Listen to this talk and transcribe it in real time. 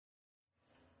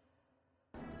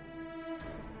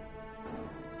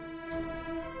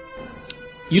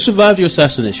You survived your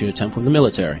assassination attempt from the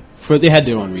military. For they had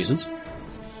their own reasons.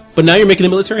 But now you're making the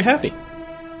military happy,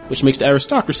 which makes the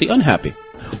aristocracy unhappy.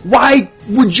 Why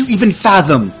would you even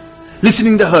fathom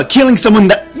listening to her, killing someone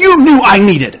that you knew I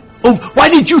needed? Oh, why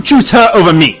did you choose her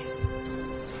over me?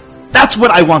 That's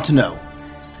what I want to know.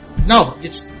 No,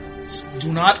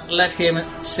 do not let him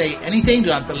say anything.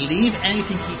 Do not believe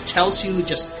anything he tells you.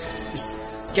 Just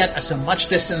get as much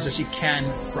distance as you can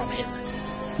from him.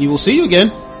 He will see you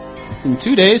again in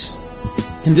 2 days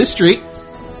in this street.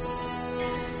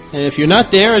 And if you're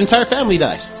not there, an entire family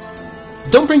dies.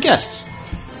 Don't bring guests.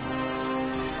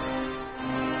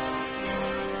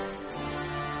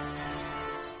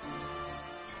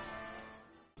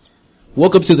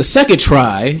 Welcome to the second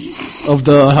try of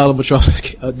the Harlem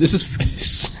Metropolis. This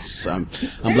is... I'm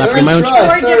laughing at my own...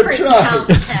 Four different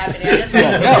counts happening. I just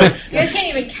want you guys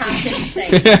can't even count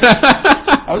anything.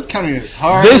 I was counting it as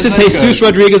hard. This is Jesus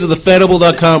Rodriguez of the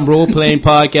Fanable.com role-playing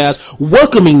podcast,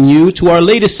 welcoming you to our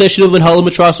latest session of the Harlem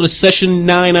Metropolis, session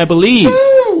 9, I believe.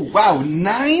 Ooh, wow,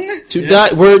 9?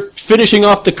 We're finishing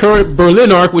off the current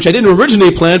Berlin arc, which I didn't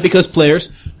originally plan because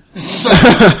players... So,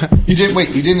 you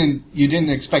didn't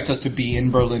expect us to be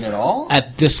in Berlin at all?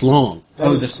 At this long.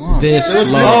 This long. This It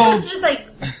long. was just like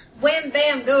wham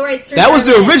bam, go right through. That was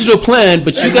the original plan,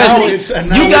 but you guys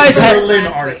had Berlin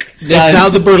arc. That's now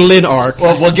the Berlin arc.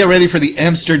 Well, we'll get ready for the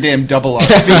Amsterdam double arc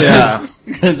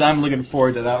because I'm looking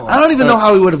forward to that one. I don't even know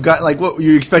how we would have gotten, like, what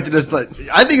you expected us, like,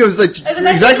 I think it was, like, It was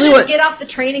exactly what... Get off the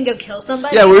train and go kill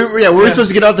somebody. Yeah, we were supposed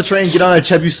to get off the train, get on a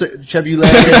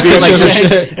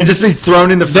Chebuleh, and just be thrown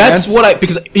into France. That's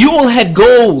because you all had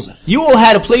goals. You all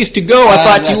had a place to go. I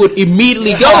thought you would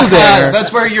immediately go there.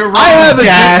 That's where you're I have wrong,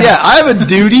 Dad. I have a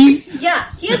duty. Yeah,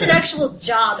 he has an actual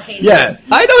job, Jesus. Yeah.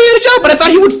 I know he had a job, but I thought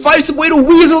he would find some way to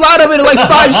weasel out of it in like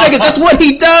 5 seconds. That's what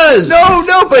he does.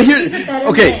 No, but here... He's a better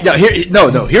Okay, man.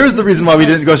 here's the reason why we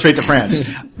didn't go straight to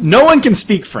France. No one can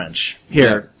speak French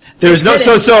here. There's no...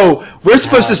 So we're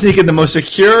supposed to sneak in the most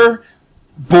secure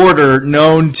border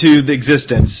known to the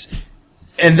existence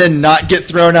and then not get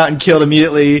thrown out and killed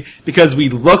immediately because we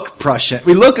look Prussian.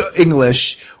 We look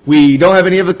English. We don't have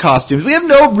any of the costumes. We have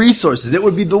no resources. It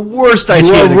would be the worst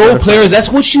idea. You are role players. That's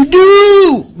what you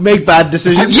do. Make bad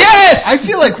decisions. Yes! I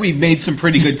feel like we've made some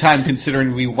pretty good time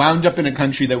considering we wound up in a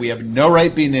country that we have no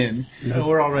right being in.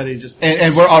 We're already just...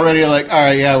 And we're already like, all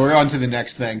right, yeah, we're on to the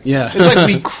next thing. Yeah. It's like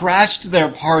we crashed their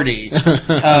party,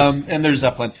 and there's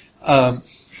Zeppelin, and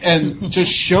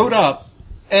just showed up,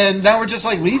 and now we're just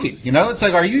like leaving, you know? It's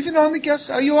like, are you even on the guest?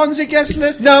 Are you on the guest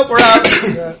list? No, we're out.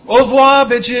 Au revoir,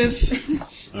 bitches.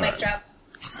 Mic drop.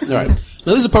 All right. Now,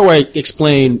 this is the part where I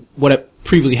explain what had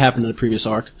previously happened in the previous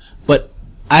arc, but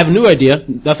I have a new idea.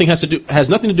 Has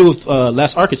nothing to do with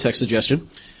Last Architect's suggestion.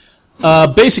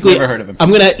 Basically, Never heard of him. I'm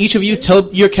going to each of you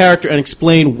tell your character and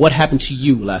explain what happened to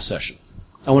you last session.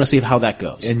 I want to see how that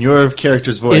goes. In your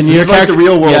character's voice. In This your is like the character-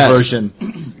 real world yes. version.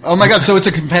 Oh my god, so it's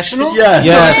a confessional? Yes.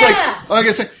 Yes. So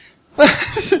it's like,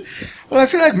 well, I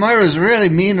feel like Myra's really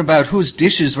mean about whose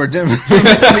dishes were done in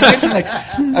the kitchen. Like,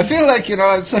 I feel like, you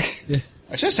know, it's like,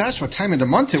 I just asked what time of the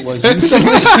month it was, and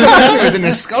somebody's within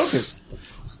her scalpus.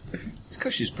 It's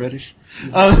because she's British.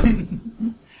 I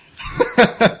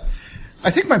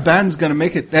think my band's gonna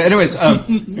make it. Anyways,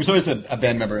 there's always a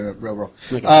band member in a real world.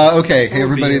 Okay, hey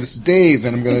everybody, this is Dave,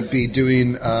 and I'm gonna be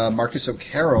doing Marcus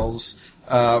O'Carroll's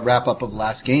wrap up of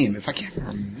last game. If I can't even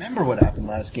remember what happened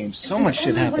last game, so much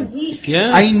shit happened.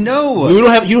 Yes. I know. You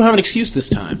don't have an excuse this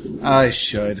time. I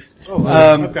should.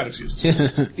 I've got excuses.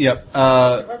 Yep.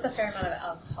 There was a fair amount of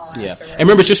alcohol. Yeah. afterwards. And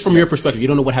remember, it's just from your perspective. You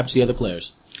don't know what happens to the other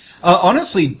players.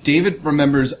 Honestly, David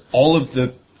remembers all of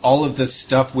the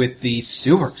stuff with the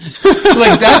sewers.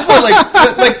 Like that's what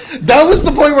like that was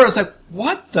the point where I was like,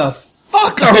 what the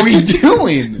fuck are we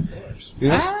doing? I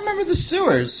don't remember the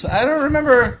sewers. I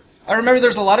remember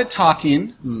there's a lot of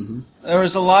talking. Mm-hmm. There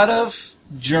was a lot of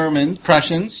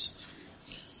Prussians.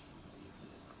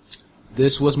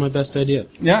 This was my best idea.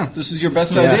 Yeah, this is your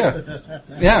best idea.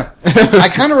 Yeah. I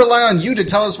kind of rely on you to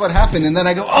tell us what happened, and then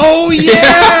I go, oh,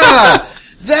 yeah!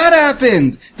 That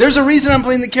happened! There's a reason I'm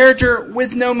playing the character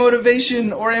with no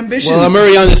motivation or ambition. Well, I'm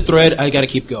already on this thread. I got to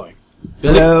keep going.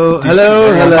 Billy? Hello.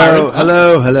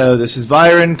 This is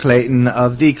Byron Clayton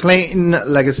of the Clayton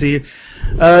Legacy.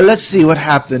 Let's see what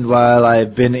happened while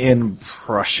I've been in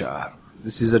Prussia.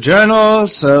 This is a journal,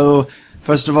 so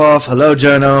first of all, hello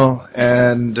journal,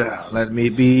 and let me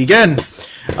begin.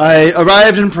 I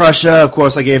arrived in Prussia. Of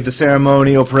course, I gave the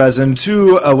ceremonial present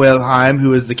to Wilhelm,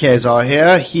 who is the Kaiser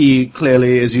here. He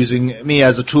clearly is using me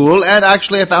as a tool, and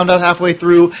actually I found out halfway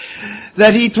through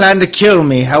that he planned to kill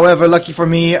me. However, lucky for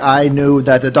me, I knew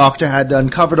that the doctor had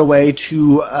uncovered a way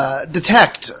to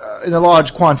detect in a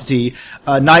large quantity,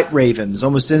 night ravens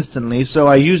almost instantly. So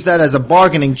I used that as a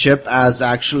bargaining chip, as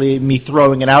actually me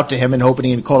throwing it out to him and hoping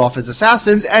he'd call off his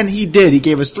assassins. And he did. He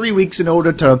gave us 3 weeks in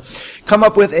order to come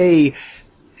up with a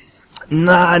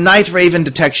night raven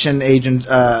detection agent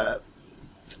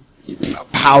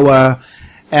power,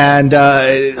 and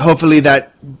hopefully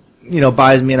that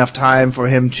buys me enough time for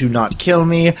him to not kill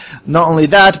me. Not only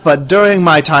that, but during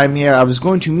my time here, I was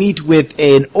going to meet with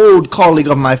an old colleague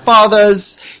of my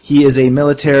father's. He is a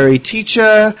military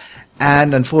teacher,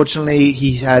 and unfortunately,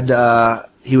 he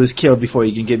was killed before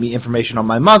he can give me information on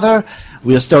my mother.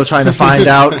 We are still trying to find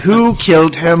out who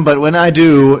killed him, but when I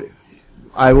do,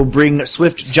 I will bring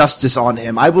swift justice on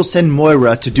him. I will send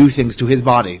Moira to do things to his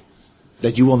body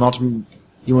that you will not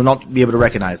be able to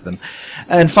recognize them.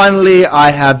 And finally,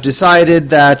 I have decided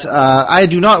that I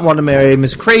do not want to marry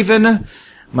Miss Craven.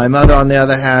 My mother, on the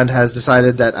other hand, has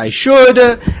decided that I should,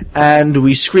 and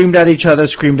we screamed at each other,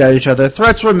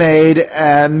 threats were made,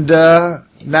 and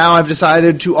now I've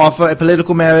decided to offer a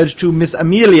political marriage to Miss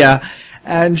Amelia,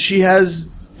 and she has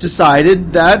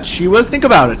decided that she will think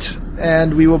about it.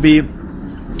 And we will be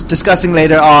discussing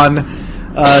later on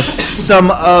some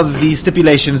of the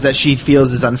stipulations that she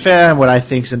feels is unfair and what I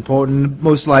think is important.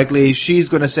 Most likely, she's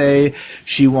going to say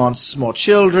she wants more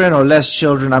children or less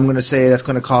children. I'm going to say that's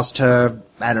going to cost her,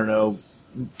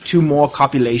 2 more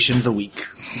copulations a week.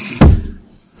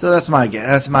 So that's my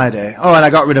day. Oh, and I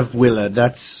got rid of Willard.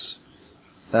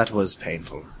 That was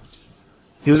painful.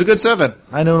 He was a good servant.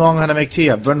 I no longer had to make tea.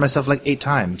 I've burned myself like 8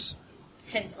 times.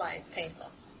 Hence why it's painful.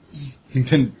 You've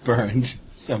been burned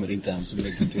so many times with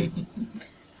making tea.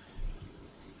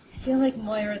 I feel like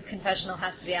Moira's confessional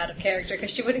has to be out of character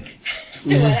because she wouldn't confess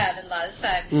to what happened last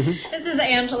time. Mm-hmm. This is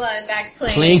Angela. I'm back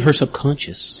playing her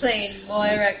subconscious. Playing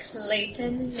Moira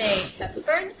Clayton, née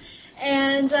Hepburn.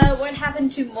 And what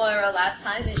happened to Moira last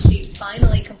time is she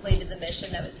finally completed the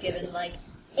mission that was given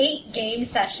 8 game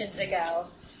sessions ago.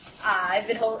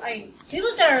 We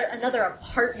lived at another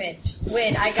apartment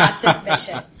when I got this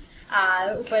mission.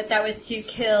 But that was to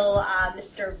kill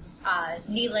Mr.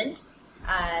 Neeland.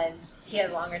 He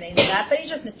had a longer name than that, but he's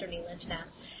just Mr. Neeland now.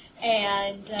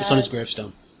 And it's on his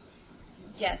gravestone.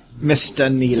 Yes. Mr.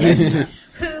 Neeland.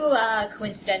 Who,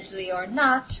 coincidentally or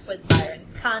not, was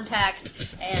Byron's contact,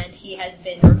 and he has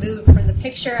been removed from the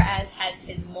picture, as has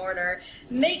his mourner,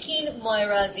 making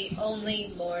Moira the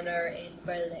only mourner in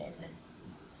Berlin.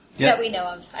 That we know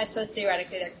of. I suppose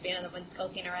theoretically there could be another one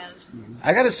skulking around.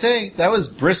 I gotta say, that was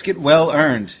brisket well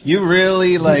earned. You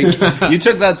really, you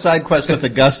took that side quest with a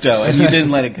gusto, and you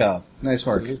didn't let it go. Nice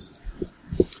work.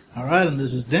 All right, and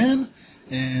this is Dan,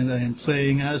 and I am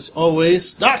playing, as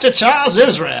always, Dr. Charles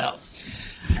Israel.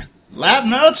 Lab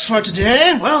notes for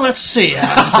today? Well, let's see.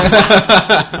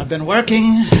 I've been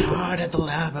working hard at the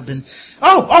lab.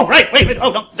 Oh, right, wait.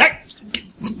 Oh, no,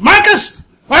 Marcus,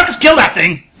 kill that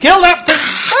thing. Kill that thing.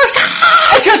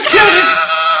 I just killed it.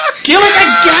 Kill it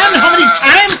again. How many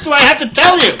times do I have to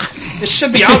tell you? This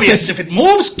should be obvious. If it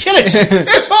moves, kill it.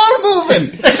 It's all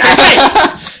moving. Exactly.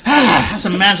 How's a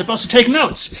man supposed to take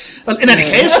notes? Well, in any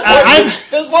case,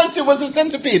 once it was a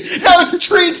centipede. Now it's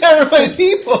 3 terrified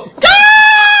people.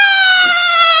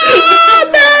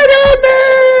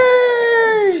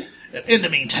 In the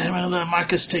meantime, while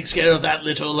Marcus takes care of that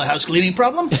little house cleaning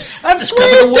problem, I've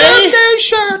discovered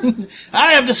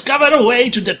a way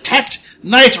to detect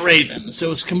night ravens.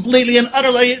 So it's completely and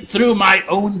utterly through my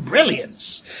own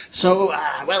brilliance. So,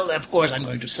 of course, I'm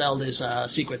going to sell this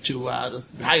secret to the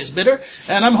highest bidder,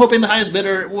 and I'm hoping the highest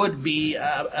bidder would be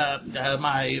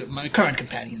my current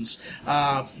companions,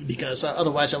 because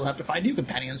otherwise I'll have to find new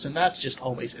companions, and that's just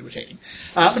always irritating.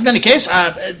 But in any case,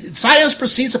 science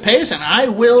proceeds apace, and I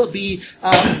will be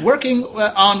working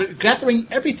on gathering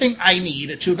everything I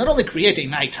need to not only create a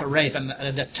night raven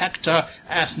detector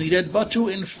as needed, but to,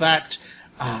 in fact,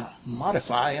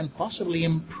 modify and possibly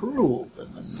improve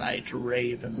the night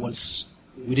ravens.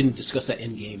 We didn't discuss that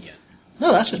in game yet.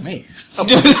 No, that's just me. That's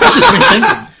just me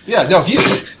thinking. Yeah, no,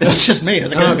 it's just me.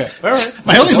 Okay. All right.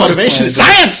 My only motivation is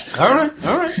science. All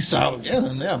right. So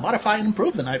modify and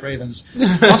improve the night ravens,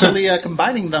 possibly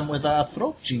combining them with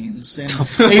throat genes and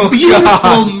a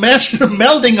beautiful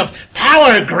melding of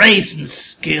power, grace, and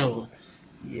skill.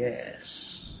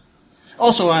 Yes.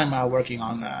 Also, I'm working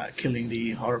on killing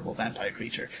the horrible vampire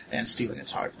creature and stealing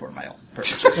its heart for my own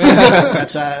purposes.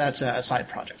 That's a side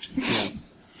project. Yeah.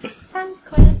 Side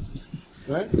quest.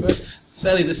 Right.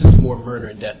 Sadly, this is more murder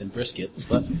and death than brisket,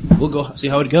 but we'll go see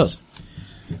how it goes.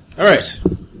 All right.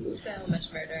 So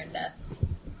much murder and death.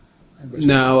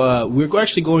 Now, we're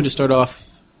actually going to start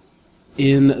off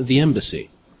in the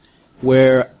embassy,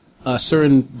 where Sir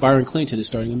Byron Clayton is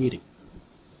starting a meeting.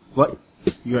 What?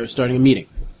 you are starting a meeting.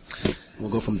 We'll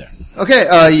go from there. Okay,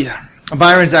 yeah.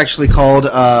 Byron's actually called,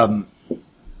 it's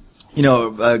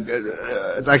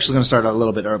actually going to start a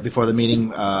little bit before the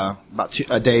meeting, about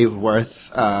a day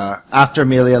worth, after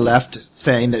Amelia left,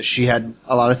 saying that she had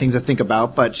a lot of things to think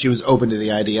about, but she was open to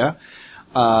the idea.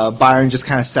 Byron just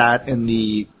kind of sat in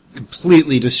the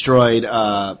completely destroyed,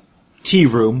 tea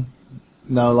room.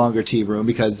 No longer tea room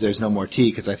because there's no more tea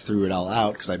because I threw it all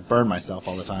out because I burn myself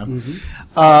all the time.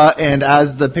 Mm-hmm. And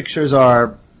as the pictures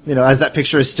are, as that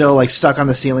picture is still like stuck on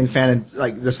the ceiling fan and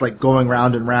like just like going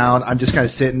round and round, I'm just kind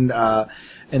of sitting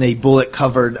in a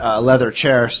bullet-covered leather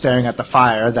chair staring at the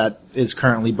fire that is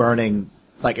currently burning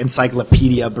like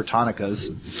Encyclopedia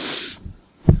Britannicas.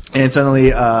 And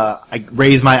suddenly I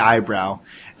raise my eyebrow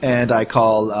and I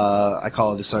call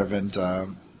the servant,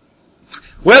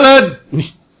 Willard!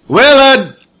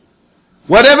 Willard!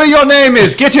 Whatever your name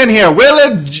is, get in here.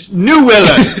 Willard, new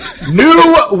Willard. New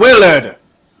Willard.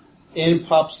 In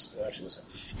pops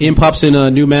in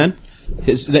a new man.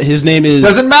 His name is...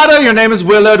 Doesn't matter. Your name is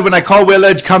Willard. When I call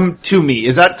Willard, come to me.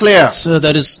 Is that clear? Sir,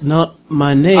 that is not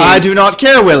my name. I do not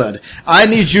care, Willard. I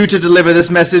need you to deliver this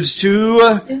message to...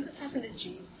 Didn't this happen to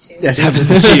Jeeves, too? Yeah, it happened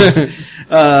to Jeeves.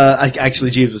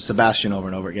 Actually, Jeeves was Sebastian over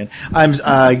and over again.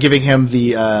 I'm giving him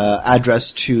the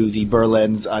address to the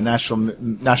Berlin's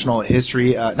Natural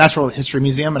History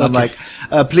Museum, and I'm like,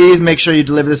 please make sure you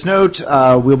deliver this note.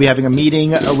 We'll be having a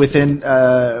meeting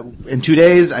in 2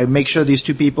 days. I make sure these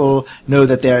two people know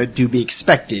that they're to be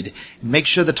expected. Make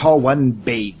sure the tall one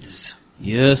bathes.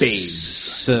 Yes,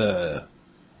 Babes. sir.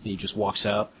 He just walks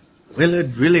out.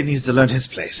 Willard really needs to learn his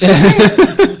place.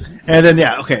 And then,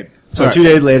 yeah, okay. So 2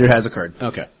 days later has occurred.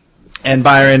 Okay. And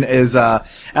Byron is,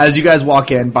 as you guys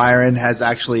walk in, Byron has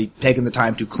actually taken the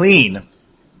time to clean.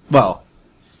 Well,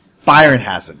 Byron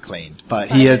hasn't cleaned,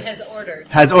 but he has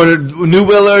ordered new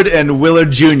Willard and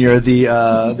Willard Jr.,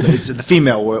 the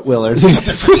female Willard,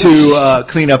 to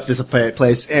clean up this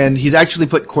place. And he's actually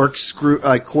put cork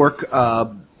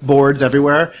boards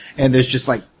everywhere, and there's just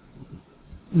like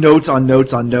notes on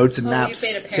notes on notes and maps.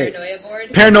 You made a paranoia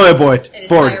board? Paranoia board. An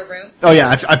entire room? Oh yeah,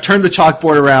 I've turned the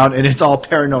chalkboard around and it's all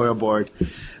paranoia board. I'm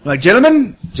like,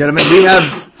 gentlemen, we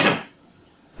have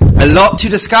a lot to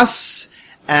discuss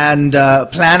and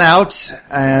plan out,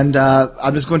 and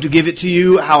I'm just going to give it to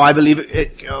you how I believe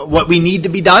it, what we need to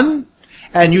be done,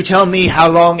 and you tell me how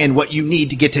long and what you need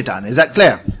to get it done. Is that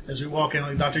clear? As we walk in,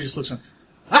 the doctor just looks at him.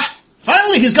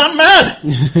 Finally, he's gone mad!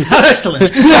 How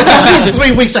excellent. That's at least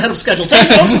 3 weeks ahead of schedule. Take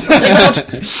note.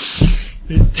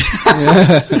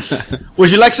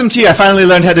 Would you like some tea? I finally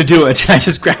learned how to do it. I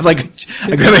just grab I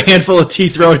grab a handful of tea,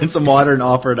 throw it in some water, and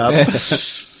offer it up.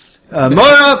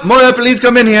 Moira, please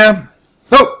come in here.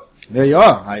 Oh, there you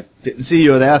are. I didn't see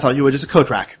you there. I thought you were just a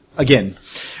coat rack. Again.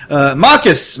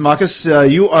 Marcus,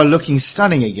 you are looking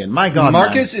stunning again. My God,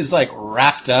 Marcus is like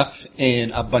wrapped up in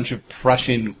a bunch of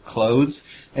Prussian clothes,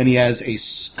 and he has a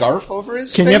scarf over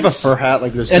his face. Can you have a fur hat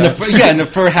like this? And a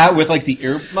fur hat with like the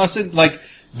ear muffin. Like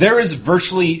there is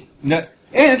virtually no.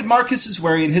 And Marcus is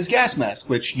wearing his gas mask,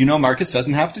 which Marcus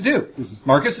doesn't have to do.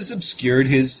 Marcus has obscured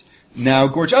his now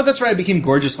gorgeous. Oh, that's right. I became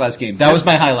gorgeous last game. That was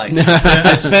my highlight.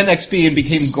 I spent XP and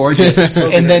became gorgeous,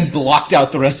 and then blocked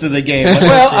out the rest of the game. Like,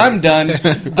 well, I'm done.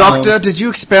 Doctor, did you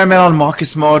experiment on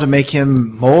Marcus more to make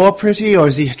him more pretty, or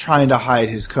is he trying to hide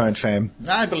his current fame?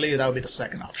 I believe that would be the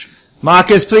second option.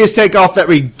 Marcus, please take off that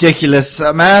ridiculous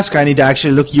mask. I need to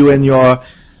actually look you in your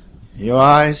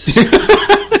eyes.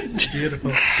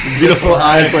 Beautiful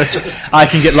eyes, which I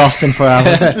can get lost in for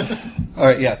hours. All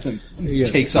right, yeah. So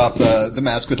takes off the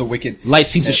mask with a wicked light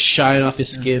seems to shine off his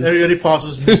skin. Everybody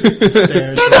pauses and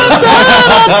stares.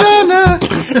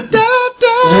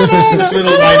 This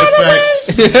little light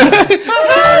effects.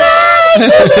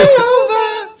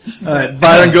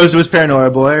 Byron goes to his paranoia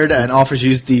board and offers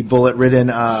you the bullet-ridden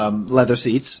leather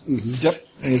seats. Mm-hmm. Yep.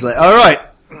 And he's like, all right,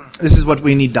 this is what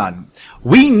we need done.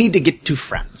 We need to get to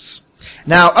France.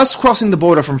 Now, us crossing the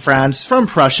border from France, from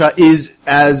Prussia, is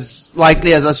as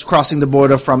likely as us crossing the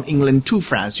border from England to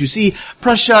France. You see,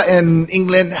 Prussia and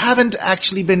England haven't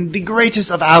actually been the greatest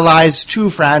of allies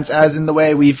to France, as in the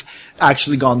way we've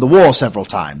actually gone to war several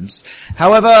times.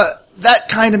 However, that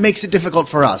kind of makes it difficult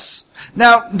for us.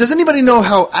 Now, does anybody know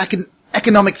how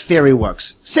economic theory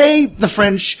works? Say the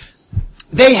French,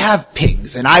 they have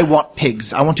pigs, and I want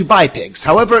pigs. I want to buy pigs.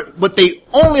 However, what they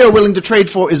only are willing to trade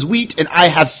for is wheat, and I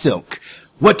have silk.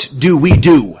 What do we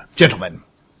do, gentlemen?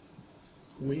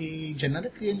 We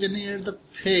genetically engineer the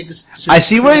pigs. I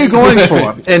see where you're going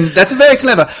for, and that's very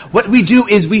clever. What we do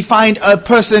is we find a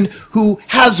person who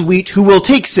has wheat, who will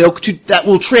take silk, that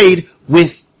will trade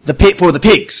with for the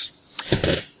pigs.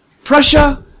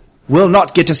 Prussia will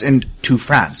not get us into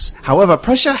France. However,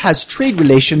 Prussia has trade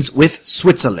relations with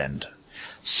Switzerland.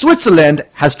 Switzerland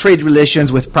has trade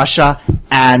relations with Prussia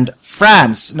and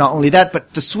France. Not only that,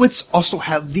 but the Swiss also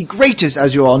have the greatest,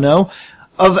 as you all know,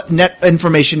 of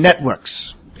information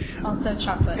networks. Also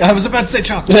chocolate. I was about to say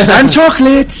chocolate. And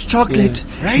chocolate.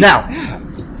 Yeah. Right? Now,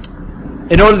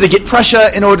 in order to get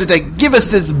Prussia, in order to give us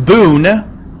this boon,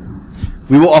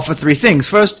 we will offer three things.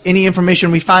 First, any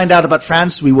information we find out about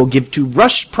France, we will give to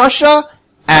Prussia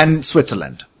and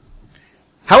Switzerland.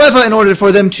 However, in order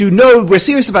for them to know we're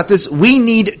serious about this, we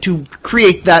need to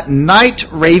create that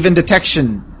Night Raven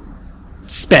detection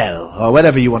spell, or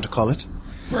whatever you want to call it.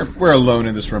 We're alone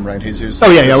in this room, right, Jesus? Oh,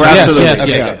 yeah, we're Yes,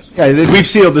 absolutely. yes. Yeah, we've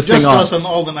sealed this Just thing us off. and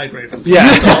all the Night Ravens. Yeah.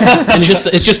 And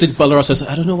it's just that Butler says,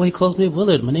 I don't know why he calls me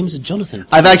Willard. My name is Jonathan.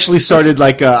 I've actually started,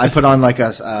 I put on,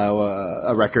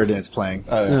 a record and it's playing.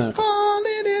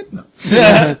 Falling in.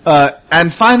 No.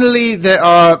 And finally, there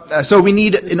are, so we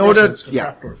need, in order,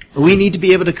 we need to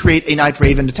be able to create a Night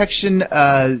Raven detection,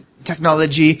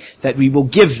 technology that we will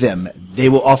give them. They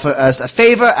will offer us a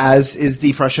favor, as is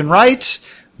the Prussian right,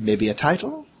 maybe a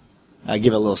title. I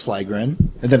give a little sly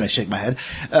grin, and then I shake my head.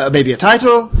 Maybe a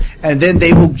title, and then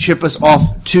they will ship us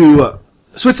off to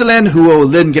Switzerland, who will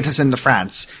then get us into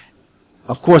France.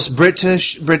 Of course,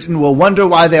 Britain will wonder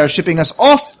why they are shipping us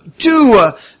off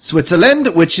to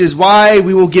Switzerland, which is why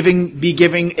we will be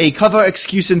giving a cover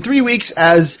excuse in 3 weeks,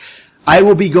 as I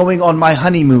will be going on my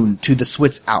honeymoon to the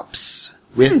Swiss Alps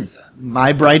with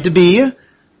my bride-to-be.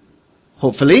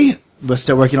 Hopefully. We're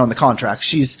still working on the contract.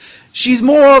 She's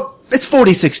more, it's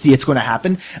 40-60 it's going to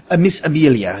happen. Miss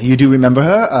Amelia, you do remember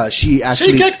her? She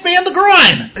actually... She kicked me in the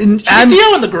groin. And She kicked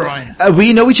you in the groin.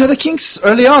 we know each other kinks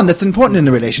early on. That's important in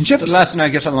the relationship. The last and I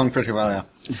get along pretty well,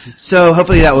 yeah. So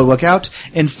hopefully that will work out.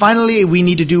 And finally, we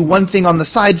need to do one thing on the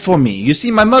side for me. You see,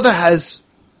 my mother has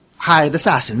hired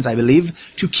assassins, I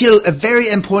believe, to kill a very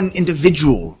important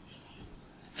individual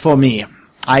for me.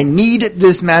 I need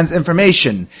this man's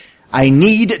information. I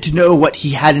need to know what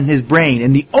he had in his brain.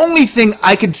 And the only thing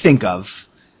I could think of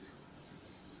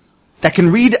that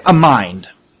can read a mind,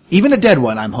 even a dead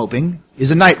one, I'm hoping,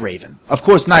 is a Night Raven. Of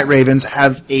course, Night Ravens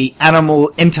have a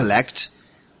animal intellect.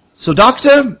 So,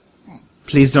 Doctor,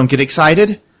 please don't get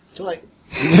excited. Too late.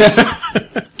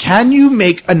 Can you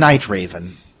make a Night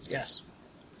Raven? Yes.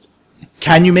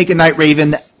 Can you make a Night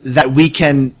Raven that we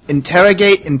can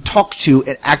interrogate and talk to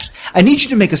and act? I need you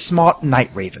to make a smart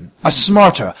Night Raven. A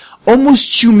smarter,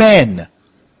 almost human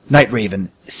Night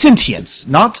Raven. Sentience,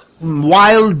 not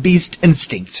wild beast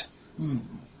instinct.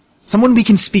 Someone we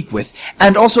can speak with.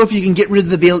 And also if you can get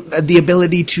rid of the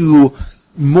ability to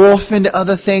morph into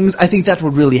other things, I think that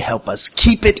would really help us.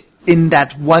 Keep it in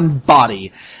that one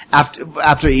body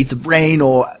after it eats a brain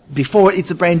or before it eats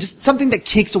a brain. Just something that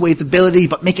takes away its ability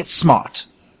but make it smart.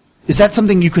 Is that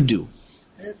something you could do?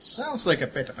 It sounds like a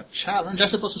bit of a challenge. I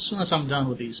suppose as soon as I'm done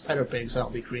with these spider pigs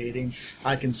I'll be creating,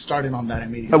 I can start in on that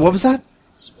immediately. What was that?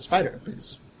 Spider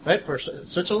pigs. Right? For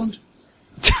Switzerland?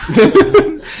 No.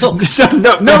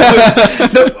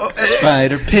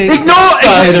 Spider pig.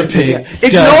 Spider pig.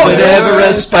 Ignore whatever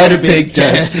a spider pig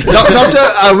does.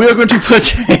 Doctor, we are going to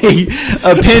put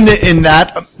a pin in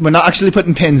that. We're not actually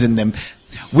putting pins in them.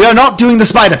 We are not doing the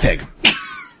spider pig.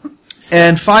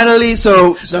 And finally,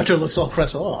 so Doctor looks all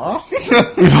crestfallen. Aw.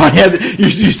 you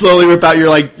slowly rip out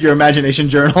your imagination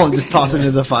journal and just toss it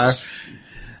into the fire.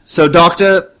 So,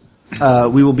 Doctor,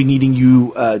 we will be needing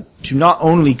you to not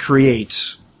only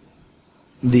create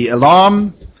the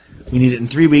alarm. We need it in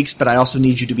 3 weeks, but I also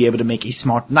need you to be able to make a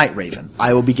smart Night Raven.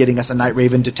 I will be getting us a Night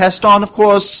Raven to test on, of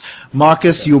course.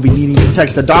 Marcus, you'll be needing to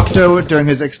protect the Doctor during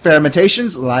his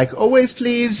experimentations, like always,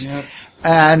 please. Yep.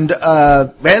 And,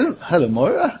 hello,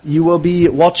 Moira. You will be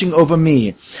watching over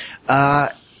me.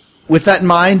 With that in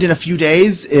mind, in a few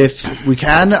days, if we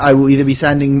can, I will either be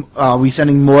sending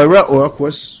Moira or, of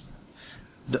course,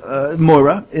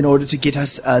 Moira in order to get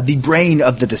us the brain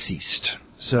of the deceased.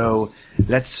 So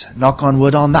let's knock on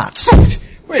wood on that.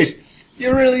 Wait,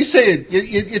 you really say it?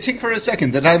 You think for a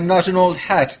second that I'm not an old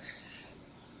hat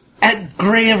at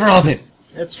Grave Robin?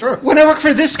 It's true. When I work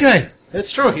for this guy,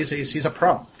 It's true. He's a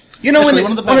pro. you know, Actually,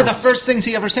 one one of of the the better first things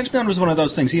he ever sent me on was one of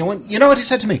those things. You know what he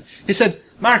said to me? He said,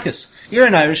 "Marcus, you're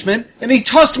an Irishman," and he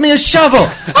tossed me a shovel.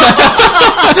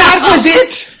 That was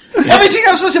it. Everything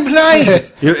else was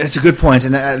implied. It's a good point.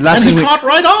 And And he caught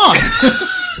right on.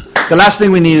 the last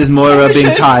thing we need is Moira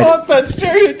being tied. That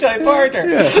stereotype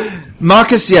harder.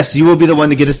 Marcus, yes, you will be the one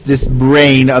to get us this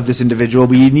brain of this individual.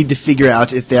 We need to figure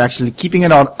out if they're actually keeping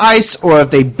it on ice or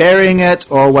if they're burying it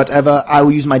or whatever. I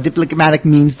will use my diplomatic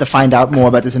means to find out more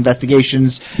about this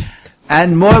investigations.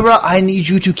 And Moira, I need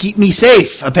you to keep me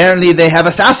safe. Apparently they have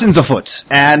assassins afoot.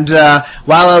 And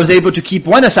while I was able to keep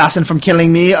one assassin from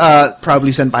killing me,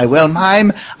 probably sent by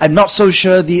Wilhelm, I'm not so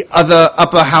sure the other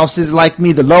upper houses like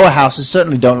me. The lower houses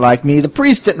certainly don't like me. The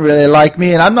priest didn't really like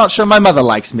me, and I'm not sure my mother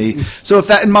likes me. So with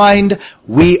that in mind,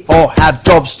 we all have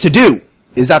jobs to do.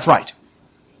 Is that right?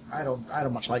 I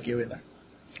don't much like you either.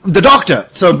 The doctor.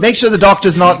 So make sure the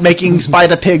doctor's not making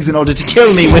spider pigs in order to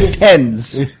kill me with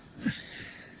pens.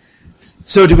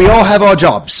 So do we all have our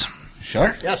jobs?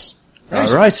 Sure. Yes.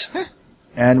 All right.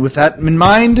 And with that in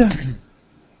mind,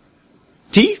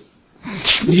 tea?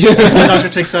 The doctor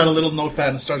takes out a little notepad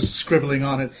and starts scribbling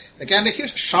on it. Again,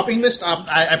 here's a shopping list.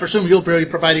 I presume you'll be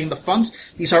providing the funds.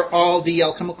 These are all the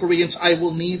alchemical ingredients I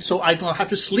will need, so I don't have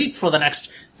to sleep for the next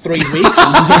 3 weeks.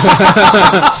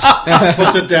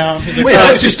 Puts it down. He's like, Wait,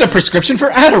 that's just a prescription for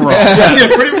Adderall. yeah,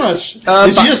 pretty much.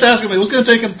 He's just asking me, it was going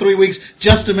to take him 3 weeks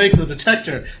just to make the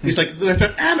detector. He's like, the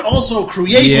detector, and also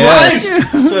create Yes.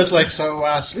 life. So it's like,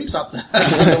 sleep's out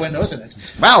the window, isn't it?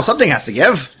 Well, something has to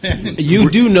give. You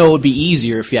do know it would be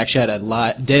easier if you actually had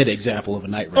a dead example of a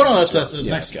night raven. Oh, no, that's his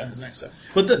Yeah, next guy. okay. His next guy.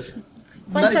 But the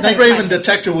One step Night at a Raven time.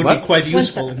 detector would be quite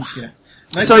useful. step at a time.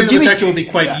 Night So Raven give me- detector would be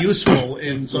quite useful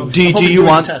in. So Do I'm hoping you during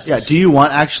want? tests. Yeah. Do you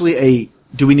want actually a?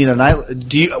 Do we need a night?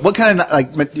 Do you? What kind of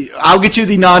like? I'll get you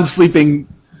the non-sleeping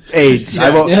aids. I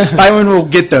will. Byron will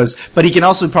get those, but he can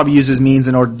also probably use his means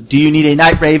in order. Do you need a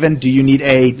night raven? Do you need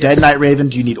a dead night raven?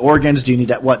 Do you need organs? Do you need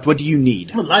that? What do you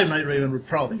need? Well, live Night Raven would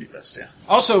probably be best. Yeah.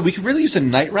 Also, we could really use a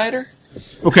Night Rider.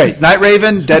 Okay, night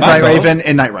raven, dead My night vote. raven,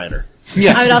 and night rider.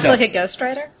 Yes, I would also exactly. look at Ghost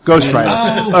Rider. Ghost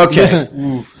rider.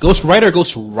 Okay. Ghost Rider,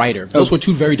 Ghost Rider. Those were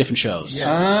two very different shows.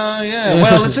 Yeah.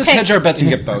 Well, let's just hedge our bets and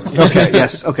get both. Okay.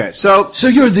 Yes. Okay. So. So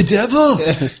you're the devil. All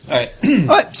right. All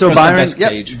right. So Press the Byron. best Yep.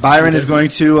 page. Byron is going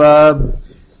to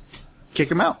kick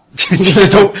him out.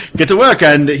 Get to work,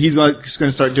 and he's going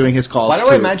to start doing his calls. Why do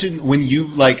too. I imagine when you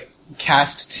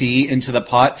cast tea into the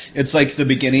pot, it's like the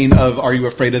beginning of Are You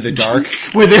Afraid of the Dark,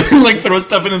 where they throw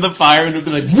stuff into the fire and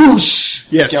they're like whoosh,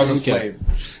 Yes. down the Okay. flame.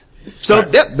 So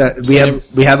yep,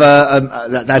 we have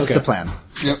that's Okay. the plan.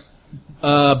 Yep.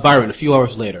 Byron, a few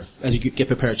hours later, as you get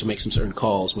prepared to make some certain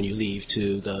calls when you leave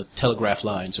to the telegraph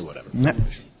lines or whatever,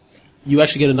 you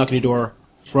actually get a knock on your door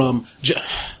from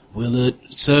Willard.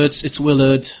 Sir, it's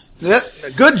Willard. Yeah,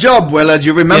 good job, Willard.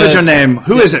 You remembered Yes. your name.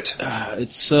 Who is it?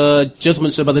 It's a gentleman,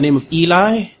 sir, by the name of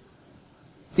Eli.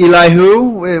 Eli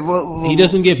who? Wait, He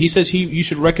doesn't give. He says you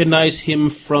should recognize him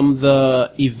from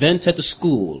the event at the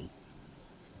school.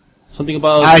 Something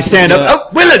about... I stand up. Oh,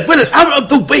 Willard, out of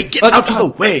the way. Get out of the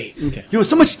way. Okay. You were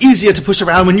so much easier to push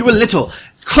around when you were little.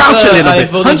 Crouch Sir, a little I've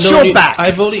bit. only Hunch known your you- back.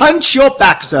 I've only- Hunch your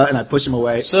back, sir. And I push him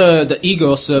away. Sir, the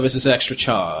e-girl service is extra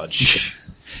charge.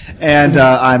 And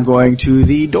I'm going to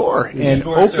the door and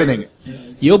opening it.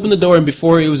 You open the door, and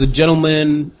before it was a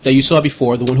gentleman that you saw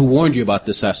before, the one who warned you about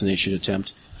the assassination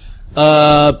attempt.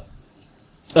 Not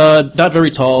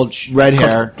very tall. Red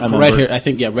hair, I remember. Red hair, I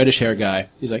think, yeah, reddish hair guy.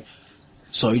 He's like,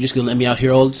 so you're just going to let me out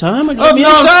here all the time? Or Oh, let me no,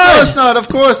 inside? of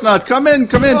course not. Come in,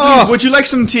 please. Oh. Would you like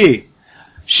some tea?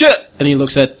 Shit! And he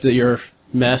looks at your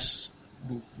mess.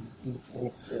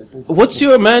 What's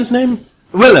your man's name?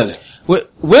 Willard.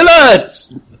 Willard!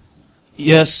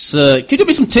 Yes, could you give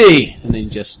me some tea? And then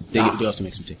they have to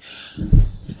make some tea.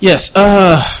 Yes,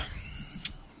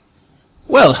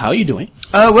 well, how are you doing?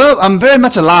 Well, I'm very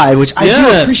much alive, which I do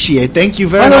Yes. appreciate. Thank you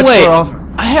very By the much way, for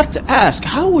offering. I have to ask,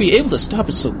 how were you able to stop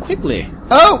it so quickly?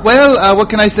 Oh, well, what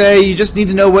can I say? You just need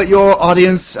to know what your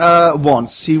audience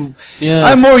wants. Yes.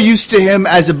 I'm more used to him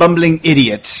as a bumbling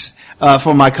idiot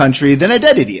for my country than a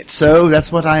dead idiot. So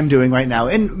that's what I'm doing right now.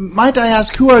 And might I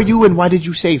ask, who are you and why did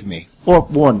you save me? Or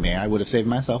warn me. I would have saved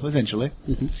myself eventually.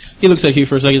 He looks at you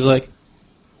for a second, he's like,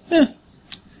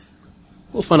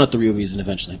 we'll find out the real reason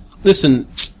eventually. Listen,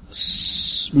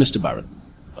 Mr. Byron.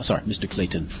 Oh, sorry, Mr.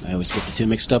 Clayton. I always get the two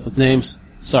mixed up with names.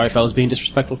 Sorry if I was being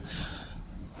disrespectful.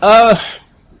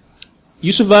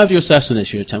 You survived your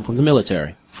assassination attempt from the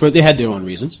military. They had their own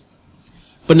reasons.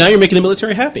 But now you're making the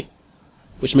military happy.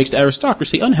 Which makes the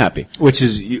aristocracy unhappy. Which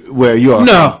is where you are.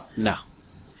 No.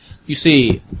 You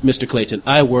see, Mr. Clayton,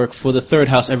 I work for the third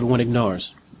house everyone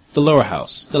ignores. The lower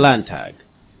house, the Landtag.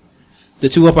 The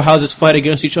two upper houses fight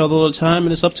against each other all the time,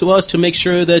 and it's up to us to make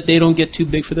sure that they don't get too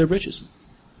big for their britches.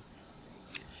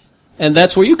 And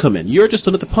that's where you come in. You're just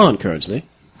another pawn currently.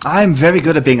 I'm very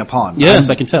good at being a pawn. Yes,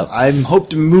 I can tell. I hope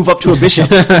to move up to a bishop.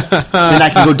 Then I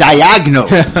can go diagonal.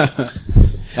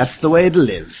 That's the way to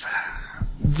live.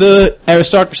 The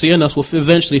aristocracy and us will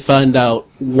eventually find out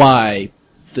why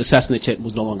the assassination attempt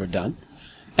was no longer done.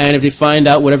 And if they find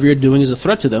out whatever you're doing is a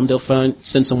threat to them, they'll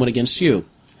send someone against you.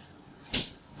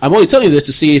 I'm only telling you this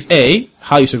to see if A,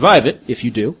 how you survive it, if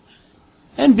you do,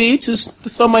 and B, to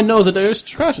thumb my nose at the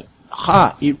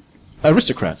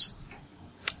aristocrats.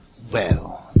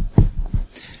 Well,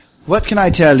 what can I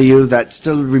tell you that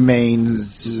still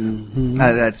remains,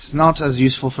 that's not as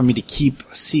useful for me to keep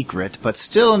a secret, but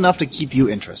still enough to keep you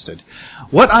interested?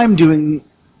 What I'm doing,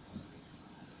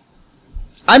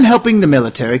 I'm helping the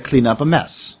military clean up a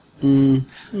mess.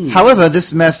 However,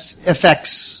 this mess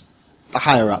affects the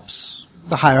higher-ups,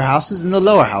 the higher houses and the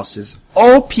lower houses.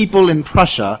 All people in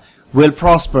Prussia will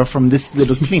prosper from this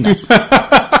little cleanup.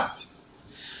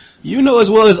 You know as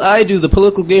well as I do, the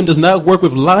political game does not work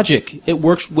with logic. It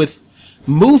works with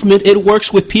movement. It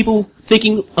works with people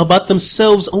thinking about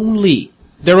themselves only,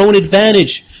 their own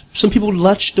advantage. Some people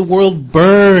watch the world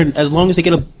burn as long as they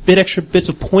get a bit extra bits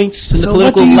of points in the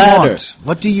political ladder.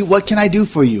 What can I do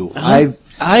for you?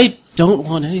 I don't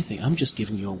want anything. I'm just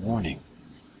giving you a warning.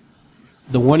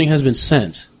 The warning has been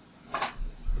sent.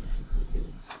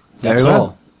 That's Very well.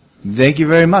 all. Thank you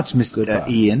very much, Mr. Goodbye.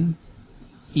 Ian.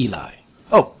 Eli.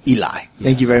 Oh, Eli.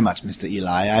 Thank you very much, Mr.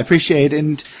 Eli. I appreciate it.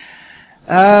 And,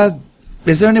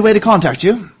 is there any way to contact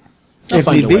you? I'll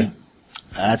find a way.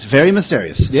 That's very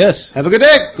mysterious. Yes. Have a good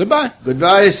day. Goodbye.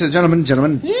 Goodbye, sir, gentlemen.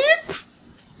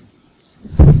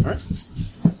 All right.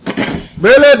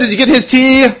 Willard, did you get his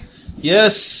tea?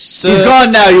 Yes. He's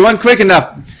gone now. You weren't quick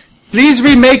enough. Please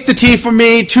remake the tea for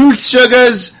me. 2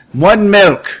 sugars, 1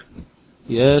 milk.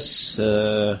 Yes.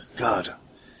 God.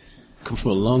 Come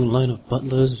from a long line of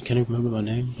butlers. Can't even remember my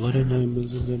name. Bloody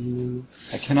name.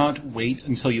 I cannot wait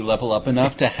until you level up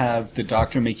enough to have the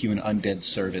doctor make you an undead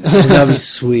servant. That'd be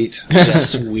sweet.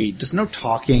 Just sweet. Just no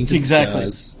talking. Just Exactly.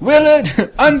 does. Willard!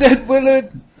 Undead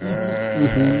Willard!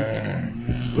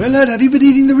 Willard, have you been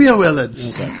eating the real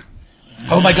Willards? Okay.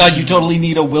 Oh my god, you totally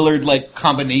need a Willard, like,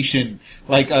 combination.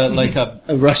 Like a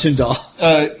A Russian doll.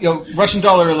 Russian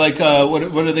doll or like, what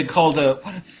are they called?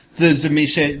 The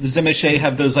Zemishe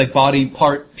have those, like, body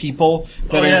part people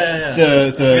that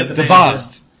the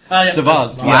Vazd. The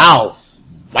Vazd, yeah.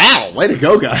 Wow, way to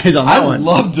go, guys, on that I one.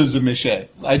 loved the Zemishe.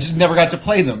 I just never got to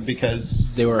play them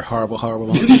because They were horrible, horrible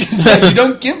monsters. you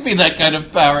don't give me that kind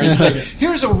of power. It's like,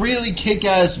 here's a really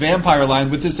kick-ass vampire line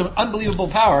with this unbelievable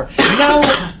power.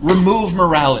 Now remove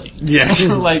morality. Yes.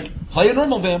 Like, play a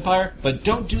normal vampire, but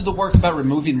don't do the work about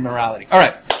removing morality. All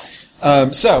right.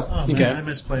 So, Oh, man, Okay. I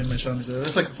miss playing my Shawnees.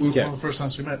 That's like one of the first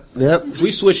times we met. Yep.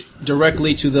 We switched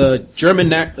directly to the German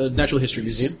Natural History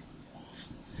Museum.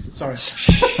 Sorry.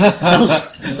 that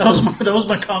was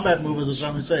my combat move as a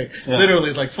Shaman say. Literally,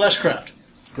 it's like fleshcraft.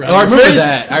 Oh, I remember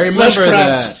that. I remember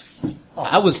Fleshcraft. that.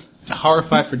 I was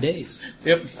horrified for days.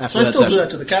 Yep. After So I that still do session. that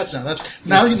to the cats now. That's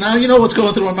now you know what's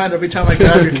going through my mind every time I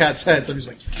grab your cat's head. So I'm just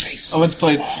like, face. I once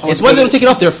played. It's when they don't take it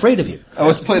off, they're afraid of you. I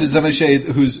once played a Zemishe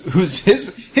who's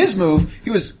his move. He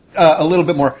was a little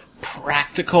bit more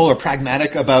practical or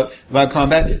pragmatic about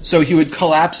combat. So he would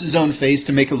collapse his own face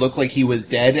to make it look like he was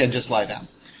dead and just lie down.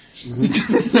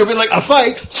 They'd be like, a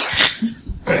fight.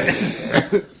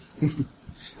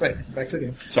 Right. Back to the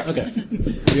game. Sorry. Okay.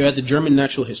 You're at the German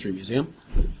Natural History Museum.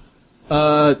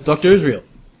 Dr. Israel,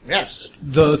 Yes.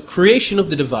 the creation of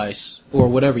the device, or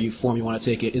whatever form you want to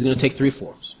take it, is going to take 3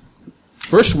 forms.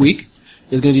 First week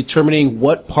is going to be determining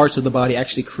what parts of the body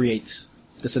actually create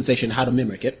the sensation, how to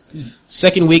mimic it.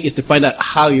 Second week is to find out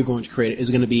how you're going to create it. Is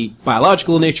it going to be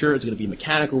biological in nature? Is it going to be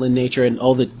mechanical in nature? And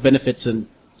all the benefits and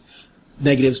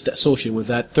negatives associated with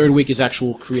that. Third week is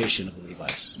actual creation of the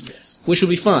device. Yes. Which will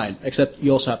be fine, except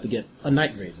you also have to get a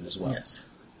Night Raven as well. Yes.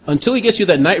 Until he gets you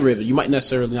that Night Raven, you might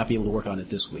necessarily not be able to work on it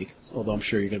this week, although I'm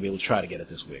sure you're going to be able to try to get it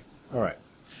this week. All right.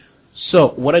 So,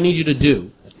 what I need you to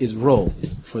do is roll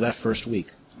for that first week.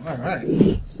 All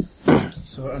right.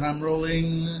 So, and I'm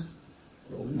rolling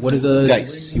What are the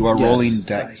Dice. You are Yes. rolling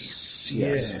dice.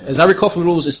 Yes. As I recall from the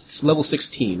rules, it's level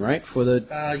 16, right? For the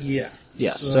Yeah.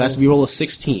 yes, so it has to be roll of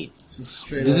 16. So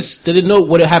straight Does up. this? Did it know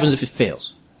what happens if it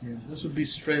fails? Yeah, this would be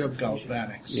straight up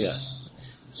galvanics.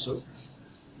 Yes. So.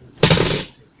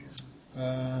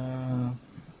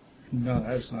 No,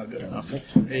 that's not good enough.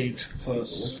 8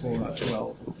 plus 4,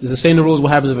 12. Does it say in the rules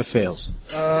what happens if it fails?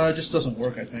 It just doesn't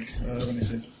work, I think. Let me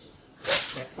see.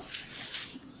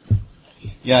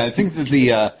 Yeah, I think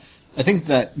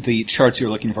that the charts you're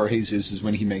looking for, Jesus, is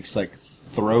when he makes like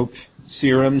thrope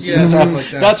serums Yeah, and stuff. stuff like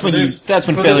that. That's For when this- that's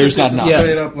when for this, failure's it's not just enough. a Yeah,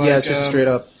 straight up, like, yeah, it's just straight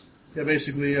up. Yeah,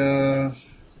 basically, yeah,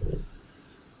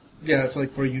 it's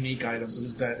like for unique items.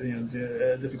 It's that,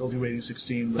 difficulty rating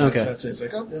 16, but Okay. that's it. It's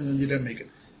like, oh, you didn't make it.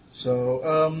 So,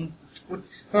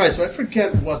 all right. So I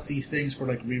forget what the things for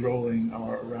like re-rolling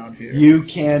are around here. You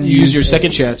can Use your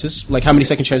second chances, like how many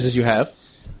second chances you have.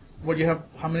 What do you have?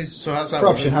 How many? So how's that?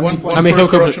 Corruption. How many points? How many per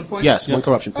corruption point? Yes, one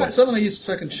corruption All right, point. so I'm going to use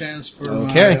second chance for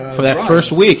Okay, my, for that drive.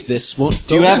 first week, this won't.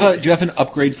 Do you have an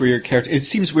upgrade for your character? It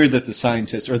seems weird that the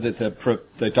scientist or that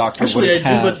the doctor Actually, wouldn't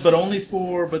I do, have. but only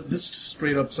for. But this is just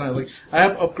straight up science. Like I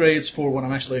have upgrades for when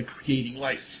I'm actually creating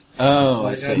life. Oh, I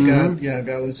Like, see. I've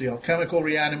got let's see, alchemical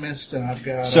reanimist, and I've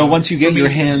got. So once you get your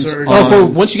Promethean hands surge. on- Oh, for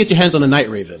once you get your hands on a Night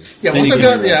Raven. Yeah, Then once you I've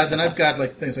can got reroll. then I've got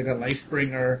like things. I got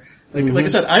Lifebringer. Like I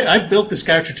said, I built this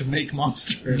character to make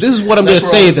monsters. This is what I'm That's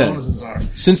gonna where say all the then.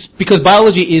 bonuses are. Because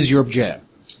biology is your jam.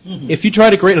 If you try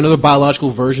to create another biological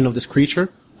version of this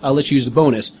creature, I'll let you use the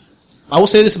bonus. I will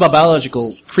say this about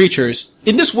biological creatures.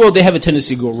 In this world, they have a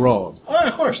tendency to go wrong. Oh,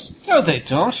 of course. No, they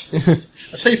don't.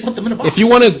 That's how you put them in a box. If you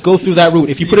want to go through that route,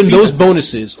 if you put in those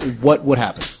bonuses, what would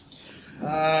happen?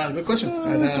 Good question.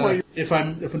 If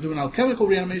I'm doing alchemical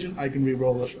reanimation, I can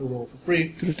re-roll a roll for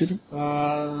free.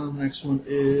 Next one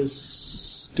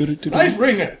is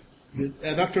Lifebringer. The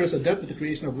doctor is adept at the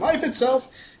creation of life itself,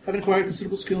 having acquired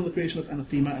considerable skill in the creation of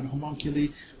anathema and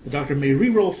homunculi. The doctor may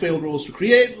re-roll failed rolls to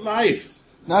create life.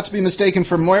 Not to be mistaken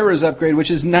for Moira's upgrade,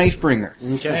 which is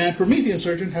Knifebringer. And Promethean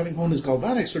surgeon, having honed his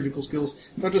galvanic surgical skills,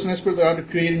 the doctor is an expert at the art of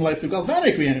creating life through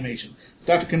galvanic reanimation.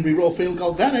 The doctor can re-roll failed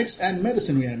galvanics and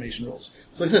medicine reanimation rolls.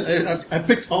 So like I said, I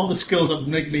picked all the skills that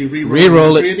make me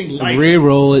re-roll creating life.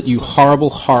 Re-roll it, you horrible,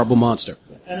 horrible monster.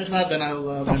 And if not, then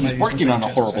I'll... He's working on a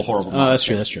horrible. Oh, that's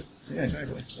true, that's true. Yeah,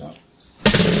 exactly. So.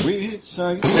 Sweet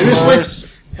Seriously?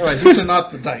 Alright, these are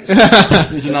not the dice.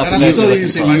 These are not And the I'm still names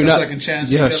using of my You're not- second chance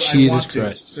Yeah, because I Jesus want to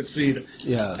Christ. succeed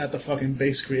Yeah. at the fucking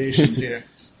base creation here.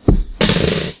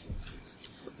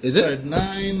 Is Alright,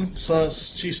 9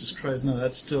 plus... Jesus Christ, no,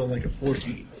 that's still like a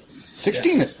 14.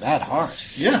 16 is bad hard.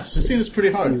 Yeah, 16 is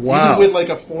pretty hard. Wow. Even with like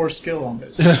a 4 skill on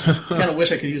this. Kind of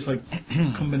wish I could use like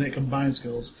combined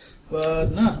skills.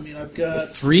 But no, I mean, I've got...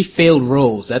 3 failed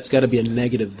rolls. That's got to be a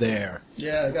negative there.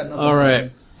 Yeah, I got nothing. All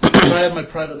right. I had my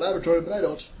private laboratory, but I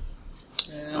don't.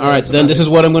 And All right, that's then about this it. is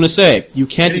what I'm going to say. You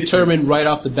can't Anything. determine right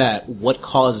off the bat what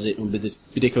causes it with this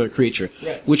particular creature.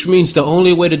 Right. Which means the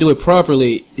only way to do it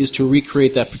properly is to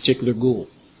recreate that particular ghoul.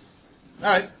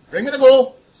 Alright, bring me the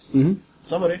ghoul. Mm-hmm.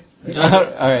 Somebody.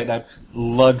 Alright, I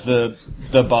lug the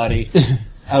body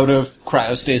out of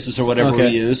cryostasis or whatever Okay.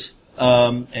 we use,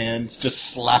 and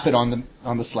just slap it on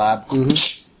the slab.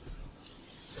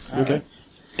 Okay.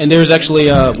 And there's actually,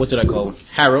 what did I call him?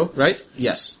 Harrow, right?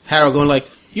 Yes. Harrow going like,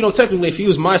 technically, if you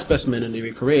use my specimen in the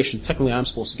recreation, technically I'm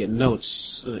supposed to get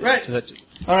notes. Right. So that-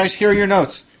 Alright, here are your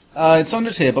notes. It's on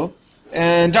the table.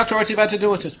 And Doctor, what's you about to do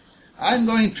with it? I'm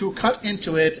going to cut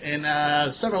into it in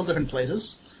several different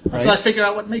places Right. until I figure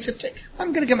out what makes it tick.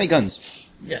 I'm gonna get my guns.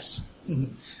 Yes.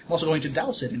 I'm also going to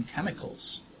douse it in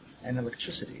chemicals and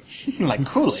electricity. Like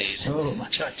Kool-Aid. So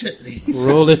much electricity.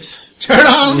 Roll it. Turn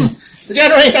on the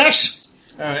generators!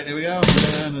 Alright, here we go.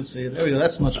 And let's see. There we go.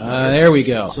 That's much better. There we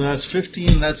go. So that's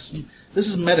 15. This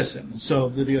is medicine. So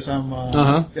because I'm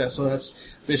Uh-huh. yeah, so that's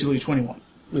basically 21.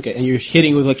 Okay, and you're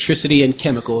hitting with electricity and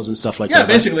chemicals and stuff like Yeah, that. right?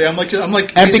 basically I'm like And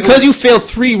basically- because you failed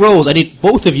 3 rolls, I need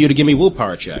both of you to give me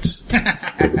willpower checks.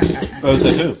 Both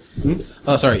of who?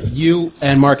 Oh, sorry, you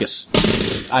and Marcus.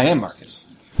 I am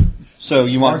Marcus. So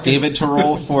you want Marcus. David to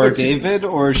roll for David,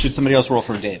 or should somebody else roll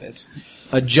for David?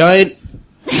 A giant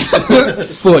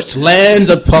foot lands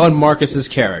upon Marcus's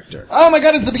character. Oh my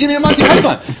god, it's the beginning of Monty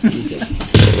Python!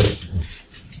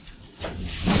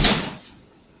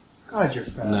 God, you're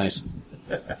fat. Nice.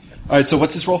 Alright, so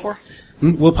what's this roll for?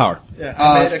 Willpower. Yeah,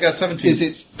 I got 17. Is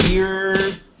it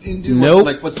fear? Nope.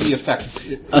 Like, what's the effect?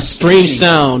 A strange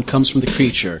sound comes from the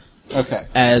creature Okay.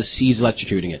 as he's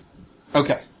electrocuting it.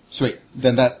 Okay. Sweet.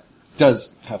 Then that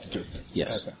does have to do with it.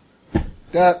 Yes. Okay.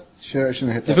 That, sure, I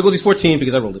shouldn't have hit that. Difficulty's 14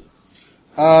 because I rolled it.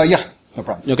 Yeah. No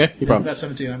problem. Okay, no I problem. got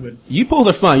 17. I'm good. You both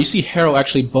are fine. You see Harrow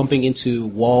actually bumping into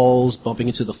walls, bumping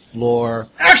into the floor.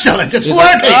 Excellent! It's Is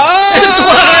working! it-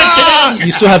 It's working!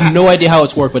 You still have no idea how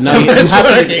it's worked, but now you It's have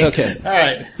working. to. Okay, All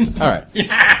right. all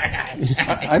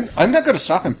right. I'm not going to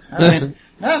stop him. I mean,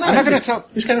 No, I'm not he's- gonna tell-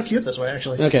 He's kind of cute this way,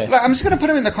 actually. Okay. I'm just going to put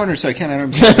him in the corner so I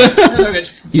can't. Okay.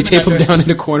 You tape him down in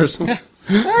the corner somewhere.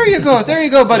 There you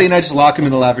go, buddy. And I just lock him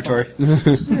in the lavatory.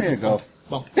 There you go.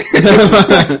 Bump.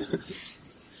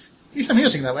 He's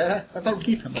amusing that way. I thought we'd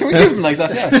keep him. Can we keep him like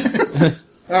that?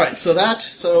 Yeah. All right, so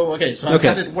I've Okay.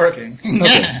 got it working.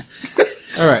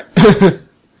 All right.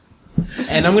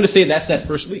 And I'm going to say that's that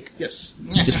first week. Yes.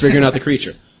 Just figuring out the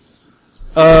creature.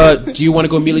 Do you want to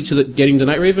go immediately to getting the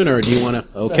Night Raven, or do you want to?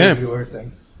 That would Okay. be your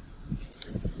thing.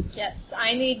 Yes,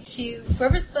 I need to. Where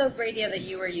was the radio that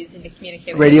you were using to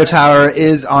communicate with Radio your tower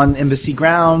is on embassy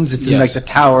grounds. It's in like Yes. the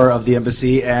tower of the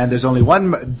embassy, and there's only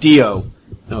one Dio.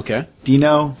 Okay.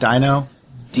 Dino?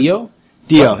 Dio?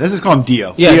 Dio. Let's just call him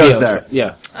Dio. Yeah, Dio's Dio. there. Yeah.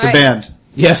 All The right. band.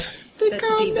 Yes. That's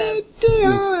Devo.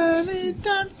 Dio and he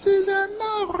dances in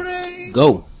the rain.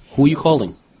 Go. Who are you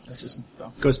calling? That's just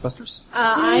Ghostbusters.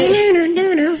 I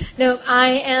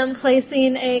am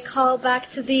placing a call back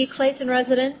to the Clayton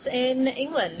residence in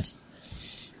England.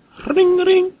 Ring,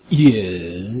 ring.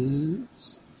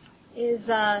 Yes.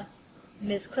 Is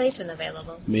Ms. Clayton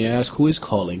available? May I ask who is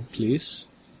calling, please?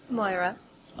 Moira.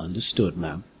 Understood,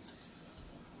 ma'am.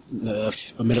 A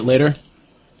minute later.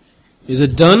 Is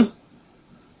it done?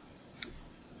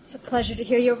 It's a pleasure to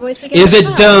hear your voice again. Is it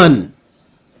Hi. done?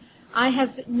 I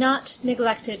have not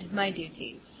neglected my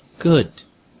duties. Good.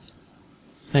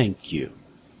 Thank you.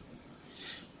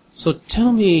 So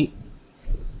tell me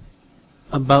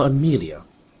about Amelia.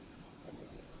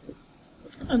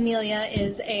 Amelia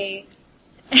is a...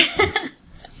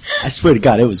 I swear to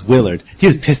God, it was Willard. He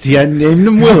was pissed he hadn't named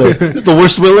him Willard. It's the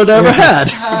worst Willard I ever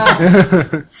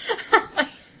had.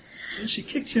 she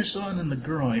kicked your son in the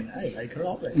groin. I like her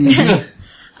already.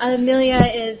 Amelia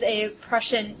is a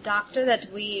Prussian doctor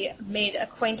that we made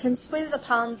acquaintance with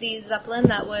upon the Zeppelin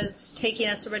that was taking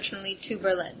us originally to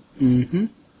Berlin. Mm-hmm.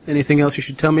 Anything else you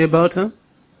should tell me about her?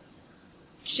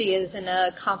 She is an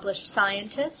accomplished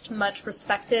scientist, much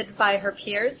respected by her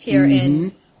peers here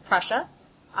in Prussia.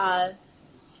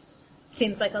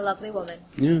 Seems like a lovely woman.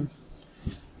 Yeah.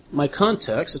 My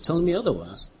contacts are telling me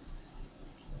otherwise.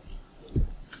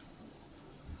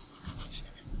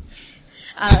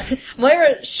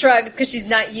 Moira shrugs because she's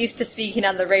not used to speaking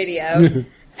on the radio.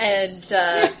 And,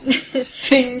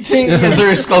 Ting, ting, as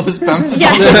her Scalpus bounces yeah.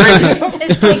 off the radio.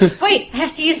 It's like, wait, I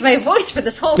have to use my voice for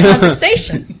this whole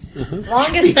conversation.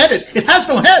 Longest, Headed. It has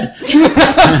no head.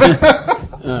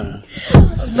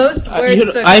 most words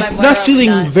spoken by I'm Moira not feeling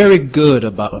are not. very good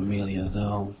about Amelia,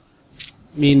 though.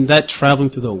 I mean, that traveling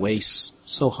through the wastes,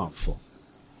 so harmful.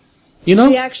 You know?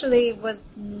 She actually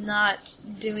was not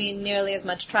doing nearly as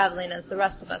much traveling as the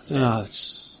rest of us did. Ah,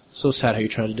 it's so sad how you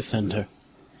try to defend her.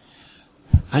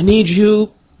 I need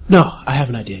you... No, I have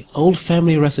an idea. Old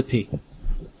family recipe.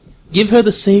 Give her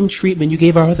the same treatment you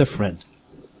gave our other friend.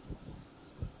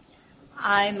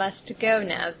 I must go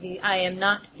now. I am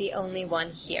not the only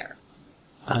one here.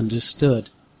 Understood.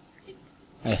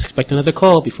 I expect another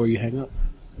call before you hang up.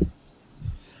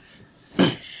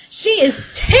 She is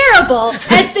terrible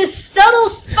at this subtle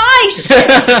spy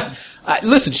shit.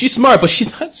 Listen, she's smart, but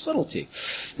she's not subtlety.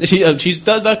 She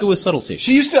does not go with subtlety.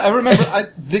 She used to, I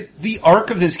remember, the arc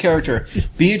of this character,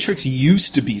 Beatrix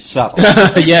used to be subtle.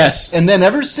 Yes. And then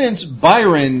ever since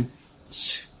Byron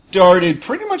started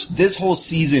pretty much this whole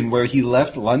season where he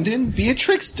left London,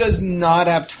 Beatrix does not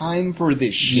have time for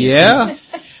this shit. Yeah?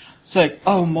 It's like,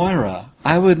 oh, Moira,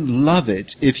 I would love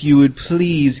it if you would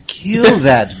please kill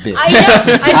that bitch. I know.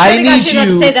 I swear to God, need she didn't have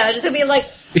to you- say that. I was just going to be like,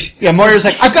 Yeah, Moira's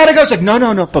like, I've got to go. It's like,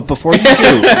 no, but before you do,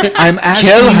 I'm asking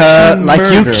Kill her to like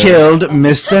murder you killed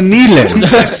Mr.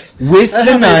 Neelan. with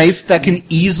the knife that can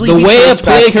easily The be way traced of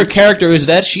playing back her to- character is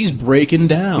that she's breaking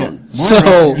down. Moira,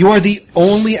 So, you are the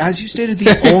only, as you stated,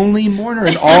 the only mourner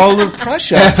in all of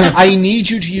Prussia. I need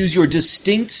you to use your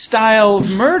distinct style of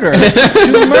murder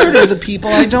to murder the people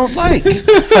I don't like.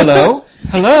 Hello?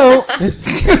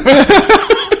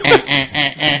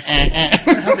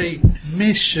 Have a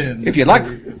mission. If you'd like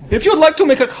to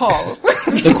make a call.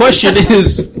 the question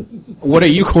is, what are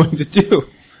you going to do?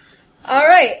 all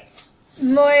right.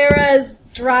 Moira's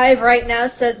drive right now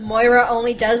says Moira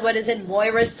only does what is in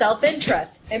Moira's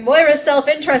self-interest. And Moira's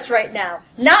self-interest right now,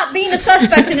 not being a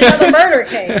suspect in another murder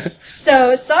case.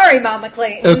 So, sorry, Mama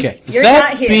Clayton. Okay. You're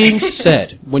that not here. being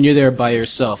said, when you're there by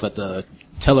yourself at the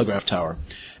telegraph tower,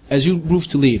 as you move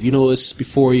to leave, you notice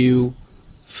before you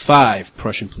 5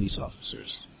 Prussian police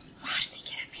officers. How did they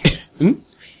get up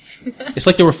here? It's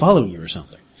like they were following you or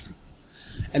something.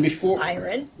 And before...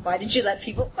 Byron, why did you let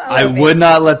people follow I me? would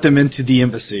not let them into the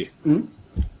embassy.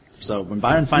 So when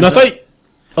Byron finds No, I out... thought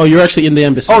oh, you're actually in the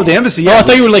embassy. Oh, the embassy, yeah. Oh, I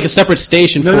thought you were like a separate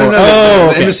station No, for... no, no. Oh, The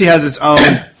okay. embassy has its own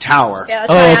tower. Yeah, that's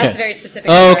why I okay. asked very specific.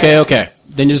 Oh, okay.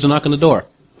 Then you just knock on the door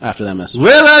after that message.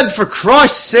 Willard, for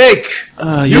Christ's sake!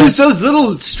 Use yes. those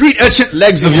little street urchin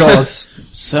legs of yours.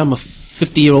 So I'm a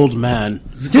 50-year-old man.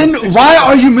 Then why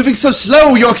are you moving so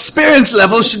slow? Your experience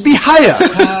level should be higher.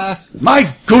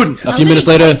 My goodness. A few minutes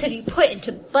later... What have you put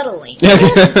into buttling?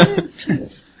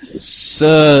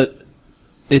 Sir,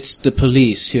 it's the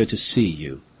police here to see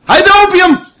you. Hide the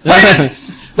opium! Wait a minute.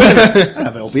 I don't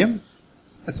have opium.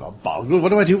 That's all boggled. What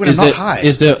do I do when I'm not high?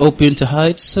 Is there opium to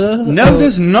hide, sir? No,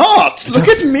 there's not. Look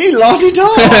at me, Lottie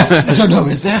Dog. I don't know,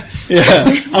 is there? Yeah.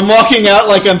 I'm walking out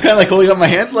like I'm kind of like holding up my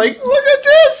hands like, look at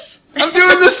this. I'm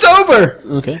doing the sober.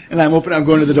 Okay. And I'm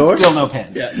going to the door. Still no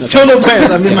pants. Still no pants.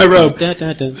 I'm in my robe. Da,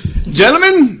 da, da.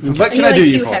 Gentlemen, what Are can you I like do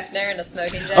Hugh you for? Hefner in a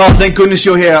smoking jacket? Oh, thank goodness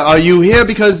you're here. Are you here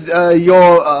because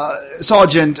your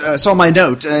sergeant saw my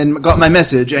note and got my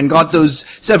message and got those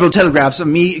several telegraphs of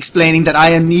me explaining that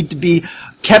I need to be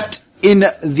kept in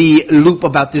the loop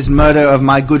about this murder of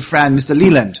my good friend, Mr.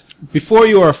 Leland? Before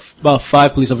you are about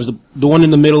 5 police officers. The one in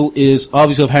the middle is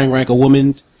obviously of high rank, a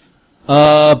woman,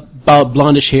 about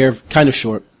blondish hair, kind of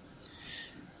short.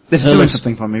 This is Hello, doing s-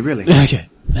 something for me, really. Okay.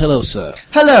 Hello, sir.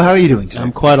 Hello, how are you doing today?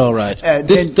 I'm quite all right.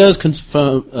 This then- does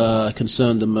concern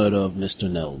the murder of Mr.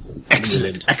 Nell.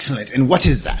 Excellent, excellent. And what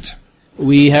is that?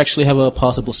 We actually have a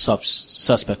possible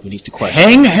suspect we need to question.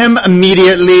 Hang him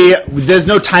immediately. There's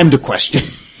no time to question.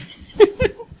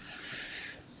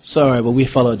 Sorry, but we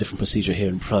follow a different procedure here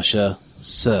in Prussia.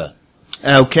 Sir,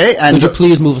 Okay, and would you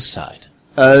please move aside?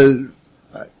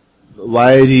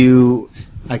 why do you...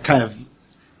 I kind of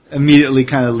immediately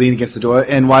lean against the door,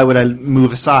 and why would I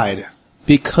move aside?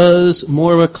 Because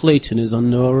Moira Clayton is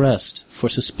under arrest for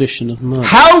suspicion of murder.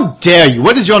 How dare you?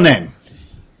 What is your name?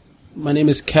 My name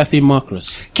is Kathy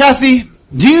Makris. Kathy,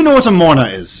 do you know what a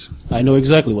mourner is? I know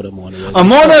exactly what a mourner is. A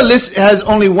mourner has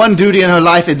only one duty in her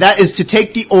life, and that is to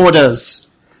take the orders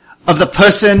of the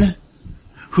person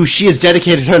who she has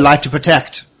dedicated her life to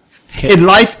protect. Okay. In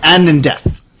life and in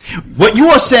death. What you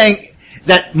are saying,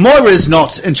 that Moira is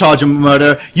not in charge of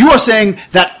murder, you are saying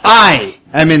that I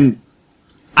am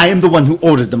the one who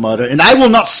ordered the murder, and I will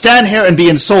not stand here and be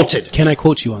insulted. Can I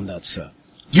quote you on that, sir?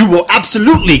 You will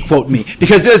absolutely quote me,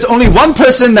 because there's only one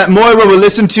person that Moira will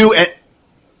listen to, and...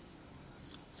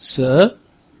 Sir?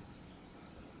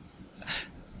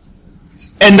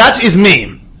 And that is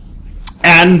me.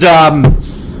 And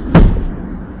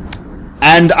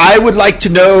I would like to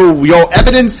know your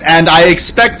evidence, and I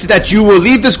expect that you will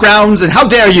leave this grounds, and how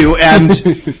dare you, and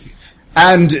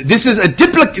and this is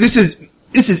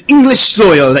this is English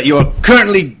soil that you're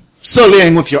currently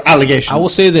sullying with your allegations. I will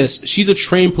say this. She's a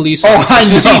trained police Oh,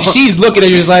 officer. I know. She's looking at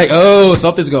you just like, oh,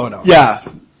 something's going on. Yeah.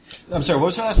 I'm sorry, what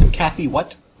was her last name? Kathy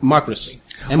what? Makris.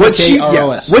 What she,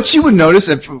 M-A-K-R-O-S. what she would notice,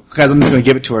 because I'm just going to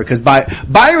give it to her, because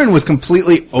Byron was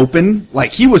completely open,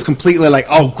 like he was completely like,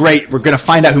 oh great, we're going to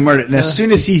find out who murdered it. And as soon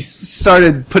as he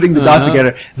started putting the dots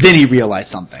together, then he realized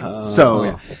something.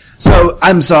 So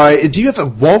I'm sorry, do you have a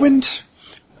warrant?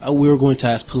 We were going to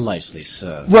ask politely,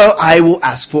 sir. Well, I will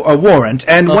ask for a warrant,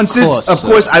 and Of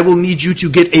course, I will need you to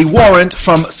get a warrant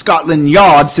from Scotland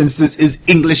Yard, since this is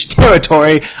English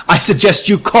territory. I suggest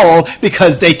you call,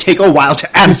 because they take a while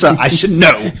to answer. I should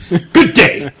know. Good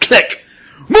day. Click.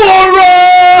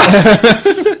 Moira!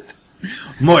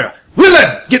 Moira.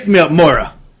 Willard! Get me up,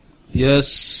 Moira. Yes,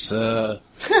 sir.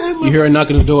 You hear a knock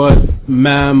on the door.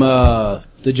 Ma'am,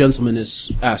 the gentleman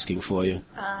is asking for you.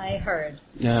 I heard.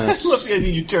 Yes. Look at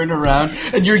you turn around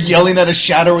and you're yelling at a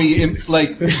shadowy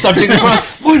subject. And going,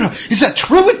 Moira, is that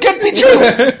true? It can't be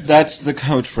true. That's the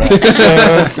coach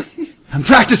practice. I'm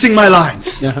practicing my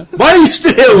lines. Uh-huh. Why are you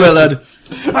still here, Willard?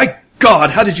 My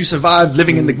God, how did you survive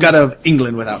living in the gutter of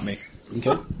England without me?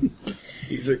 Okay.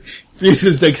 He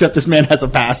refuses to accept this man has a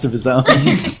past of his own.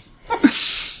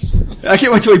 I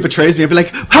can't wait till he betrays me. I'll be like,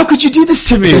 how could you do this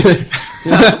to me?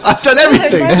 I've done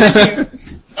everything.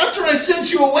 After I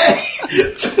sent you away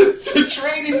to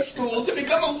training school to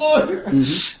become a lawyer.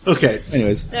 Okay,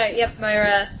 anyways. All right, yep,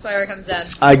 Moira comes down.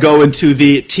 I go into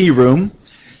the tea room,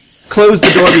 close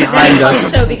the door behind us.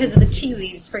 Also, because of the tea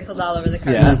leaves sprinkled all over the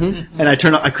carpet. Yeah. And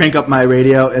I crank up my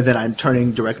radio, and then I'm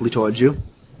turning directly towards you.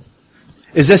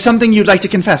 Is there something you'd like to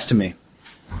confess to me?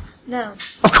 No.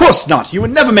 Of course not. You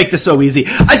would never make this so easy.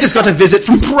 I just got a visit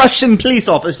from Prussian police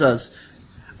officers.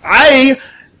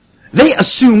 They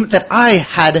assume that I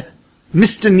had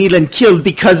Mr. Neelan killed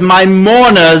because my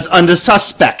mourner's under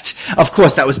suspect. Of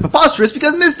course, that was preposterous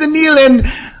because Mr. Neelan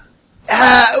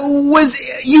was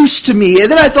used to me. And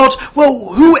then I thought,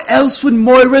 well, who else would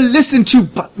Moira listen to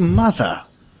but Mother?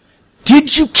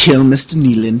 Did you kill Mr.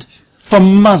 Neelan for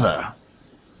Mother?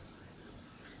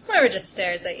 Moira just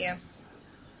stares at you.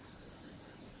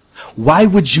 Why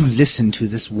would you listen to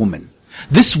this woman?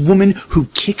 This woman who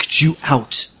kicked you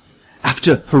out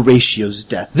after Horatio's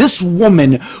death. This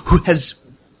woman who has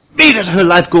made it her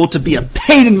life goal to be a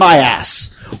pain in my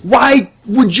ass. Why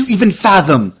would you even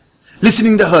fathom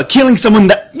listening to her killing someone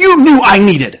that you knew I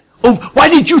needed? Oh, why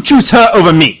did you choose her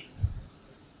over me?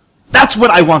 That's what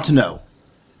I want to know.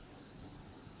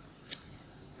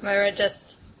 Moira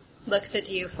just looks at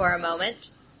you for a moment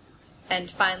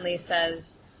and finally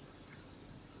says,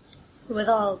 with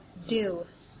all due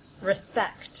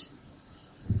respect,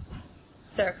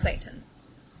 Sir Clayton,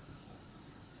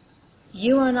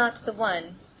 you are not the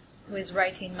one who is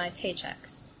writing my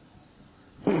paychecks.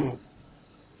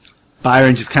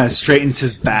 Byron just kind of straightens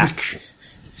his back,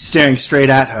 staring straight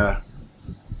at her.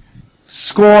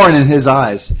 Scorn in his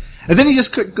eyes. And then he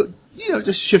just,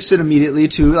 just shifts it immediately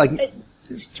to,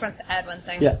 She wants to add one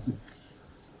thing. Yeah.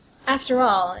 After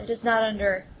all, it is not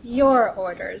under your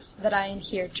orders that I am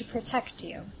here to protect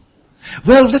you.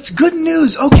 Well, that's good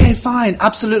news. Okay, fine.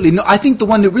 Absolutely. No, I think the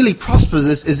one that really prospers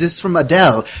this is this from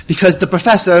Adele, because the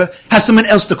professor has someone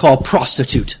else to call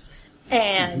prostitute.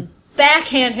 And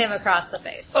backhand him across the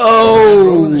face.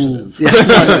 Oh!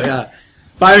 Yeah.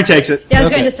 Byron takes it. Yeah, I was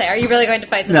going to say, are you really going to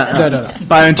fight this? No.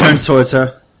 Byron turns towards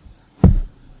her.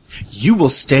 You will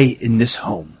stay in this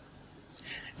home.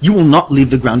 You will not leave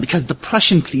the ground because the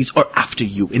Prussian police are after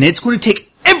you, and it's going to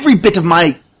take every bit of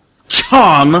my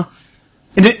charm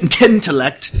and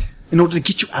intellect in order to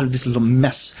get you out of this little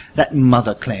mess that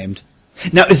Mother claimed.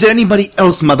 Now, is there anybody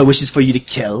else Mother wishes for you to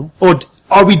kill? Or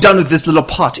are we done with this little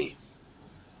party?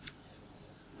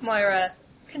 Moira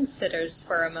considers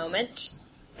for a moment,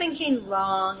 thinking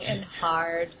long and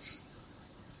hard.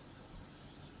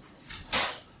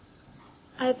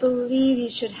 I believe you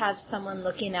should have someone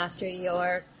looking after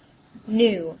your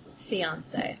new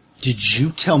fiancé. Did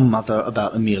you tell Mother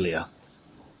about Amelia?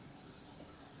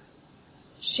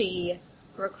 She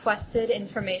requested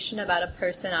information about a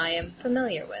person I am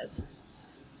familiar with.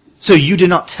 So you did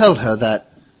not tell her that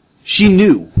she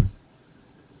knew?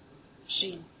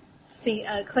 She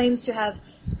claims to have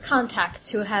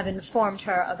contacts who have informed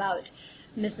her about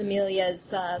Miss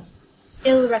Amelia's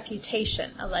ill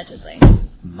reputation, allegedly.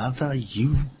 Mother,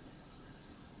 you...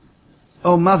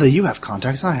 Oh, Mother, you have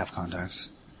contacts, I have contacts.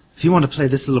 If you want to play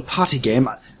this little party game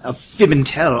of fib and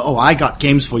tell, I got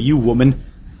games for you, woman.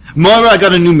 Moira, I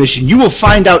got a new mission. You will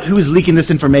find out who is leaking this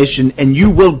information, and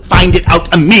you will find it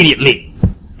out immediately.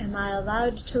 Am I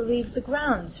allowed to leave the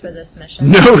grounds for this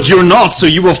mission? No, you're not, so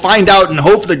you will find out and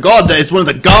hope to God that it's one of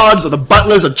the guards or the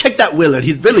butlers, or check that Willard.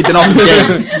 He's really been off his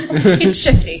game. He's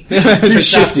shifty. He's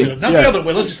shifty. Not the other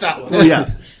Willard, just that one. Oh, yeah.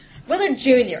 Willard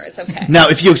Jr. is okay. Now,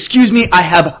 if you excuse me, I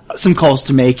have some calls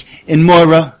to make. And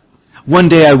Moira, one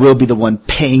day I will be the one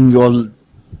paying your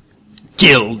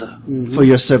guild for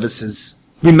your services.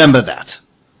 Remember that.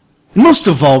 And most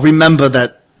of all, remember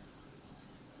that,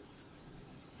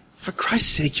 for Christ's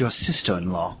sake, you're a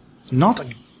sister-in-law, not a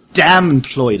damn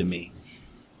employee to me.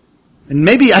 And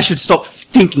maybe I should stop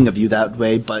thinking of you that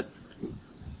way, but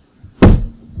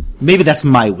maybe that's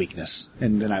my weakness.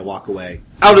 And then I walk away,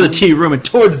 out of the tea room and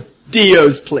towards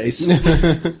Dio's place. All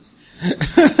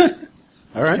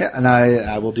right. Yeah, and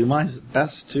I will do my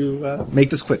best to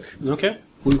make this quick. Okay.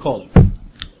 Who are you calling?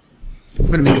 I'm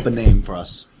going to make up a name for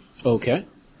us. Okay.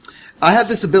 I have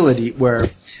this ability where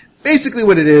basically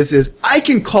what it is I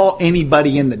can call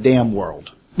anybody in the damn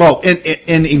world. Well,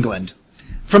 in England.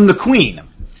 From the Queen.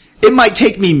 It might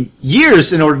take me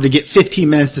years in order to get 15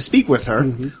 minutes to speak with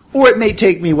her, or it may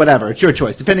take me whatever. It's your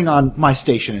choice, depending on my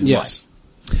station in life.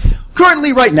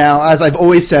 Currently, right now, as I've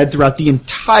always said throughout the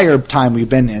entire time we've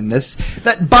been in this,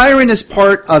 that Byron is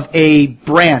part of a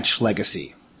branch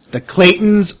legacy. The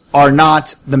Claytons are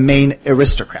not the main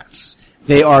aristocrats.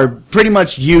 They are pretty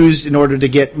much used in order to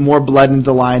get more blood into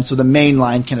the line so the main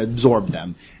line can absorb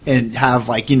them and have,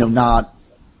 not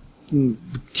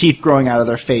teeth growing out of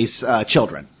their face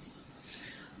children.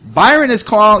 Byron is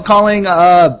calling,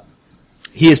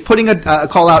 he is putting a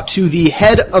call out to the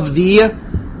head of the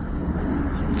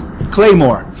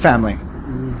Claymore family.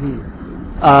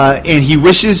 And he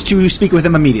wishes to speak with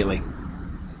him immediately.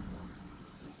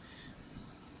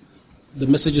 The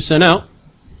message is sent out.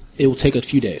 It will take a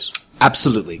few days.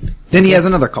 Absolutely. Then he has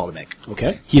another call to make.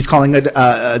 Okay. He's calling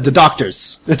the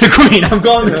doctors. The Queen. I'm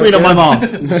calling the Queen on my mom.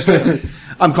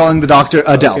 I'm calling the doctor,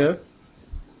 Adele. Okay.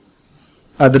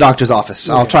 The doctor's office.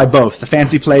 Okay. I'll try both, the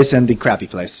fancy place and the crappy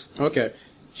place. Okay.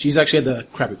 She's actually at the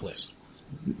crappy place.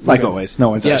 Like Okay. always. No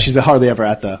one's Yeah. She's hardly ever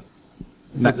at the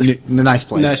nice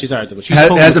place. No, she's alright, but she's it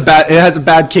home has with- it has a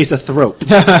bad case of throat.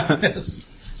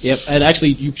 Yep, and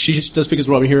actually, she just does speak as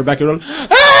well. We hear her back and run.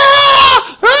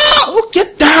 Oh,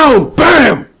 get down!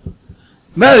 Bam!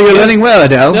 Well, you're learning well,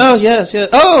 Adele. Oh, yes.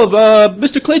 Oh,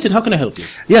 Mr. Clayton, how can I help you?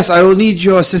 Yes, I will need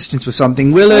your assistance with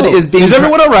something. Willard is being... Is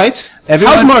everyone all right?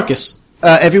 Everyone- How's Marcus?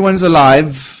 Everyone's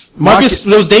alive. Marcus,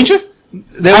 there was danger?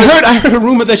 There was- I heard a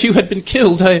rumor that you had been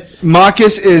killed.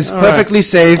 Marcus is All right. perfectly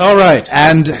safe. All right.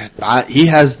 And he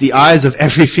has the eyes of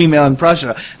every female in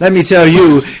Prussia. Let me tell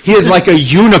you, he is like a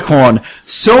unicorn.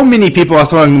 So many people are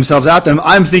throwing themselves at them.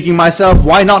 I'm thinking myself,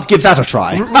 why not give that a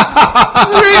try?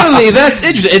 Really? That's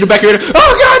interesting. In the back of your head,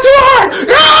 oh, God, too hard!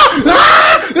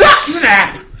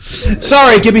 Snap!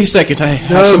 Sorry, give me a second. I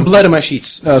have some blood in my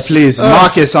sheets. Please.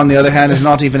 Marcus, on the other hand, is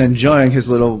not even enjoying his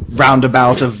little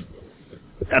roundabout of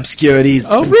obscurities.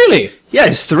 Oh, really? Yeah,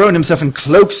 he's throwing himself in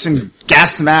cloaks and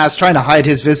gas masks, trying to hide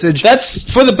his visage. That's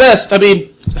for the best. I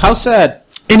mean, how sad.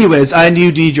 Anyways, I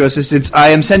do need your assistance. I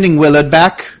am sending Willard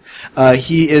back.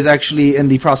 He is actually in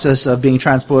the process of being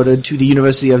transported to the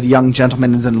University of the Young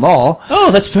Gentlemen in Law.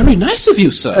 Oh, that's very nice of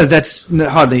you, sir. That's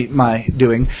hardly my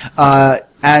doing.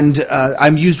 And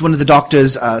I'm used one of the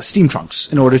doctor's steam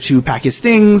trunks in order to pack his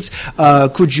things.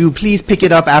 Could you please pick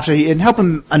it up and help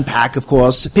him unpack, of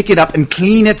course. Pick it up and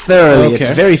clean it thoroughly. Okay. It's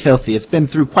very filthy. It's been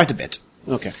through quite a bit.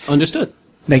 Okay, understood.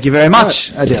 Thank you very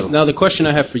much, Adil. Now, the question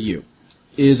I have for you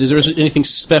is there anything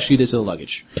special you did to the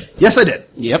luggage? Yes, I did.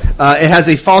 Yep. It has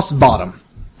a false bottom,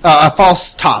 a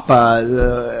false top.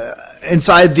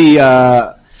 Inside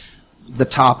the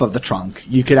top of the trunk,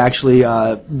 you could actually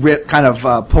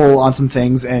pull on some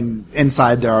things, and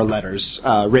inside there are letters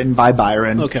written by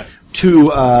Byron. Okay.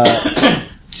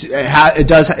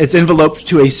 It's enveloped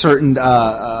to a certain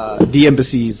the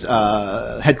embassy's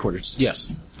headquarters. Yes.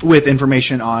 With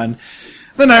information on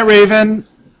the Night Raven.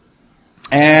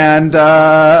 And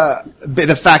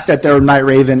the fact that there were Night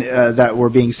Raven that were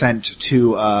being sent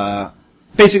to,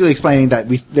 basically explaining that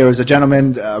there was a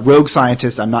gentleman, rogue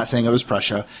scientist, I'm not saying it was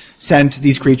Prussia, sent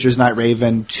these creatures, Night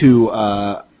Raven, to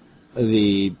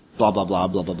the blah blah blah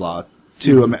blah blah blah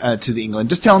to the England.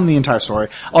 Just tell them the entire story.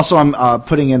 Also, I'm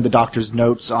putting in the doctor's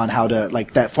notes on how to,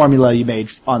 like, that formula you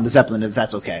made on the Zeppelin, if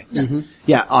that's okay. Mm-hmm.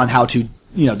 Yeah, on how to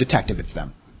detect if it's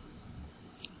them.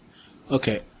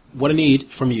 Okay. What I need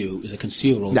from you is a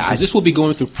conceal roll, because this will be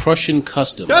going through Prussian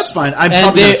customs. That's fine.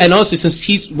 And honestly,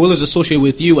 since Willard's associated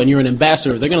with you and you're an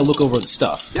ambassador, they're going to look over the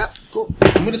stuff. Yeah, cool.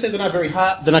 I'm going to say they're not very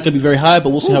high. They're not going to be very high, but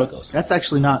we'll see how it goes. That's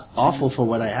actually not awful for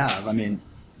what I have. I mean,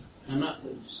 I'm not.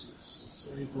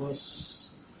 Sorry,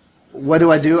 boss. What do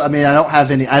I do? I mean, I don't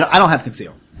have any. I don't have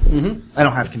conceal. Mm-hmm. I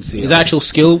don't have conceal. Is actual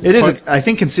skill? It is. I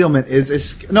think concealment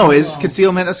is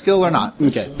concealment a skill or not?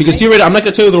 Okay. Because I'm not going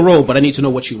to tell you the roll, but I need to know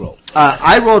what you rolled.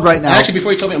 I rolled right now. Actually,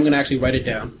 before you tell me, I'm going to actually write it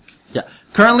down. Yeah.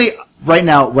 Currently, right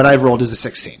now, what I've rolled is a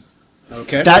 16.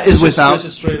 Okay. That is without.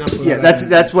 That's straight up.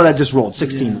 That's what I just rolled.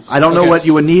 16. Yeah. I don't know what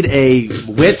you would need a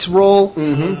wits roll.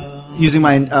 Mm-hmm. Using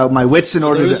my wits in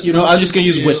order to. I'm just going to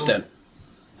use wits then.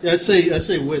 Yeah, I'd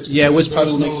say wits. Yeah, wits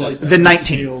probably makes sense. The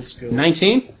 19.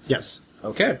 19? Yes.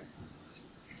 Okay.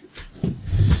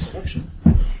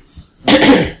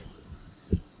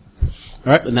 All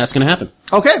right, and that's going to happen.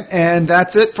 Okay, and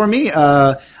that's it for me.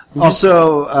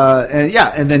 Also,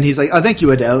 and then he's like, "Oh, thank you,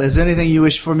 Adele. Is there anything you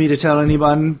wish for me to tell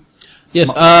anyone?"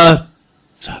 Yes.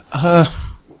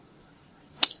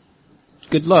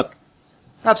 Good luck.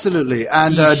 Absolutely,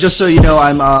 and just so you know,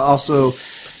 I'm also.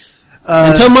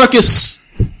 And tell Marcus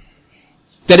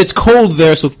that it's cold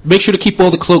there, so make sure to keep all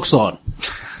the cloaks on.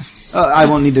 I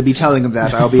won't need to be telling him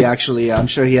that. I'll be actually. I'm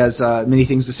sure he has many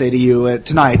things to say to you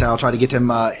tonight. I'll try to get him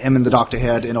and the doctor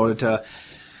head in order to.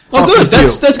 Oh, good.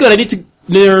 That's good. I need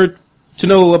to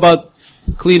know about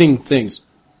cleaning things.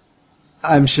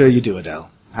 I'm sure you do,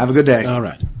 Adele. Have a good day. All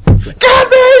right.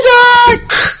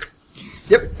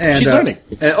 Yep. And, she's learning.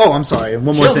 I'm sorry.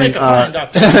 One more thing.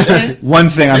 One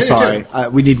thing. I'm sorry.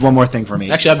 We need one more thing for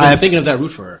me. Actually, I've been thinking of that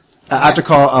route for her. I have to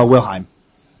call Wilhelm.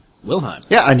 Wilhelm.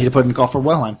 Yeah, I need to put in a call for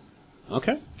Wilhelm.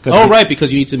 Okay. Right,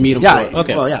 because you need to meet him. Yeah.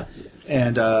 Okay. Well, yeah.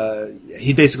 And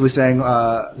he's basically saying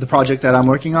the project that I'm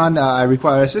working on, I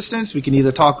require assistance. We can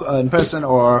either talk in person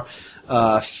or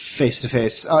face to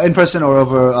face, in person or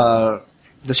over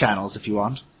the channels if you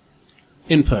want.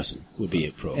 In person would be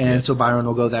appropriate. And so Byron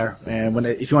will go there, and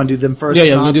if you want to do them first, I'm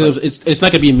gonna do them. It's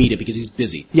not gonna be immediate because he's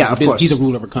busy. Yeah, of course. He's a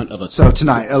ruler of a. So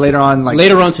tonight, later on,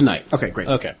 later on tonight. Okay, great.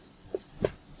 Okay.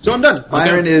 So I'm done.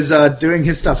 Byron is doing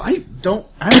his stuff. I'm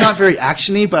not very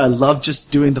actiony, but I love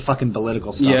just doing the fucking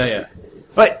political stuff. Yeah.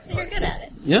 But you're good at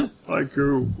it. Yeah. I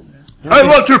do. I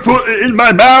want to put it in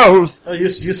my mouth.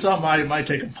 You saw my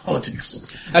take on politics.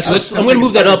 Actually, I'm going to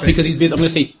move that up because he's busy. I'm going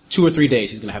to say 2 or 3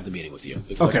 days he's going to have the meeting with you.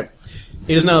 Okay.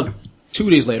 It is now 2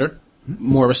 days later.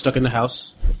 Moira's stuck in the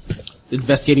house,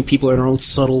 investigating people in her own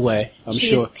subtle way. I'm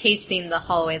sure. She's pacing the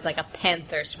hallways like a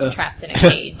panther trapped in a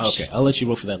cage. Okay, I'll let you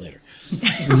roll for that later.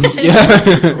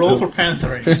 Roll for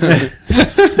panthering.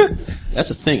 That's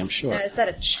a thing, I'm sure. Now, is that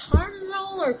a charm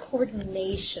roll or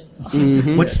coordination?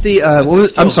 Mm-hmm. What's the?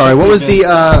 I'm sorry. What was the?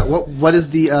 What is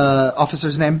the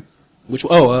officer's name? Which?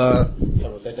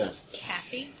 Wrote that down.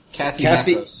 Kathy.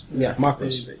 Macros. Yeah,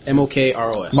 Macros.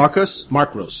 Mokros. Marcos.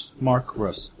 Marcros.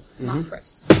 Marcos.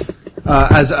 Mm-hmm.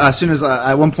 As soon as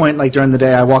at one point, like during the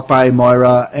day, I walk by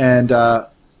Moira and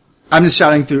I'm just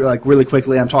shouting through, like, really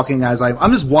quickly. I'm talking as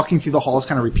I'm just walking through the halls,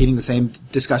 kind of repeating the same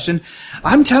discussion.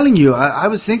 I'm telling you, I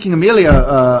was thinking,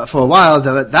 Amelia, for a while,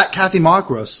 that Kathy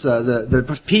Markros, the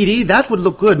PD, that would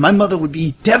look good. My mother would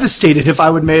be devastated if I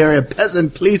would marry a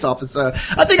peasant police officer.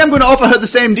 I think I'm going to offer her the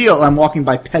same deal. I'm walking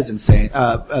by peasants, saying,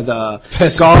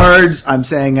 the guards. I'm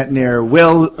saying it near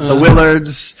the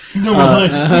Willards.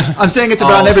 I'm saying it's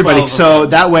around everybody. So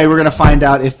that way we're going to find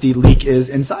out if the leak is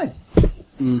inside.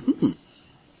 Mm-hmm.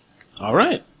 All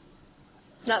right.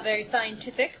 Not very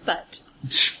scientific, but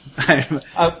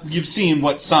You've seen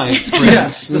what science brings.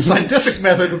 Yes, the scientific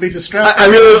method would be distracting. I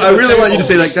really want you to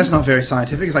say, like, that's not very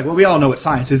scientific. It's like, well, we all know what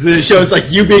science is. Then it shows,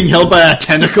 like, you being held by a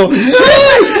tentacle. And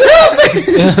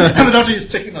the doctor is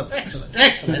taking notes.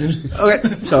 Excellent. Okay,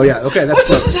 so yeah, okay, that's What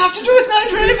does this have to do with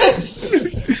night ravens?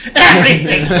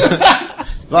 Everything.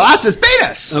 Well, that's his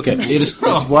penis. Okay, it is.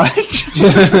 What? What have you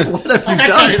I got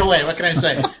done? carried away. What can I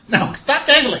say? No, stop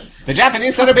dangling. The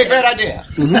Japanese had a big red idea.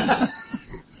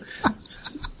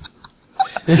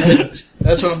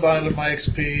 That's what I'm buying with my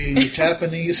XP.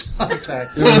 Japanese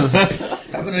contacts.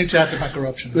 Haven't any chat to my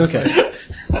corruption. Okay.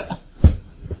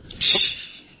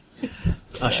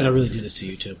 Should I really do this to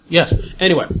you too? Yes.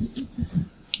 Anyway,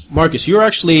 Marcus, you're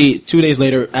actually 2 days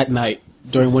later at night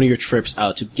during one of your trips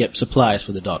out to get supplies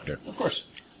for the doctor. Of course.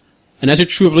 And as you're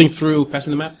traveling through, pass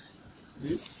me the map.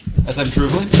 As I'm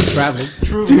traveling? Traveling.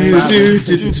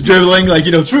 Dribbling, like,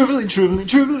 you know. Traveling.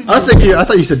 I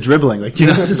thought you said dribbling, like, you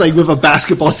know, it's just like with a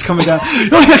basketball just coming down.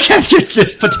 Oh, I can't get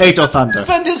this potato thunder.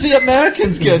 Fantasy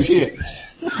Americans get here.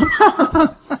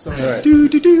 Sorry. Do,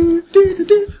 do, do, do, do,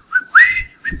 do.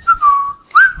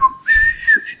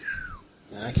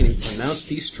 I can even pronounce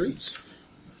these streets.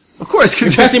 Of course,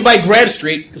 because Passing by Grand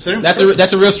Street. That's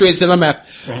a real street. It's in my map.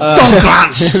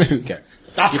 Okay.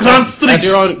 That's Grand As Street.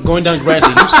 you're on, going down Grand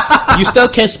Street, you still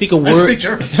can't speak a I word. speak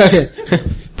German.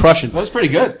 Prussian. That was pretty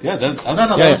good. Yeah, that was, No,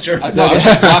 that was German. I was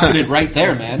just rocketed right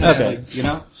there, man. It's Okay. like, you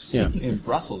know, Yeah. in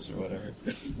Brussels or whatever.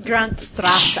 Grand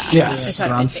Strasse. yes, is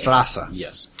what I say. Strasser.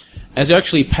 Yes. As you're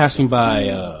actually passing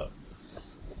by,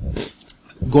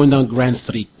 going down Grand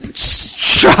Street.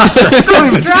 Strasser.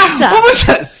 Strasse. What was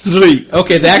that? Street.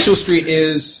 Okay, the actual street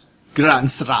is.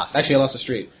 Grand Strasse. Actually, I lost the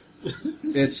street.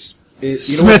 It's.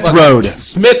 Smith Road.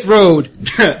 Smith Road.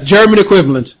 German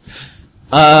equivalent.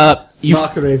 You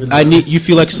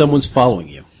feel like someone's following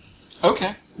you.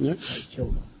 Okay. Yeah.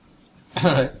 All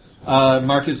right.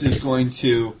 Marcus is going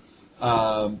to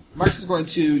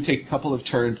take a couple of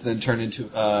turns, then turn into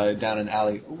down an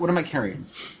alley. What am I carrying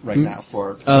right now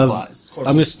for supplies?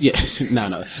 I'm just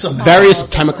no. Various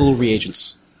chemical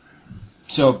reagents,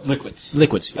 So liquids.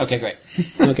 liquids. Yes. Okay, great.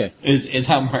 Okay. Is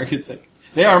how Marcus like.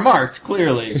 They are marked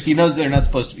clearly. He knows they're not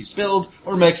supposed to be spilled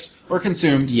or mixed or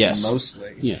consumed. Yes.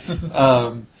 Mostly. Yeah.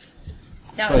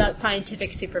 Not without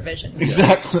scientific supervision.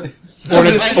 Exactly. Or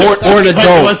an To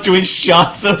adult. us doing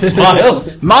shots of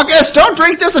vials. Marcus, don't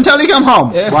drink this until you come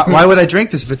home. Why would I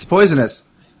drink this if it's poisonous?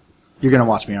 You're going to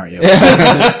watch me, aren't you?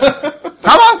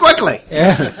 Come on quickly.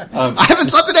 I haven't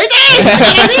slept in 8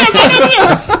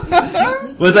 days.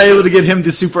 Was I able to get him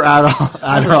the super Adderall?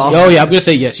 Oh yeah, I'm gonna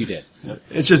say yes. You did.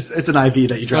 It's an IV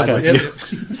that you drive Okay. with you.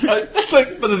 It's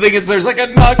like, but the thing is, there's like a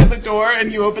knock at the door,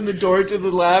 and you open the door to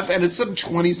the lab, and it's some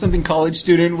 20-something college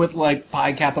student with like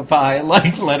Pi Kappa Pi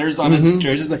like letters on his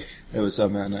jersey. It's like, hey, what's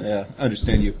up, man? Yeah, I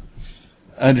understand you.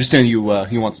 You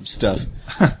want some stuff.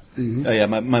 Oh yeah,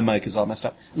 my mic is all messed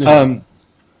up. All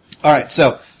right,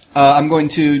 so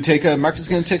Marcus is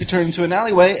going to take a turn into an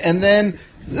alleyway, and then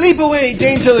leap away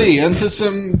daintily into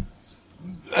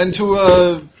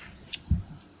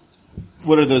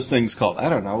what are those things called? I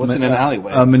don't know. What's in an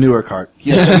alleyway? A manure cart.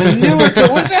 Yes, a manure cart.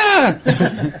 What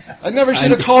that? I never should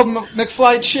have called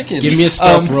McFly chicken. Give me a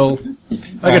stealth roll.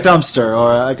 Like a dumpster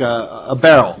or like a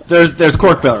barrel. There's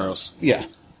cork barrels. Yeah.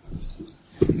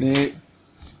 They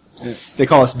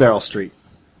call us Barrel Street.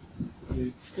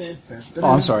 Oh,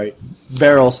 I'm sorry.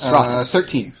 Barrel Stratus.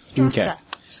 13. Okay.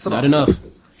 Not enough.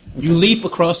 You leap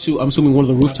across to, I'm assuming, one of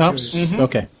the rooftops?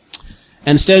 Okay.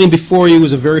 And standing before you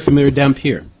is a very familiar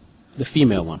Dampier. The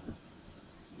female one.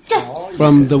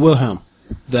 From the Wilhelm.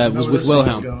 That was with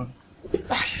Wilhelm.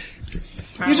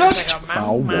 You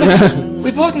don't.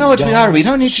 We both know what we are. We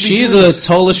don't need to be She's doing a this.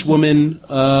 tallish woman.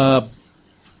 Well,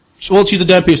 she's a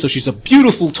Dampier, so she's a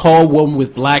beautiful, tall woman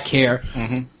with black hair.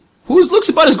 Who looks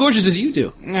about as gorgeous as you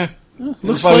do. Yeah. Looks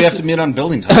Looks like we have to meet on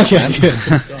building time, man.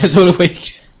 So the way.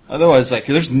 Otherwise, like,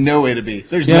 there's no way to be.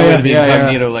 There's Yeah, no way yeah, to be yeah, yeah.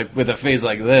 incognito, like, with a face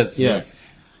like this. Yeah.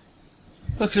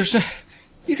 Look, there's.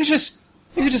 You could just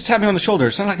tap me on the shoulder.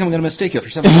 It's not like I'm going to mistake you for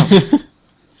someone else.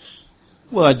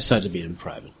 Well, I decided to be in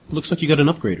private. Looks like you got an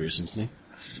upgrade recently.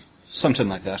 Something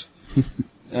like that.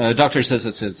 Doctor says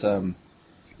it's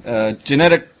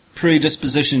genetic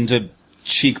predisposition to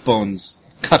cheekbones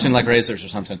cutting like razors or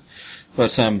something.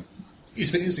 But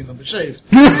He's been using them to shave.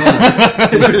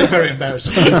 It's really very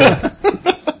embarrassing.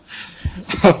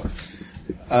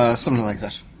 something like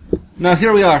that. Now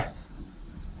here we are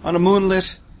on a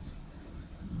moonlit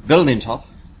building top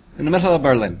in the middle of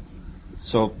Berlin.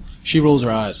 So She rolls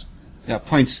her eyes. yeah,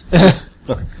 points.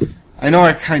 Look, I know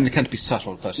I kind of can't be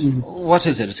subtle, but what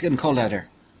is it? It's getting cold out here.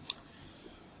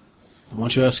 I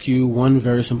want to ask you one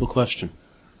very simple question.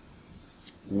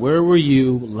 Where were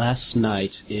you last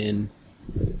night in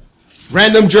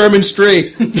Random German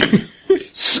Street?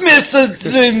 Smith.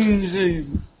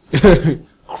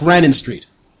 Cranon Street.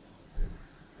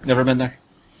 Never been there.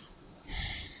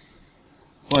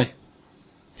 Why?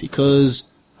 Because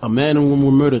a man and woman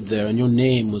were murdered there, and your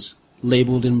name was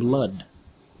labeled in blood.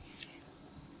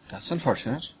 That's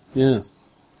unfortunate. Yes.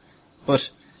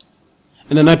 But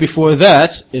And the night before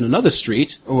that, in another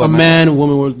street, Oh, a I'm- man and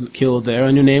woman were killed there,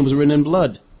 and your name was written in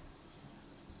blood.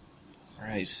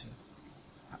 right,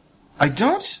 I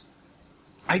generally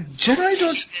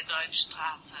don't. Zufällige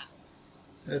Deutschstraße.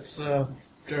 It's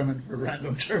German for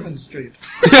random German street.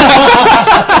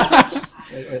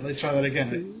 Wait, let's try that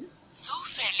again.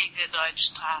 Zufällige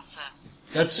Deutschstraße.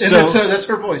 That's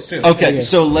her voice too. Okay, Yeah.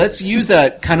 so let's use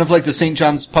that kind of like the St.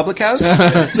 John's Public House.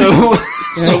 So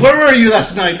So where were you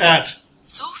last night at?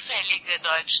 Zufällige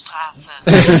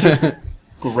Deutschstraße.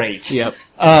 great. Yep.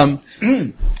 I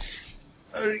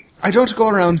don't go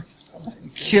around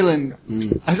killing.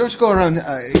 I don't go around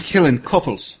killing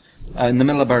couples in the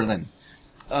middle of Berlin.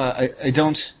 I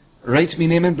don't write me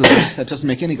name in blood. That doesn't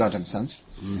make any goddamn sense.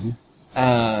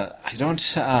 I don't.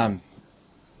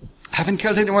 Haven't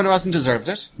killed anyone who hasn't deserved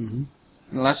it in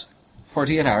the last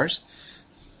 48 hours.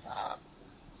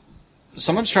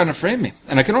 Someone's trying to frame me,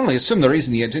 and I can only assume the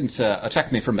reason he didn't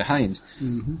attack me from behind,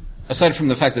 aside from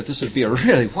the fact that this would be a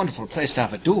really wonderful place to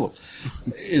have a duel,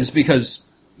 is because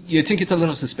you think it's a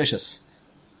little suspicious.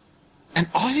 And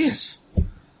obvious.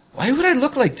 Why would I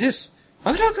look like this?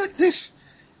 Why would I look like this?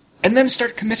 And then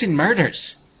start committing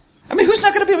murders? I mean, who's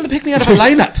not going to be able to pick me out of a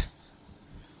lineup?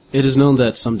 It is known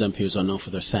that some Dampiers are known for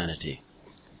their sanity,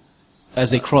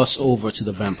 as they cross over to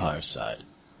the vampire side.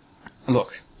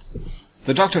 Look,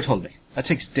 the doctor told me that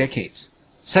takes decades,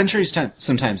 centuries,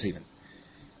 sometimes even.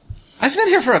 I've been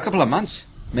here for a couple of months,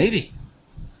 maybe.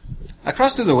 I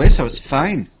crossed through the waste, I was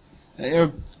fine.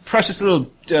 Your precious little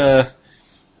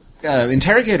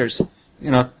interrogators,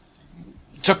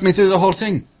 took me through the whole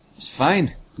thing. It was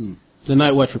fine. The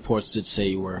Night Watch reports did say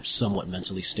you were somewhat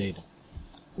mentally stable.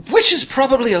 Which is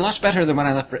probably a lot better than when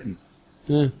I left Britain.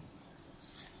 Yeah.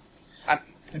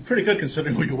 And pretty good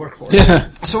considering who you work for.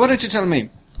 So why don't you tell me,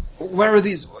 where are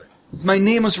these... My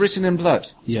name was written in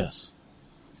blood. Yes.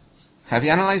 Have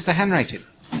you analysed the handwriting?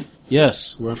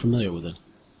 Yes, we're unfamiliar with it.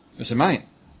 Is it mine?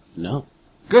 No.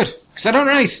 Good, because I don't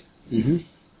write.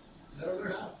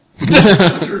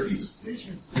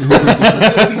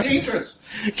 That would be dangerous.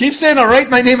 Keep saying I'll write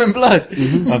my name in blood.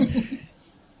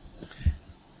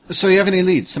 So you have any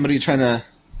leads? Somebody trying to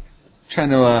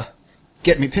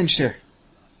get me pinched here?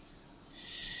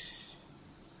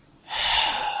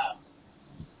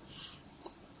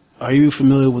 Are you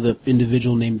familiar with an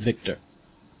individual named Victor?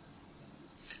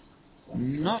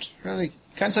 Not really.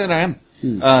 Can't say that I am.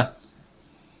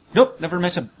 Nope, never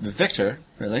met a Victor,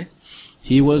 really.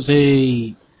 He was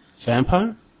a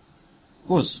vampire?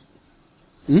 Was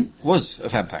a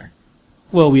vampire.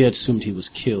 Well, we had assumed he was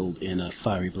killed in a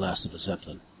fiery blast of a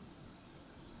Zeppelin.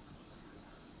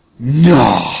 No!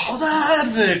 Oh, that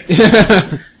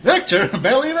Victor. Victor,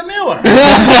 barely even knew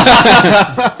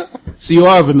her. So you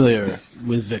are familiar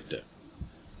with Victor?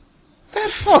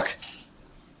 That fuck!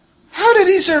 How did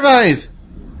he survive?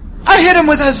 I hit him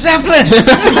with a Zeppelin!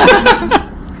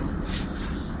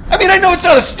 I mean, I know it's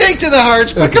not a stake to the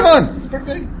heart, but come on!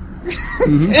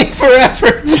 Aim for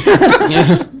effort!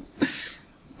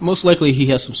 Most likely he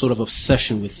has some sort of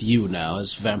obsession with you now,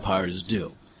 as vampires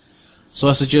do. So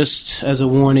I suggest, as a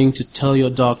warning, to tell your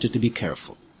doctor to be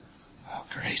careful. Oh,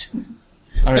 great.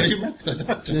 All right. You met the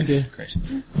doctor. Okay. Great.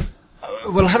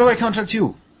 Well, how do I contact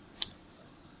you?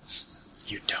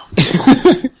 You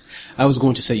don't. I was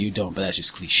going to say you don't, but that's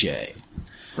just cliche.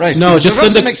 Right. No, because just the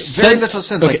rest send a- makes very send- little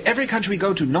sense. okay. Like, every country we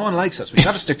go to, no one likes us. We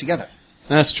gotta stick together.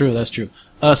 That's true, that's true.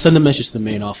 Send a message to the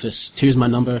main office. Here's my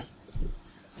number.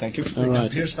 Thank you. All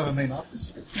right. Here's our main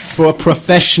office. For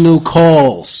professional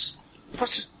calls.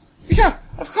 But, yeah,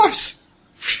 of course.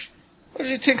 What do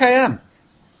you think I am?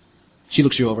 She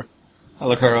looks you over. I'll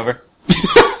look her over.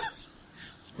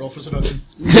 Roll for seduction.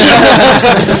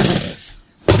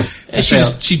 And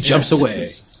she jumps away.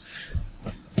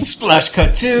 Splash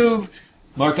cut 2.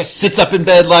 Marcus sits up in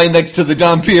bed, lying next to the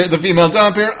Dompier, the female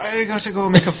Dompier. I gotta go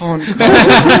make a phone call.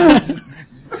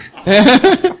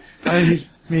 And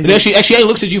then she actually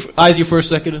looks at you, eyes you for a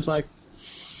second, and is like,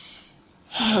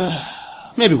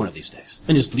 maybe one of these days,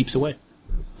 and just leaps away.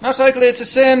 Not likely it's a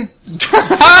sin.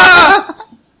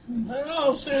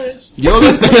 No, serious.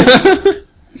 Yoga.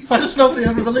 Why does nobody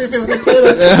ever believe me when they say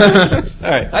that? All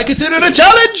right. I consider it a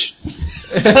challenge.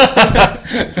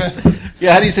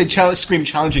 Yeah, how do you say scream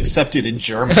challenge accepted in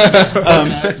German?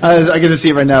 I get to see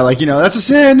it right now. Like, that's a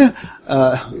sin.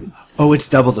 It's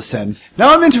double the sin.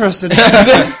 Now I'm interested.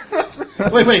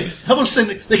 Wait. Double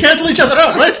sin. They cancel each other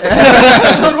out, right?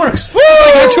 That's how it works.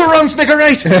 Like, 2 wrongs make a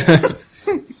right.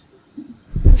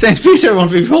 Saint Peter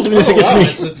won't be holding this against me.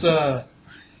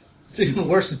 It's even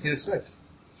worse than you'd expect.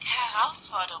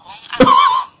 Herausforderung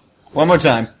angenommen. One more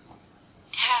time.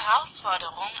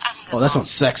 Herausforderung angenommen. Oh, that sounds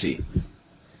sexy.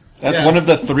 That's Yeah. one of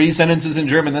the 3 sentences in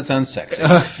German that sounds sexy.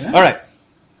 All right.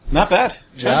 Not bad.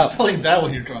 Try spelling that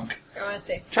when you're drunk. I want to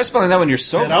see. Try spelling that when you're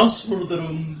sober.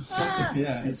 Herausforderung something.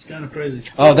 Yeah, it's kind of crazy.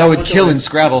 Oh, that would kill in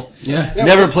Scrabble. Yeah.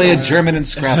 Never play a German in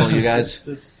Scrabble, you guys.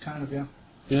 It's kind of,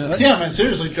 yeah, man,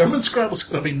 seriously, German Scrabble's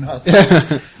gonna be nuts.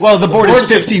 Well, the board is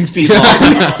 15 feet long.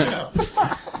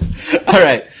 All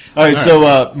right.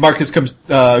 So Marcus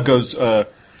goes.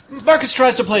 Marcus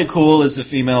tries to play it cool as the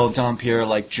female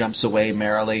Dompier jumps away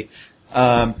merrily,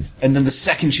 and then the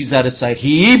second she's out of sight,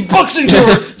 he books into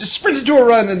her, just sprints into a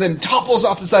run, and then topples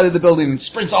off the side of the building and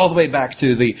sprints all the way back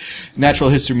to the Natural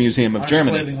History Museum of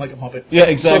Germany. Flailing like a muppet. Yeah,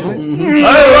 exactly. I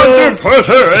want to put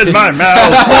her in my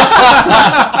mouth.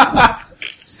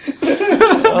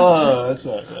 Oh, that's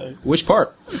not right. Which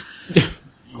part?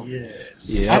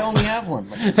 Yes. I only have one.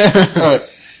 All right.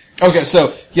 Okay,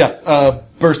 so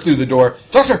burst through the door.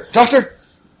 Doctor.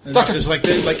 And it's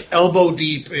like elbow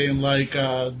deep in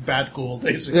Bat Ghoul,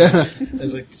 basically.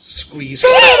 It's like squeeze.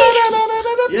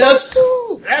 Yes.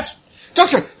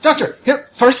 Doctor. Here,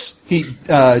 first he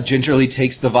gingerly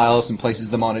takes the vials and places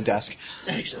them on a desk.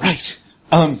 Excellent. Right.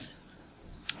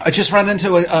 I just ran into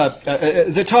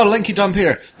the tall, lanky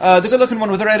Dompier, the good-looking one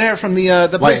with the red hair from the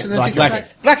place in the black hair.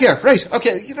 Black hair, right?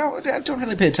 Okay, I don't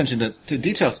really pay attention to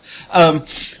details. But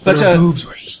boobs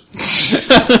were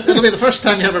It'll be the first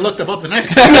time you ever looked above the neck.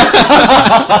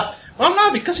 Well, no,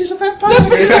 because he's a vampire. that's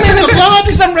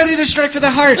because I'm ready to strike for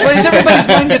the heart. Why does everybody's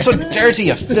mind get so dirty,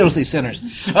 you filthy sinners?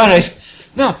 All right.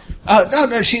 No.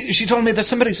 She told me that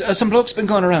some bloke's been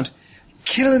going around,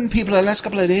 killing people the last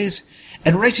couple of days,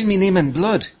 and writing me name in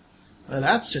blood. Well,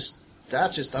 that's just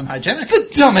unhygienic. The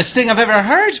dumbest thing I've ever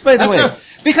heard, by the way.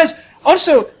 That's Because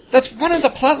also, that's one of the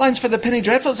plot lines for the Penny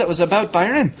Dreadfuls that was about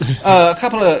Byron a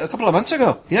couple of months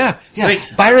ago. Yeah.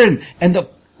 Wait. Byron and the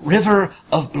River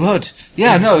of Blood.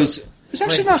 Yeah, no, it was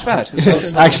actually not bad.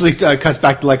 Actually, cuts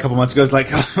back to a couple months ago. It's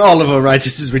like, Oliver, right?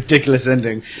 This is ridiculous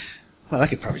ending. Well, I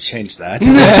could probably change that.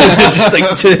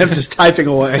 Just to him just typing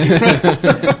away.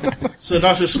 So the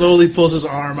doctor slowly pulls his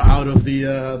arm out of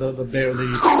the bear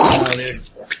lead.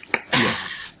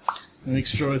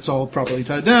 Makes sure it's all properly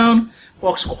tied down.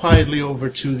 Walks quietly over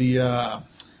to the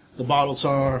bottle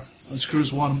SAR,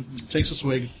 unscrews one, takes a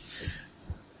swig.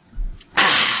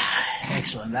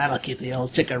 Excellent. That'll keep the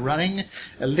old ticker running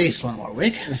at least one more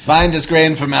week. Find his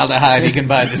grain formaldehyde, he can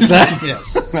buy the sun.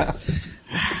 Yes.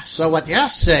 So what you're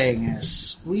saying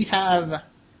is we have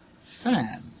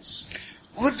fans.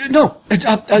 No,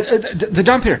 the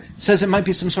Dompier says it might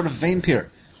be some sort of vampire.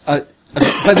 By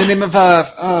the name of,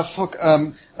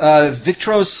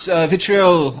 Victros,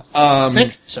 Vitriol,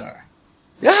 Victor.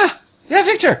 Yeah,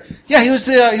 Victor. Yeah, he was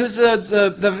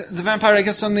the vampire, I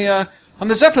guess, on the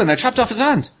Zeppelin. I chopped off his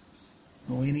hand.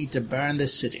 We need to burn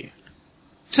this city.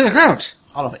 To the ground.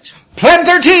 All of it. Plan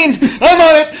 13! I'm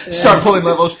on it! Start pulling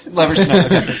levers. No,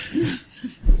 okay.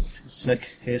 It's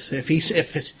like, if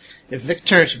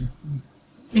Victor's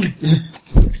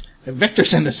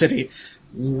in the city,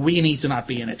 we need to not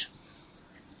be in it.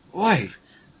 Why?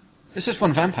 This is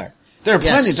one vampire. There are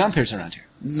plenty of Dompiers around here.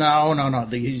 No.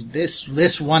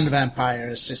 This one vampire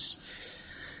is just...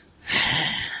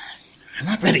 I'm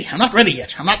not ready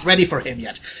yet. I'm not ready for him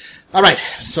yet. All right,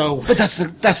 so... But that's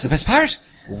the best part.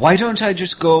 Why don't I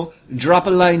just go drop a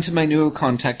line to my new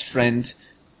contact friend,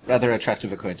 rather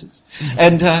attractive acquaintance,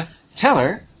 and tell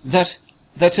her that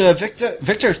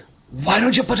Victor, why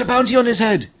don't you put a bounty on his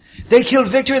head? They killed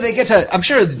Victor, they get a... I'm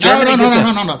sure Germany gets a...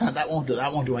 No. That won't do.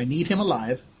 That won't do. I need him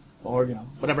alive, or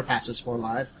whatever passes for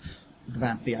alive. The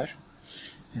vampire.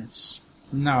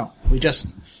 No. I'm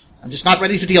just not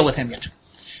ready to deal with him yet.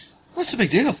 What's the big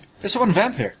deal? There's one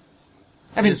vampire.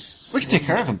 I mean, we can take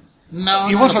care of him. No.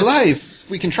 You want alive?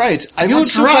 We can try it. I want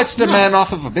to suplex the man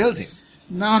off of a building.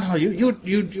 No,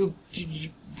 you.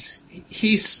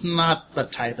 He's not the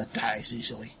type that dies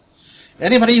easily.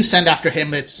 Anybody you send after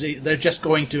him, they're just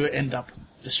going to end up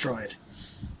destroyed.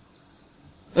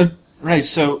 Right,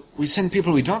 so we send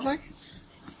people we don't like?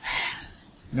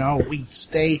 No, we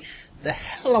stay the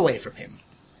hell away from him.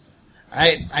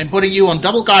 I'm putting you on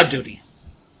double guard duty,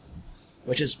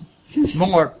 which is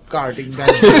more guarding than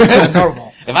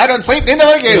normal. If I don't sleep, neither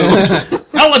will you.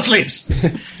 No one sleeps.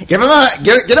 Get him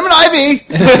an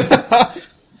IV.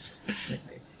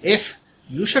 If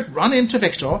you should run into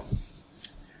Victor,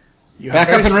 you Back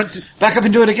up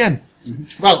and do it again.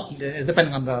 Well,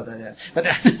 depending on but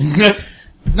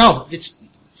no,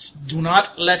 do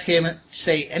not let him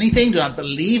say anything. Do not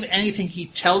believe anything he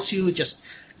tells you. Just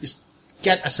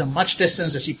get as much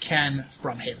distance as you can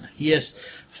from him. He is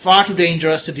far too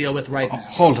dangerous to deal with right now.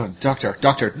 Hold on, Doctor.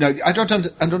 No, I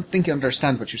don't think you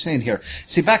understand what you're saying here.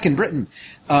 See, back in Britain,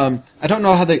 I don't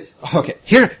know how they. Okay,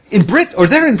 here in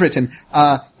they're in Britain.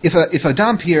 If a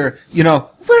Dhampir,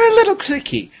 we're a little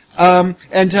cliquey.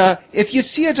 And if you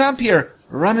see a Dhampir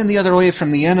running the other way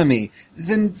from the enemy,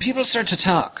 then people start to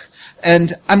talk.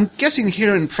 And I'm guessing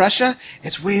here in Prussia,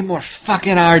 it's way more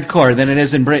fucking hardcore than it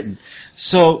is in Britain.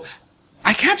 So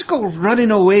I can't go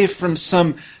running away from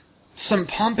some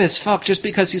pompous fuck just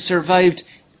because he survived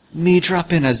me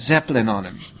dropping a Zeppelin on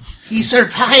him. He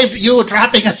survived you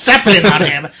dropping a Zeppelin on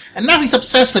him, and now he's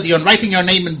obsessed with you and writing your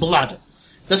name in blood.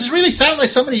 Does this really sound like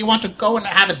somebody you want to go and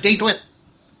have a date with?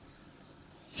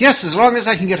 Yes, as long as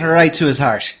I can get her right to his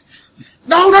heart.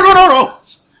 No.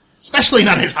 Especially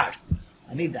not his heart.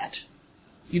 I need that.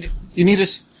 You need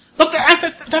us. Look,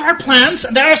 there are plans,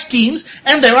 and there are schemes,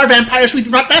 and there are vampires we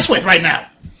do not mess with right now.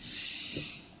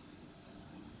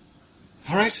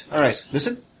 All right.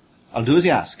 Listen, I'll do as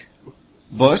you ask.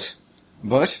 But,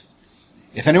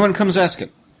 if anyone comes asking,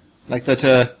 like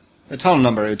that tall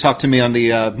number who talked to me on the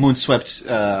moonswept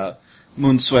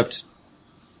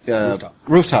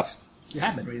rooftop. You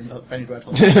have been reading the Penny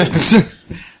Dreadful.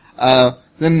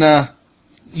 Then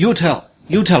you tell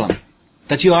him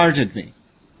that you urged me,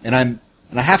 and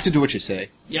I have to do what you say.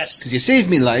 Yes. Because you saved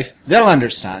me life. They'll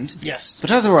understand. Yes.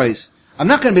 But otherwise, I'm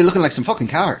not going to be looking like some fucking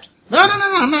coward. No.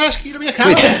 I'm not asking you to be a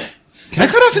coward. Wait, can I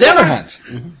cut off his other hand?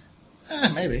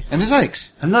 Maybe. And his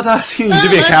legs? I'm not asking you to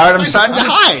be a coward. I'm starting to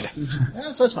hide.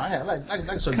 Yeah, so it's fine. I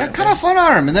like sort Can I of cut off one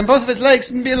arm and then both of his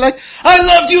legs and be like, I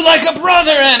loved you like a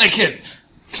brother, Anakin!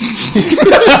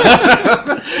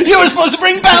 You were supposed to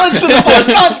bring balance to the Force,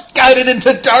 not guide it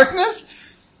into darkness!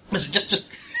 Listen,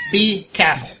 just be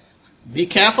careful. Be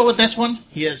careful with this one.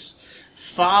 He is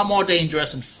far more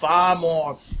dangerous and far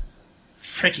more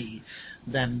tricky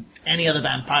than any other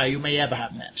vampire you may ever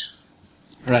have met.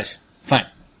 Right. Fine.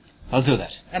 I'll do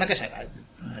that. And like I said,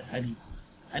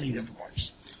 I need him for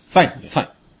parts. Fine.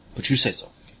 But you say so.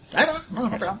 I don't know.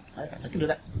 No problem. I can do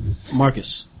that.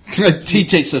 Marcus. He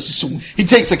takes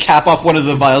a cap off one of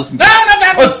the vials and... No!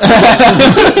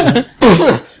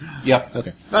 Yep.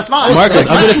 Okay. That's mine. Marcus,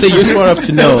 I'm going to say you're smart enough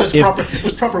to know It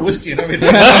was proper whiskey and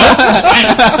everything.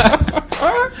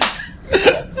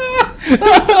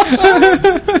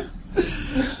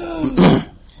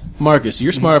 Marcus,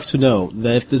 you're smart enough to know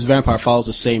that if this vampire follows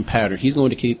the same pattern, he's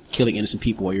going to keep killing innocent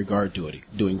people while you're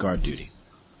doing guard duty.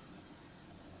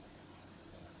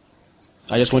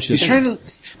 I just want you to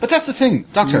But that's the thing,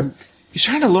 Doctor. He's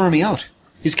trying to lure me out.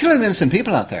 He's killing innocent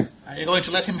people out there. Are you going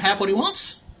to let him have what he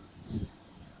wants?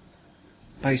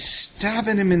 By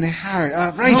stabbing him in the heart.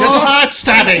 Right, No that's all. heart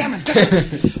stabbing. Damn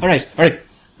it. All right.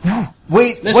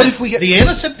 Wait, Listen, what if we get... the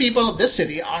innocent people of this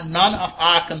city are none of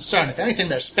our concern. If anything,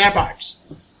 they're spare parts.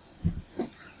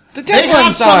 The They dead have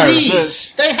ones are...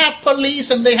 police. They have police,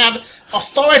 and they have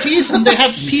authorities, and they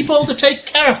have people to take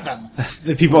care of them.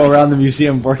 The people around the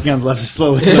museum working on the left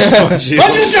slowly. Well, you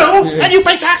do, and you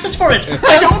pay taxes for it.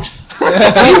 I don't. Do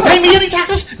you pay me any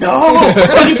taxes? No.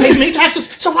 Well, you pay me taxes,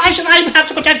 so why should I have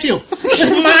to protect you?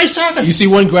 It's my servant. You see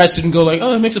one grad student go like,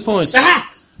 oh, that makes a point. Ah!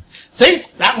 See?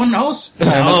 That one knows.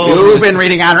 You've been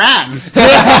reading Ayn Rand.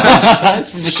 That's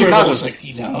from the Chicago...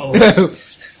 He knows.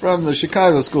 From the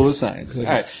Chicago School of Science. All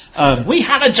right. We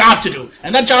have a job to do,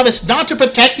 and that job is not to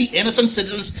protect the innocent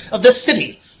citizens of this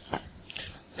city.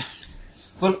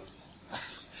 Well,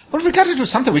 we got to do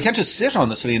something. We can't just sit on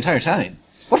this for the entire time.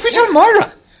 What if we tell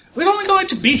Moira? We're only going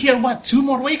to be here, 2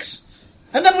 more weeks?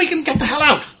 And then we can get the hell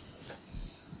out.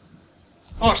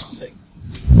 Or something.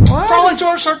 Probably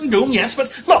to a certain doom, yes,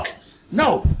 but look.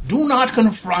 No, do not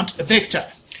confront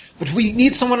Victor. But we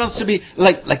need someone else to be,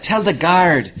 like tell the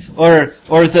guard, or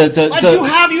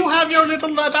the... You have your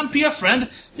little vampire friend.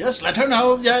 Just let her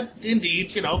know that,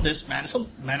 indeed, this man is a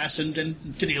menace and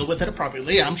to deal with it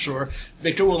appropriately. I'm sure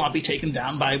Victor will not be taken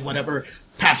down by whatever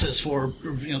passes for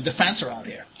defense around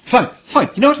here. Fine.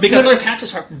 You know what? Because No, their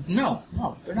taxes are no,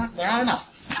 they're not enough.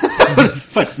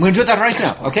 Fine. I'm going to do that right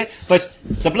now, okay? But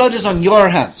the blood is on your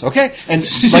hands, okay? And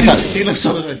like He lifts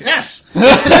up his hand. Yes,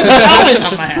 it's always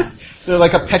on my hands. they're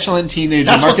like a petulant teenager.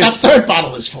 That's what that Marcus third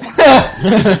bottle is for.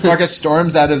 Marcus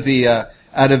storms out of the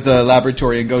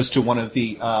laboratory and goes to one of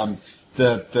the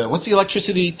what's the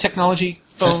electricity technology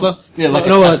phone? Tesla? Yeah, like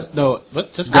no, a Tesla. no.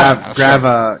 What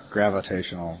Tesla?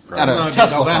 Gravitational. I don't know, No,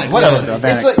 Tesla galvanic. phone, whatever.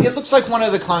 Galvanic. It's like, it looks like one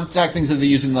of the contact things that they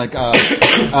use in like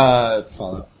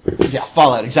Fallout. yeah,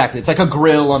 Fallout, exactly. It's like a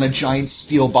grill on a giant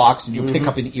steel box, and you pick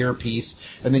up an earpiece,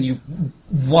 and then you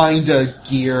wind a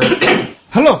gear.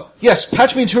 Hello, yes,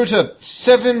 patch me through to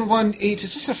 718. Is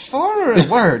this a 4 or a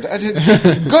word?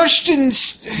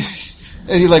 Gostens.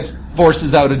 And he like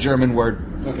forces out a German word.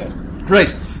 Okay.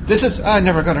 Right. This is I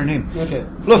never got her name. Okay.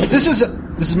 Look, this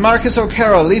is Marcus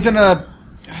O'Carroll leaving a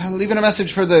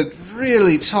message for the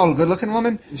really tall, good-looking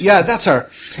woman. Yeah, that's her.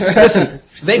 Listen,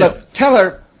 tell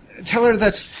her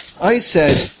that I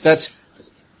said that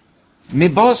my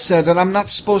boss said that I'm not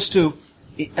supposed to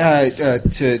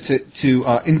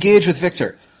engage with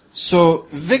Victor. So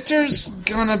Victor's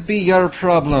gonna be your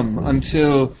problem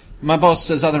until my boss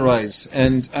says otherwise.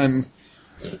 And I'm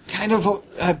kind of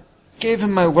gave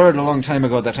him my word a long time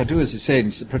ago that I'd do as he said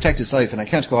and protect his life, and I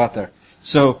can't go out there.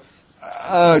 So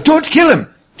don't kill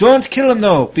him. Don't kill him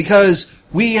though, because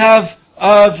we have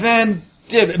Van.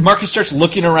 Marcus starts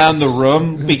looking around the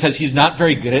room because he's not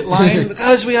very good at lying.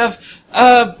 Because we have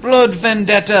blood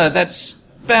vendetta that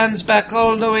spans back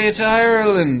all the way to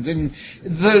Ireland, and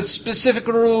the specific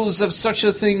rules of such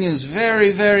a thing is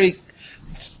very, very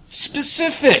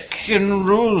specific and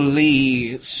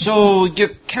ruly. So you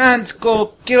can't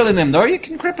go killing him, or you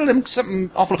can cripple him, something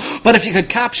awful. But if you could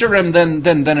capture him, then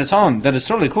it's on. Then it's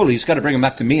totally cool. You just got to bring him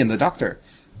back to me and the doctor.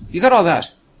 You got all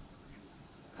that.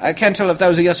 I can't tell if that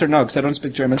was a yes or no, because I don't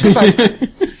speak German. Goodbye.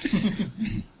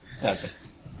 That's it.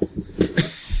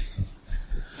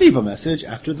 Leave a message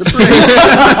after the break.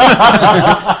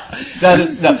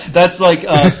 That's like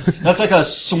a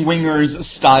swingers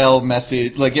style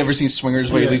message. Like, you ever seen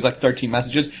Swingers where he leaves like 13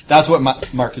 messages? That's what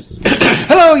Marcus is.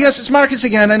 Hello, yes, it's Marcus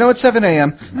again. I know it's 7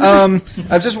 a.m.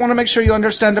 I just want to make sure you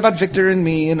understand about Victor and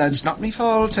me, and it's not my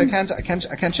fault. I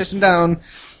can't chase him down.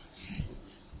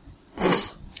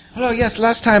 Hello, yes,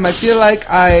 last time I feel like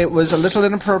I was a little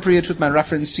inappropriate with my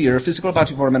reference to your physical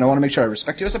body form, and I want to make sure I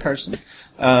respect you as a person.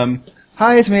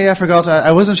 Hi, it's me. I forgot.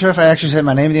 I wasn't sure if I actually said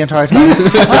my name the entire time.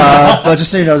 But just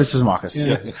so you know, this was Marcus.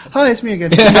 Yeah. Hi, it's me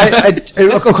again.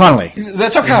 O'Connelly.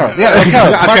 That's O'Carroll. Yeah,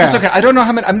 O'Carroll. Marcus O'Carroll. I don't know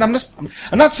how many. I'm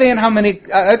not saying how many.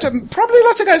 Probably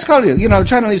lots of guys call you.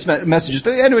 Trying to leave messages.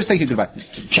 But anyways, thank you. Goodbye.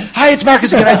 Hi, it's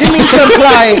Marcus again. I didn't mean to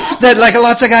imply that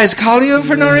lots of guys call you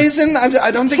for no reason.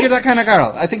 I don't think you're that kind of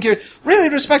girl. I think you're really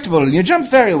respectable, and you jump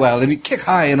very well, and you kick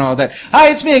high and all that. Hi,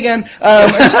 it's me again.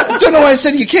 I don't know why I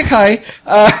said you kick high.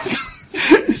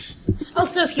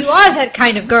 Also, if you are that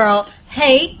kind of girl,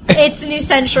 hey, it's a new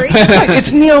century.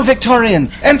 It's neo-Victorian.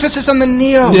 Emphasis on the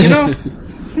neo,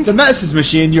 The message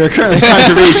machine you are currently trying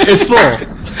to reach is full.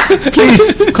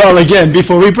 Please call again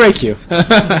before we break you.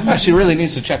 She really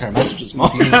needs to check our messages more.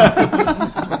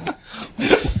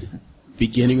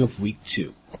 Beginning of week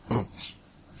 2.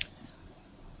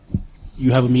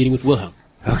 You have a meeting with Wilhelm.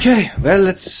 Okay, well,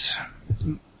 let's...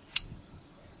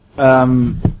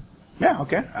 Yeah,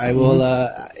 okay. I will,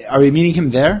 are we meeting him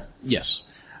there? Yes.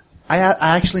 I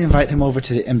actually invite him over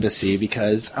to the embassy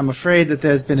because I'm afraid that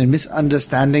there's been a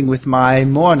misunderstanding with my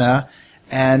mourner,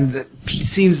 and it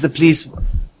seems the police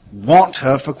want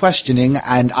her for questioning,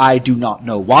 and I do not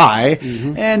know why.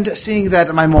 Mm-hmm. And seeing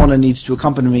that my mourner needs to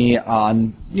accompany me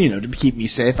on, to keep me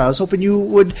safe, I was hoping you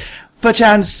would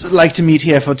perchance like to meet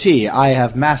here for tea. I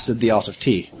have mastered the art of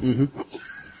tea.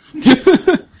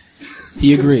 Mm-hmm.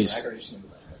 He agrees.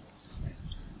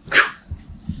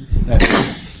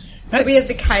 So we have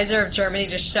the Kaiser of Germany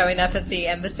just showing up at the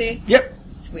embassy? Yep.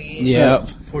 Sweet. Yep.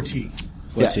 For tea.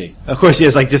 For tea. Of course, he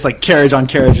has just carriage on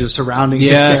carriages surrounding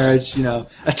his carriage. A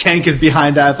tank is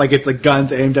behind that, it's like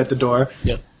guns aimed at the door.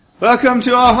 Yep. Welcome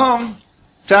to our home,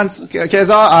 Chance Kazar.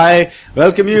 I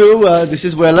welcome you. This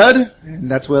is Willard, and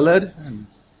that's Willard. And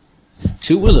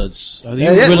 2 Willards. Are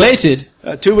they related?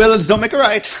 2 Willards don't make a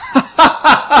right.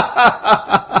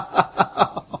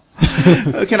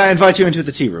 Can I invite you into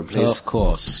the tea room, please? Of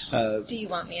course. Do you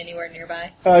want me anywhere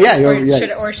nearby?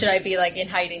 Yeah, or should I be in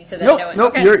hiding so that no one?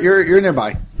 Nope, okay. you're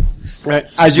nearby. Right.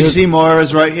 As you can see, Moira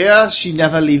is right here. She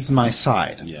never leaves my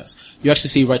side. Yes. You actually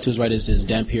see right to his right is his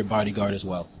Dampier bodyguard as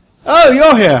well. Oh,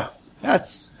 you're here.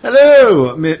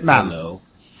 Hello, ma'am. Hello.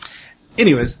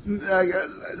 Anyways,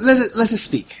 let us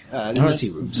speak in the right. tea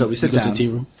room. So we You sit go to down. the tea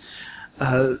room.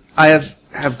 I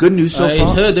have good news so I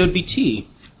far. heard there would be tea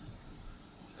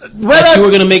Well, that you were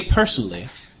going to make personally.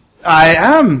 I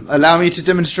am. Allow me to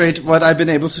demonstrate what I've been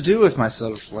able to do with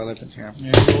myself while I've been here.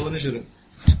 Yeah, roll initiative.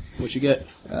 What you get?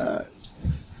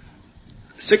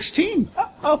 16.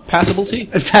 Oh, passable tea.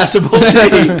 Passable.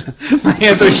 My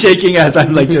hands are shaking as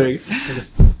I'm like doing.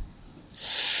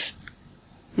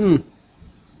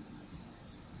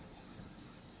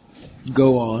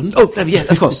 Go on. Oh, yeah,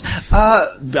 of course.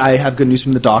 I have good news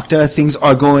from the doctor. Things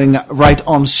are going right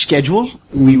on schedule.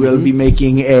 We will be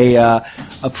making a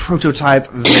prototype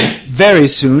very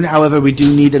soon. However, we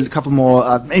do need a couple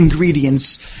more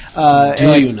ingredients.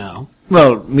 Do you now?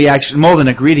 Well, we actually, more than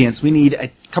ingredients, we need a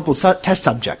couple test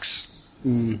subjects.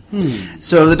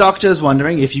 So the doctor is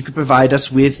wondering if you could provide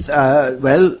us with,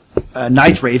 a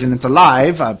night raven that's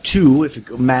alive, 2,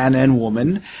 if man and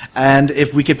woman, and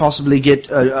if we could possibly get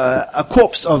a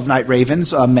corpse of night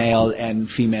ravens, male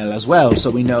and female as well, so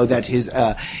we know that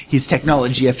his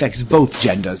technology affects both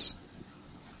genders.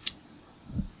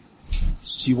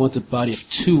 So you want the body of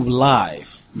 2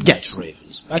 live Yes. night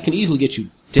ravens? I can easily get you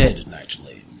dead night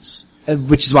ravens.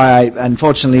 Which is why,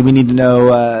 unfortunately, we need to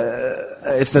know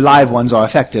if the live ones are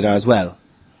affected as well.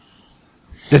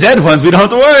 The dead ones we don't have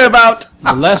to worry about.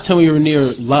 The last time we were near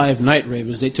live night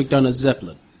ravens, they took down a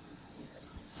zeppelin.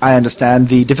 I understand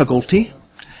the difficulty.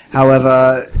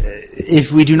 However,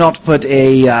 if we do not put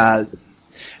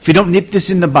if we don't nip this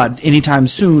in the bud anytime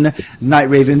soon, night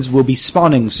ravens will be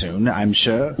spawning soon, I'm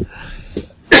sure.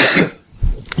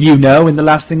 You know, and the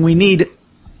last thing we need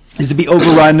is to be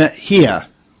overrun here.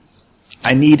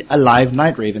 I need a live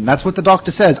night raven. That's what the doctor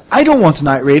says. I don't want a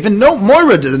night raven. No,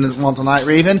 Moira doesn't want a night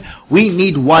raven. We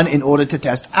need one in order to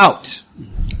test out.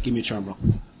 Give me a charm roll.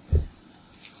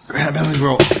 Ability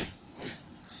roll.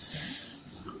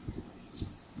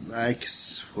 Like,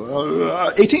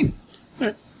 18.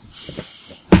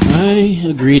 I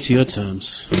agree to your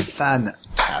terms.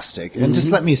 Fantastic. And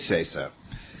just let me say so.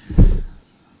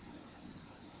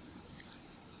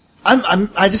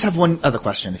 I just have one other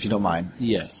question, if you don't mind.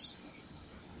 Yes.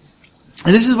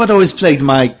 And this is what always plagued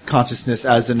my consciousness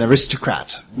as an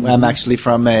aristocrat. I'm actually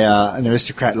from an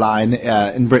aristocrat line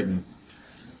in Britain.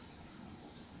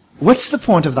 What's the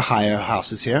point of the higher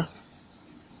houses here?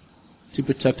 To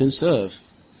protect and serve.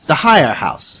 The higher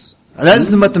house. That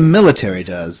isn't what the military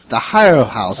does. The higher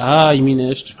house. Ah, you mean the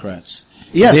aristocrats.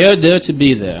 Yes. They're there to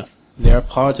be there. They're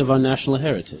part of our national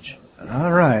heritage.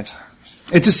 All right.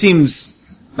 It just seems...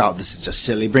 Oh, this is just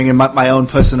silly, bringing my own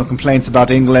personal complaints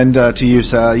about England to you,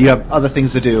 sir. You have other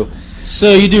things to do.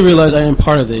 So you do realize I am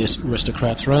part of the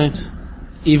aristocrats, right?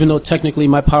 Even though technically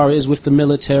my power is with the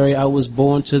military, I was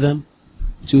born to them,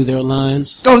 to their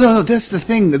lines. Oh, no, that's the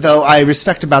thing, though, I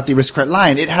respect about the aristocrat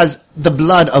line. It has the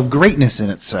blood of greatness in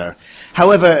it, sir.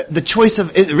 However, the choice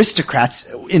of aristocrats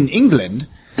in England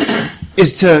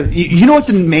is to... You know what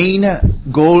the main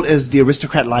goal is the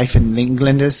aristocrat life in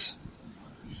England is?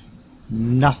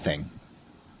 Nothing.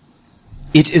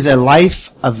 It is a life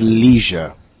of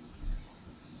leisure.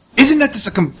 Isn't that just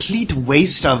a complete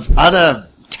waste of utter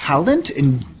talent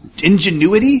and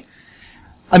ingenuity?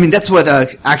 I mean, that's what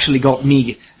actually got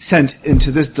me sent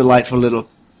into this delightful little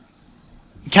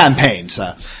campaign,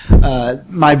 sir.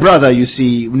 My brother, you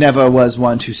see, never was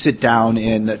one to sit down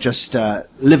and just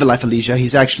live a life of leisure.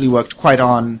 He's actually worked quite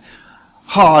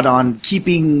hard on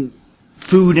keeping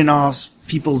food in our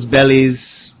people's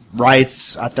bellies,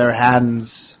 rights at their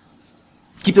hands,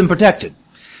 keep them protected.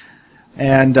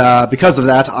 And because of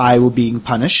that, I will being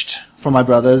punished for my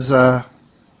brother's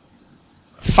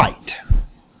fight.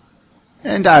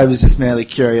 And I was just merely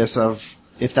curious of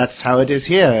if that's how it is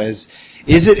here.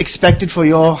 Is it expected for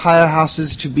your higher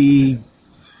houses to be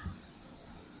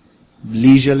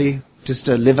leisurely, just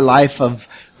to live a life of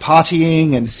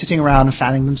partying and sitting around and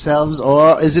fanning themselves,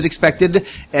 or is it expected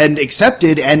and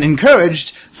accepted and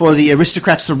encouraged for the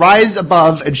aristocrats to rise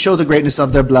above and show the greatness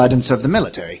of their blood and serve the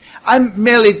military? I'm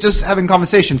merely just having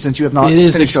conversation since you have not It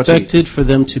is finished your tea. expected for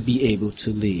them to be able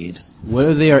to lead.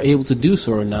 Whether they are able to do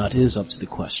so or not is up to the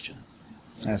question.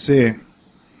 I see.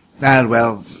 And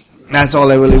well, that's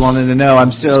all I really wanted to know.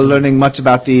 I'm still learning much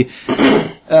about the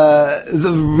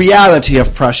reality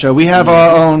of Prussia. We have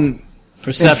our own...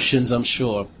 Perceptions, I'm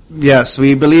sure. Yes,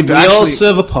 we believe... We all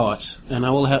serve a part, and I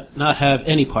will not have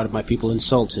any part of my people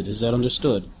insulted. Is that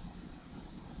understood?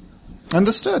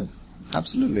 Understood.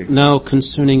 Absolutely. Now,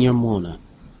 concerning your Mona.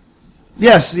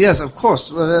 Yes, of course.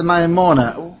 My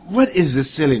Mona. What is this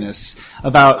silliness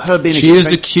about her being... She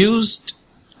is accused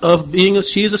of being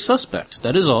she is a suspect.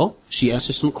 That is all. She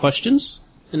answers some questions,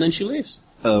 and then she leaves.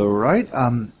 All right.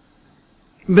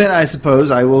 Then I suppose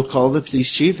I will call the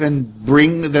police chief and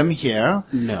bring them here.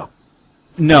 No.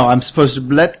 No, I'm supposed to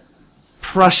let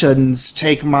Prussians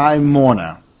take my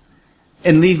mourner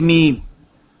and leave me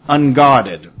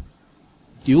unguarded.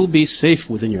 You will be safe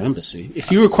within your embassy.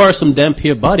 If you require some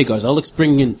Dampier bodyguards, I'll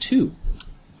bring in 2.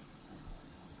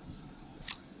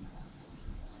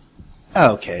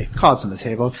 Okay, cards on the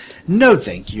table. No,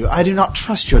 thank you. I do not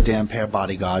trust your Dampier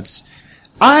bodyguards.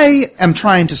 I am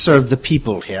trying to serve the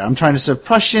people here. I'm trying to serve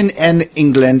Prussian and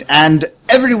England and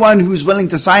everyone who's willing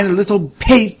to sign a little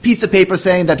piece of paper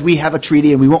saying that we have a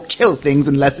treaty and we won't kill things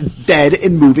unless it's dead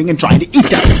and moving and trying to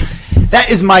eat us. That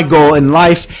is my goal in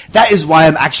life. That is why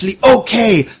I'm actually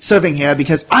okay serving here,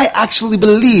 because I actually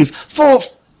believe, for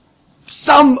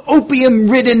some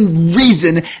opium-ridden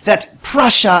reason, that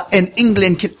Prussia and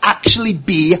England can actually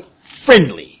be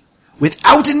friendly,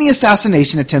 without any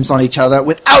assassination attempts on each other,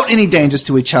 without any dangers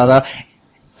to each other.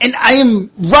 And I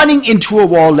am running into a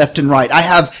wall left and right. I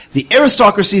have the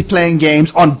aristocracy playing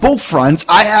games on both fronts.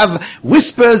 I have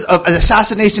whispers of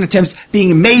assassination attempts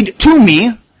being made to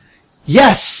me.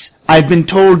 Yes, I've been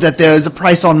told that there is a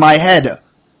price on my head.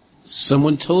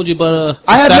 Someone told you about a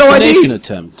I have no assassination idea.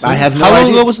 attempt. I have no How long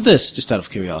idea. ago was this? Just out of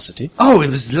curiosity. Oh, it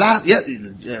was last.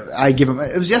 Yeah, I give him.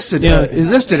 It was yesterday. Yeah. It was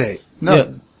yesterday. No,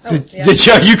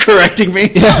 Yeah. are you correcting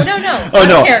me? Oh, no. Oh I'm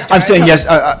no, a character. I'm saying yes.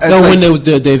 It's No, like- when there was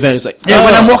the event, it's like, Yeah,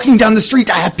 when oh. I'm walking down the street,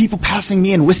 I have people passing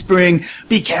me and whispering,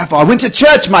 "Be careful." I went to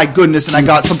church, my goodness, and I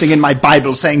got something in my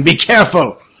Bible saying, "Be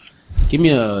careful." Give me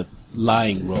a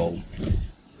lying roll.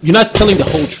 You're not telling the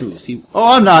whole truth.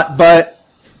 Oh, I'm not, but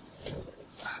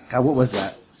God, what was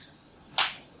that?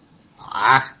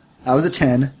 That was a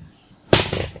 10.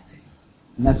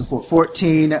 And that's a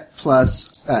 14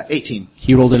 plus 18.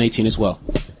 He rolled an 18 as well.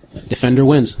 Defender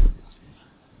wins.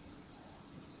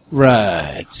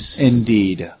 Right.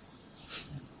 Indeed.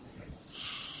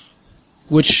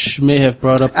 Which may have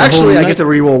brought up the Actually, whole I night- get to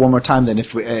re-roll one more time then,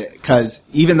 if because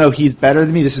even though he's better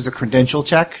than me, this is a credential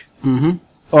check. Mm-hmm.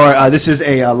 Or this is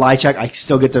a lie check. I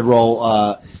still get to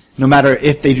roll. No matter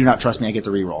if they do not trust me, I get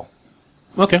to re-roll.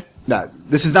 Okay. No,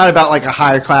 this is not about like a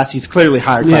higher class. He's clearly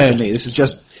higher class Yeah. than me. This is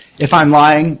just, if I'm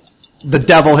lying, the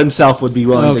devil himself would be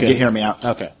willing to hear me out.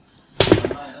 Okay.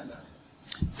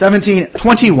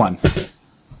 21.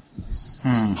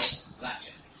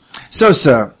 So,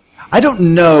 sir, I don't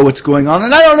know what's going on,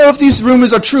 and I don't know if these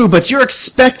rumors are true, but you're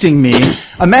expecting me,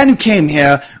 a man who came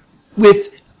here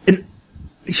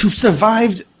who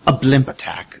survived a blimp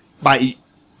attack by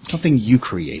something you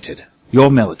created, your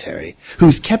military,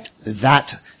 who's kept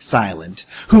that silent,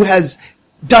 who has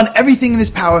done everything in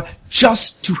his power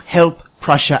just to help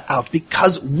Prussia out,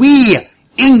 because we,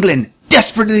 England,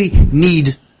 desperately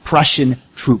need Prussian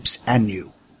troops and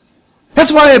you.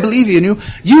 That's why I believe in you.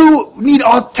 You need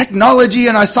our technology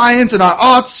and our science and our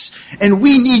arts, and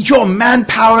we need your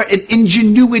manpower and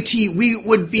ingenuity. We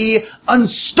would be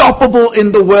unstoppable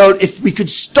in the world if we could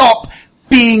stop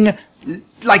being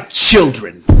like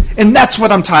children. And that's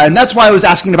what I'm tired. And that's why I was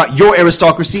asking about your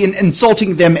aristocracy and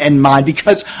insulting them and mine,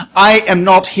 because I am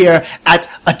not here at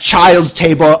a child's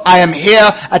table. I am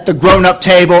here at the grown-up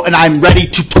table, and I'm ready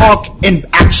to talk and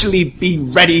actually be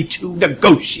ready to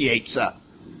negotiate, sir.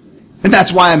 And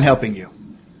that's why I'm helping you.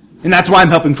 And that's why I'm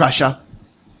helping Prussia.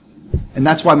 And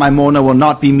that's why my Mona will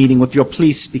not be meeting with your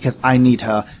police, because I need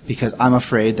her, because I'm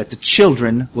afraid that the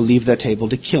children will leave their table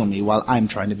to kill me while I'm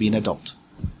trying to be an adult.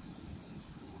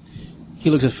 He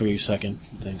looks at it for a second.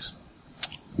 Thanks.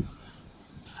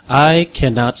 I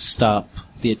cannot stop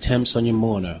the attempts on your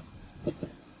mourner.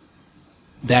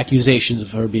 The accusations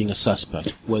of her being a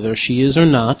suspect, whether she is or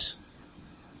not.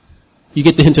 You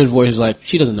get the hint of the voice like,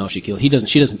 she doesn't know if she killed. He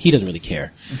doesn't really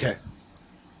care. Okay.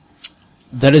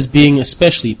 That is being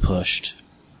especially pushed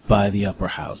by the upper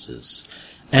houses.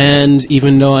 And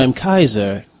even though I'm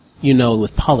Kaiser, you know,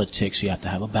 with politics, you have to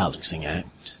have a balancing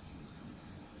act.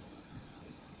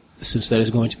 Since that is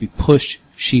going to be pushed,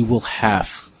 she will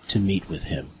have to meet with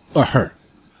him. Or her.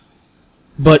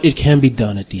 But it can be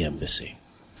done at the embassy.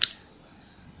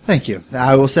 Thank you.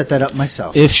 I will set that up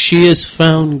myself. If she is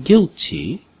found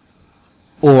guilty,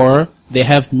 or they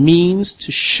have means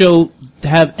to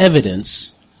have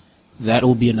evidence, that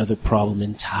will be another problem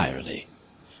entirely.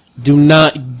 Do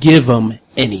not give them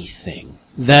anything.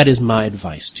 That is my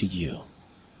advice to you.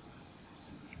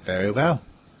 Very well.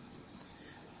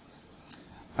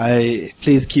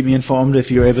 Please keep me informed if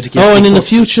you're able to get... Oh, and in the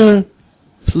people- future,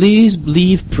 please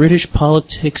leave British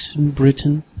politics in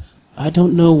Britain. I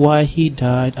don't know why he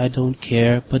died, I don't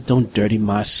care, but don't dirty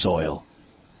my soil.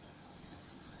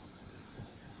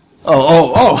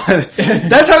 Oh.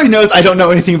 That's how he knows I don't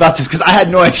know anything about this, because I had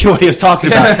no idea what he was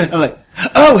talking about. I'm like,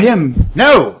 oh, him.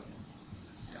 No.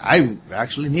 I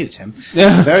actually needed him.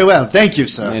 Yeah. Very well. Thank you,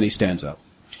 sir. And he stands up.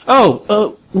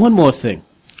 Oh, one more thing.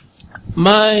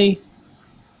 My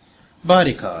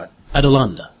bodyguard,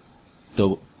 Adolanda,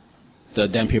 the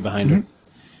Dampier behind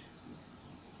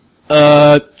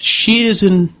her, she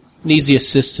needs the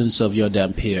assistance of your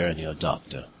Dampier and your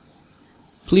doctor.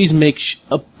 Please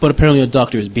but apparently your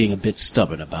doctor is being a bit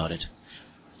stubborn about it.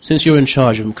 Since you're in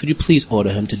charge of him, could you please order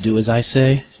him to do as I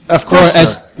say? Of course, Or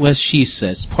sir. as she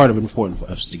says, part of an important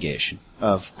investigation.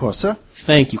 Of course, sir.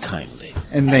 Thank you kindly.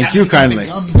 And thank you kindly.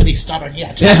 Begun to be stubborn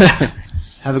yet.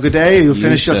 Have a good day. You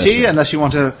finish your sir, tea, sir. unless you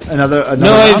want another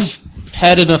No, round. I've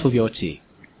had enough of your tea.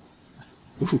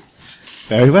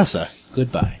 Very well, sir.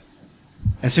 Goodbye.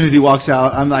 As soon as he walks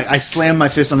out, I slam my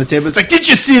fist on the table. It's like, did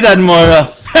you see that,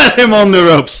 Moira? Had him on the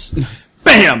ropes.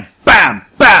 Bam! Bam!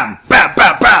 Bam! Bam!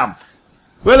 Bam! Bam!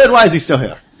 Well, then why is he still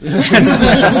here?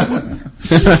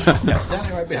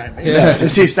 Standing right behind me. Yeah,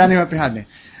 is he standing right behind me?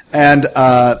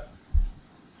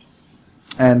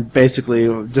 And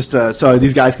basically, just so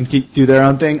these guys can do their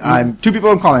own thing. Two people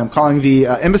I'm calling. I'm calling the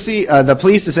embassy, the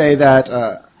police to say that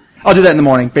I'll do that in the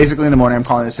morning. Basically, in the morning, I'm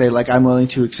calling to say I'm willing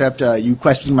to accept you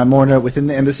questioning my mourner within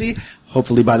the embassy.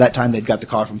 Hopefully, by that time, they've got the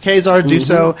car from Kazar to do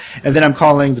so. And then I'm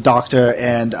calling the doctor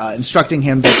and instructing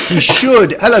him that he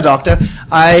should. Hello, doctor.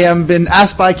 I am been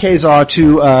asked by Kazar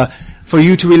for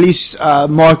you to release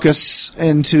Marcus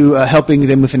into helping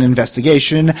them with an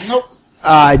investigation. Nope.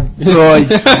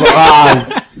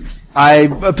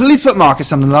 Please put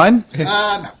Marcus on the line.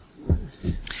 No.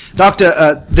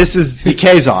 Doctor, this is the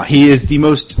Kazar. He is the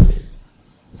most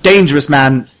dangerous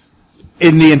man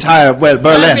in the entire, Let me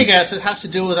Berlin. guess, it has to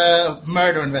do with a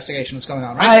murder investigation that's going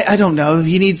on, right? I don't know.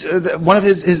 He needs one of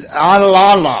his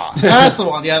la. That's the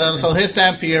one, yeah. So his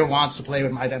Dampier wants to play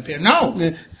with my Dampier. No,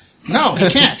 he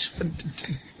can't.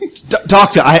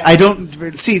 Doctor, I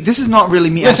don't see. This is not really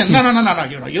me. Listen,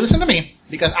 asking. no. You listen to me,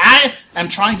 because I am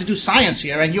trying to do science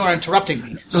here, and you are interrupting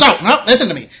me. So, no, listen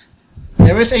to me.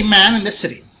 There is a man in this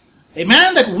city. A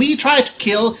man that we tried to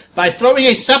kill by throwing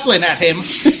a zeppelin at him and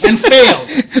failed.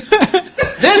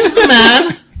 This is the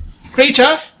man,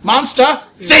 creature, monster,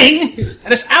 thing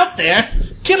that is out there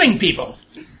killing people.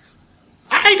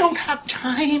 I don't have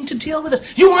time to deal with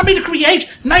this. You want me to create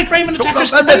Night Raven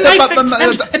attackers and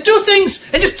do things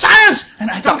and just science, and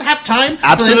I don't have time for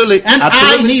Absolutely, this. And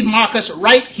absolutely. I need Marcus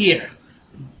right here.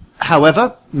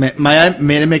 However, may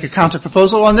I make a counter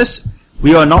proposal on this?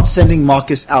 We are not sending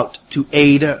Marcus out to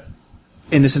aid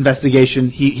in this investigation.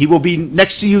 He will be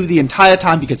next to you the entire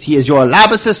time because he is your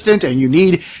lab assistant and you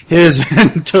need his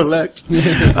intellect.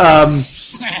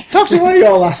 Doctor, why are you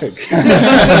all laughing?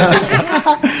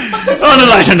 On a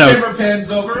lighter note. Camera pans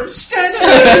over. Stand up.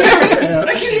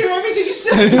 I can hear everything you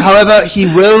said. However, he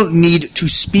will need to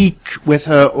speak with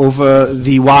her over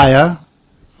the wire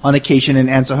on occasion and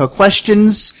answer her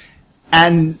questions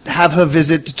and have her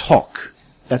visit to talk.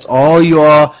 That's all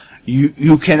you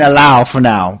can allow for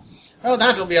now. Oh,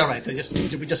 that will be all right. We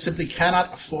just simply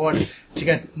cannot afford to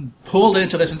get pulled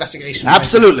into this investigation.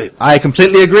 Absolutely. I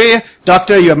completely agree.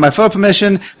 Doctor, you have my full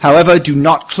permission. However, do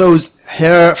not close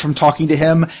her from talking to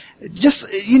him. Just,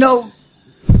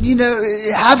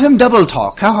 have him double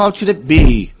talk. How hard could it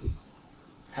be?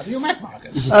 Have you met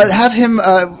Marcus? Have him,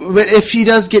 if he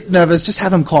does get nervous, just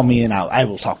have him call me and I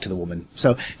will talk to the woman.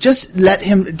 So just let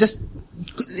him,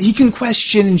 he can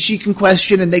question and she can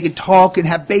question and they can talk and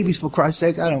have babies for Christ's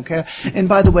sake. I don't care. And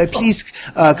by the way, please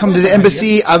come to the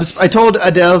embassy. I told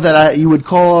Adele that you would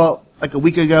call like a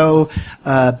week ago,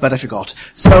 but I forgot.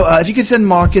 So if you could send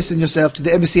Marcus and yourself to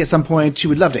the embassy at some point, she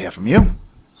would love to hear from you.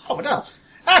 Oh, Adele.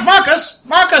 Marcus,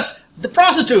 the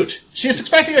prostitute. She is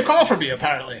expecting a call from you,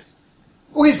 apparently.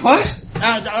 Wait, what?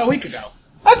 A week ago.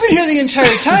 I've been here the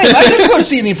entire time. I didn't go to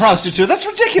see any prostitute. That's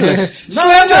ridiculous. No,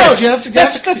 Slanderous. you have to-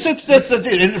 That's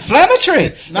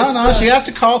inflammatory. No, she have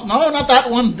to call. No, not that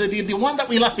one. The one that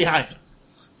we left behind.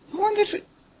 The one that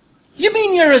you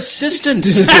mean your assistant?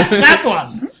 Yes, that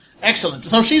one. Excellent.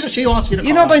 So she wants you to call.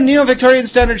 You know, by neo-Victorian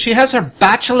standards, she has her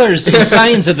bachelor's in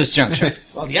science at this juncture.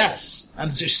 Well, yes.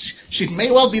 And she may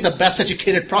well be the best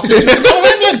educated prostitute in all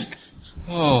of England.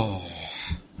 Oh.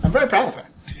 I'm very proud of her.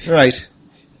 Right.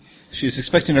 She's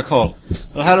expecting a call.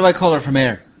 Well, how do I call her from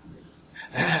air?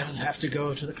 We'll have to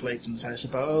go to the Claytons, I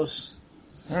suppose.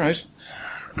 All right.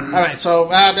 All right,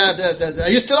 so, are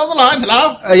you still on the line?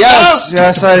 Hello?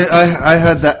 Yes, I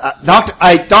heard that.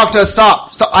 Doctor,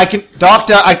 stop.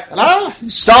 Hello?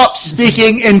 Stop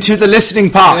speaking into the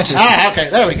listening part. Okay,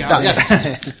 there we go.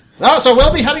 Yes. So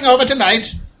we'll be heading over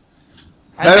tonight.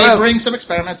 I Very may well. bring some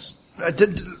experiments.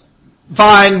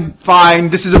 Fine.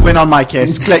 This is a win on my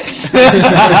case. Clicks.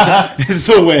 It's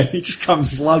a win. He just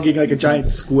comes vlogging like a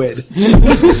giant squid.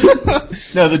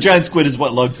 No, the giant squid is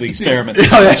what lugs the experiment.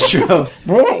 Oh, that's true.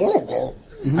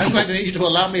 I'm going to need you to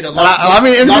allow me to lock. Allow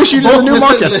me to introduce you to the new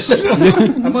Marcus.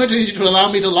 I'm going to need you to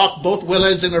allow me to lock both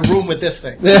Willards in a room with this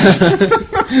thing.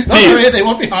 Don't worry, they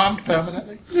won't be harmed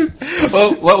permanently.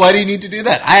 Well, why do you need to do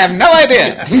that? I have no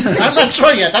idea. I'm not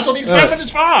sure yet. That's what the experiment is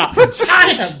for.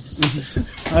 Science.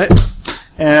 Right?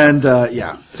 And,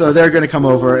 so they're going to come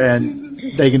over and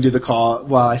they can do the call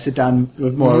while I sit down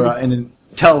with Moira and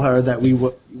tell her that we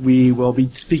will be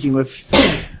speaking with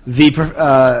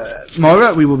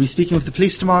Moira, we will be speaking with the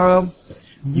police tomorrow.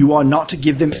 You are not to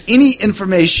give them any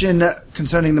information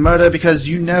concerning the murder because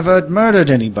you never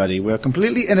murdered anybody. We're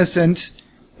completely innocent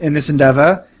in this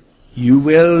endeavor. You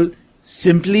will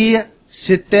simply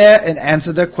sit there and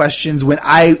answer their questions when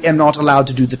I am not allowed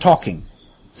to do the talking.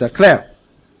 Is that clear?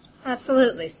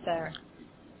 Absolutely, sir.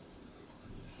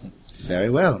 Very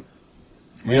well.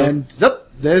 And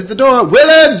there's the door.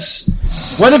 Willards!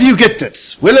 One of you get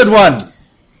this. Willard 1.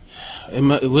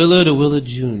 Willard or Willard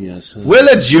Jr., sir?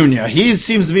 Willard Jr. He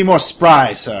seems to be more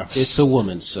spry, sir. It's a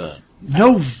woman, sir.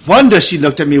 No wonder she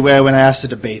looked at me weird when I asked her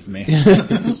to bathe me.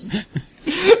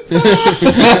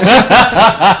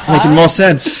 It's making more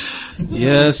sense.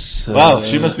 Yes. Wow,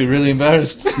 she must be really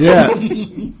embarrassed. Yeah.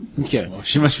 Okay. Well,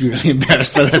 she must be really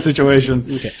embarrassed by that situation.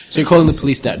 Okay. So you're calling the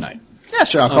police that night? Yeah,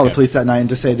 sure. I'll call the police that night and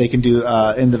just say they can do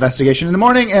an investigation in the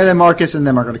morning, and then Marcus and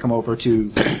them are going to come over to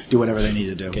do whatever they need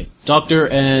to do. Okay. Doctor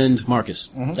and Marcus,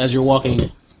 as you're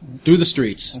walking through the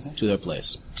streets to their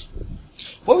place.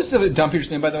 What was the Dompeter's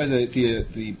name, by the way?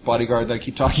 The bodyguard that I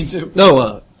keep talking to?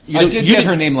 No, I did get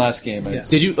her name last game. Yeah.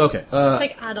 Did you? Okay. It's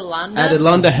like Adelanda.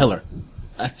 Adelanda Heller.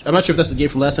 I'm not sure if that's the game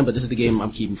from last time, but this is the game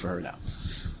I'm keeping for her now.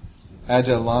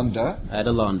 Adelanda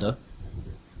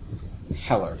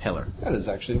Heller. That is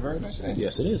actually a very nice name.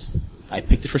 Yes, it is. I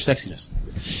picked it for sexiness.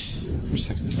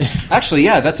 Actually,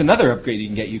 yeah, that's another upgrade you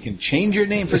can get. You can change your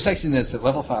name for sexiness at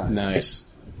level 5. Nice.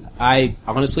 I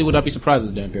honestly would not be surprised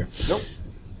with the damn pair. Nope.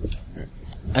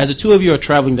 As the two of you are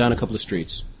traveling down a couple of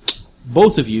streets,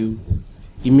 both of you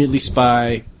immediately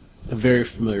spy a very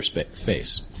familiar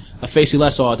face. A face you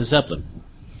last saw at the Zeppelin.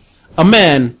 A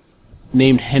man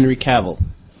named Henry Cavill,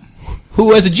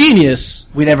 who, as a genius...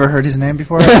 We never heard his name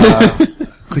before.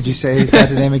 Could you say that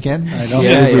name again? I don't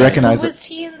think we recognize Who it. was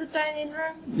he in the dining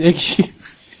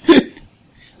room?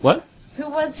 What? Who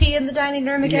was he in the dining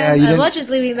room again? Yeah, you didn't-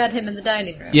 Allegedly, we met him in the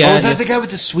dining room. Yeah, Oh, was that the guy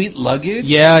with the sweet luggage?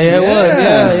 Yeah, it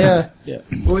was. Yeah.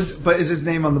 But is his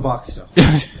name on the box still?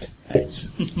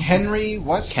 Henry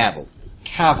what?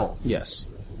 Cavill. Yes.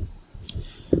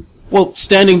 Well,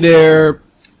 standing there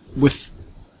with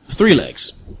 3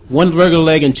 legs. 1 regular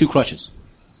leg and 2 crutches.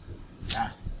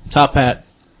 Top hat.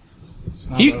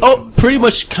 He pretty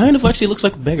much kind of actually looks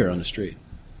like a beggar on the street.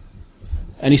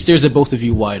 And he stares at both of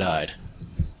you wide-eyed.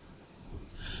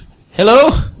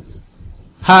 Hello?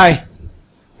 Hi.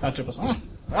 Dr. Basson.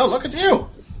 Well, look at you.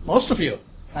 Most of you.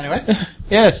 Anyway.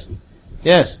 Yes.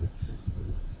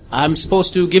 I'm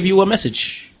supposed to give you a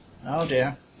message. Oh,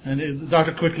 dear. And the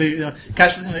doctor quickly,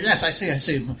 casually, yes, I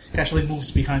see. Casually moves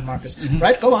behind Marcus.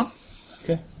 Right, go on.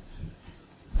 Okay.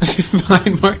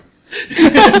 Behind Mark.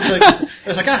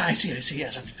 it's like, I see,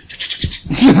 yes.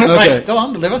 Right, go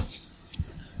on, deliver.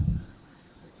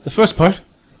 The first part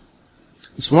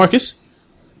is for Marcus.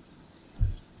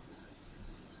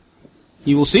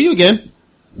 He will see you again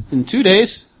in 2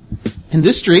 days in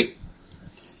this street.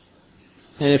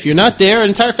 And if you're not there, an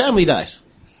entire family dies.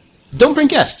 Don't bring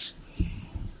guests.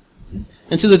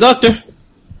 And to the doctor,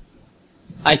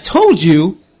 I told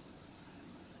you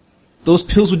those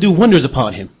pills would do wonders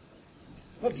upon him.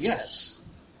 Well, yes.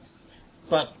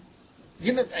 But,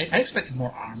 I expected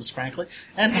more arms, frankly.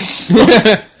 And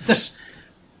there's...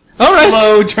 All right.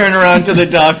 Slow turnaround to the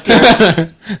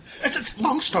doctor. It's a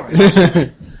long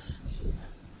story.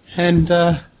 And,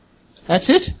 that's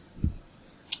it?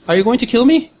 Are you going to kill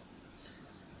me?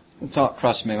 The thought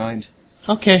crossed my mind.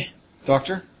 Okay.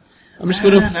 Doctor? I'm just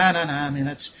going to... No. I mean,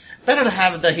 it's better to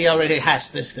have it that he already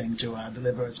has this thing to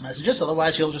deliver its messages.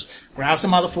 Otherwise, he'll just grab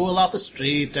some other fool off the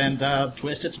street and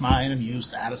twist its mind and use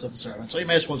that as a servant. So you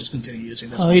may as well just continue using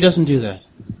this Oh, one. he doesn't do that.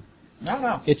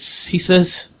 No. He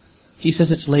says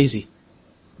it's lazy.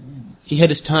 He had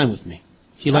his time with me.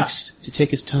 He likes to take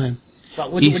his time.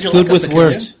 But He's would you good like us with to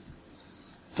words. kill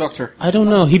Doctor. I don't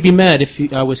know. He'd be mad if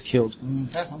I was killed. you?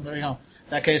 Well, there you go. In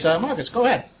that case, Marcus, go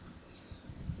ahead.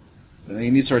 He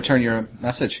needs to return your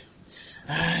message.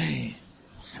 Aye.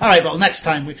 All right. Well, next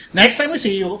time we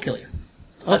see you, we'll kill you.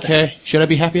 Okay. Should I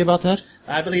be happy about that?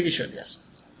 I believe you should. Yes.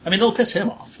 I mean, it'll piss him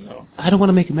off. I don't want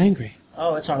to make him angry.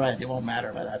 Oh, it's all right. It won't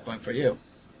matter by that point for you.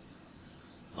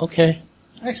 Okay.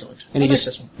 Excellent. And he I like just-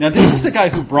 this one. Now, this is the guy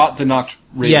who brought the Noct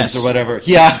Ravens Yes. or whatever.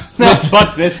 Yeah.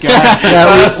 Fuck this guy.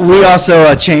 Yeah, we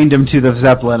also chained him to the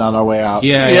Zeppelin on our way out.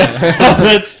 Yeah. Yeah,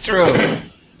 that's true.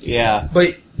 Yeah.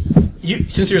 But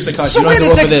since you're a psychologist, So you don't wait a have to roll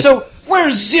for second. this. So we're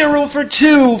 0 for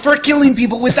 2 for killing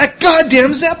people with that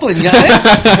goddamn Zeppelin, guys.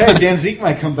 Hey, Dan Zeke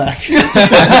might come back.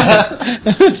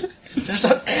 Turns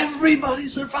out everybody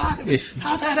survived.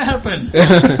 How'd that happen?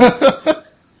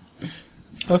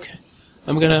 Okay.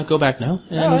 I'm gonna go back now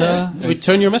and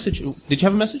return your message. Did you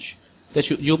have a message? That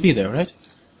you'll be there, right?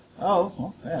 Oh,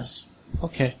 well, yes.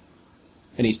 Okay.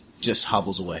 And he just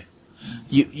hobbles away.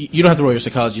 You don't have to roll your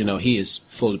psychology to know he is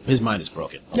full. His mind is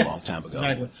broken a long time ago.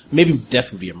 Exactly. Maybe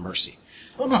death would be a mercy.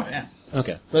 Oh, no, yeah.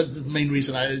 Okay. But the main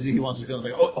reason is he wants to go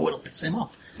like, oh, it'll piss him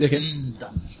off. Okay.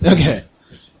 Done. Okay.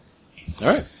 All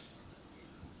right.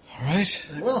 All right.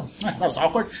 Well, that was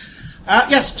awkward.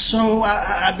 Yes, so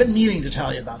I've been meaning to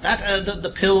tell you about that.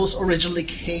 The pills originally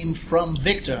came from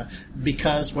Victor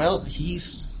because, well,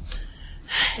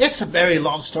 it's a very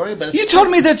long story, but it's... You told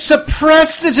me that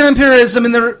suppressed the vampirism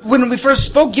when we first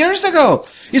spoke years ago.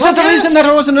 Is Well, that the yes. reason that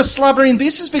I wasn't a slobbering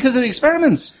beast? Is because of the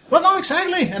experiments? Well, no,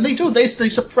 exactly. And they do. They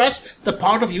suppress the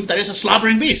part of you that is a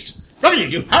slobbering beast. Look at you.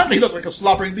 You hardly look like a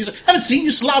slobbering beast. I haven't seen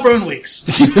you slobber in weeks.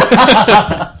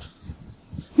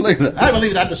 Look at that. I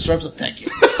believe that deserves a thank you.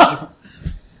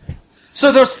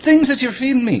 So those things that you're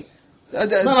feeding me.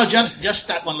 No, just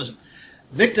that one. Listen,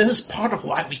 Victor, this is part of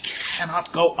why we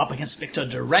cannot go up against Victor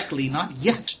directly, not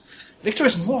yet. Victor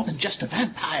is more than just a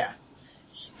vampire.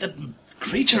 The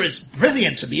creature is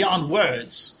brilliant beyond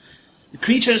words. The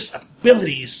creature's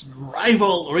abilities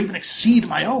rival or even exceed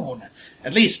my own.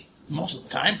 At least, most of the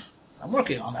time. I'm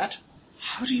working on that.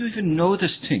 How do you even know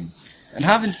this thing? And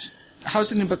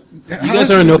how's it? You guys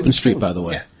are in open street, by the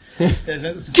way.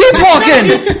 Keep walking.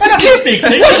 Speak,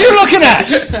 see? What are you looking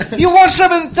at? You watch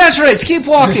some of. That's right. Keep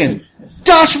walking.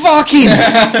 Das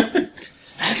Walkins.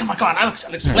 Come on, I'll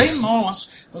explain more once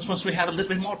we have a little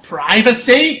bit more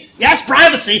privacy. Yes,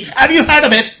 privacy. Have you heard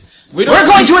of it? We're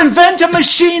going to invent a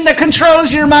machine that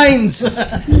controls your minds.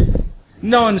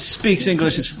 No one speaks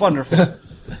English. It's wonderful.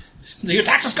 Do your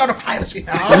taxes go to privacy?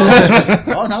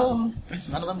 Oh no,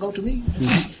 none of them go to me.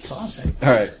 That's all I'm saying. All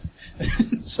right.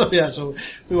 So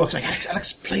we walk like I'll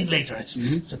explain later. It's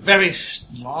a very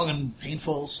long and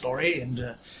painful story,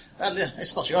 and I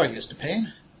suppose you're used to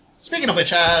pain. Speaking of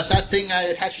which, is that thing I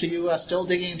attached to you still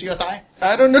digging into your thigh?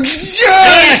 I don't know.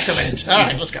 Yes! Excellent. All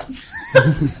right, let's go.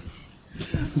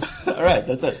 All right.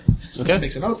 That's it. Okay.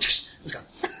 Makes a note. Let's go.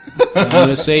 I'm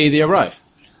gonna say they arrive.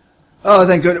 Oh,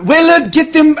 thank God. Willard,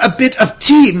 get them a bit of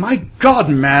tea. My God,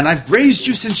 man, I've raised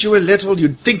you since you were little.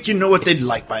 You'd think you know what they'd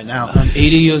like by now. I'm 80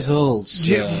 years old,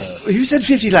 sir. You said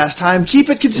 50 last time. Keep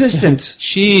it consistent.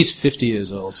 She's 50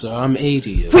 years old, sir. I'm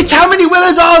 80 years old. Wait, how many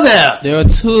Willards are there? There are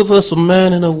two of us, a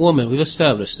man and a woman. We've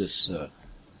established this, sir.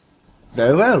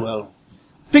 Very well.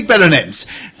 Pick better names.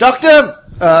 Doctor,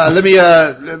 let me,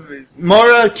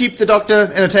 Mora, keep the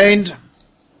doctor entertained.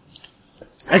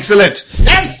 Excellent.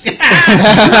 Dance. She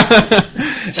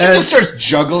just starts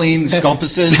juggling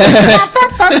scumpuses.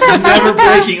 Never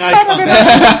breaking eye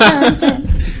contact.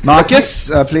 Marcus,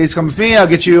 please come with me. I'll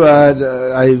get you,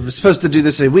 I was supposed to do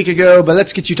this a week ago, but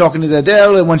let's get you talking to the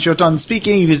Adele, and once you're done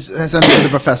speaking, you can send it to the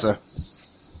professor.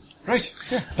 Right.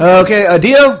 Yeah. Okay,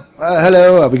 Dio,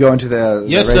 hello, we go into the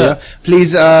Yes, radio. sir.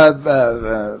 Please,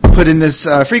 put in this,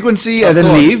 frequency, and then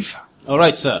course. leave. All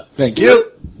right, sir. Thank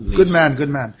you. Good man.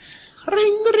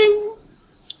 Ring, ring.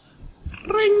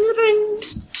 Ring, ring.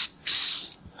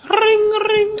 Ring,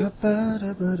 ring. Ring,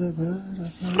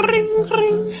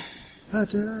 ring.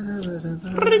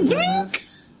 Ring, ring.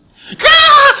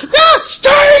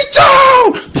 Stay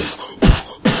down!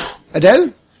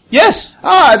 Adele? Yes.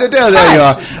 Adele, there you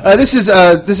are. This is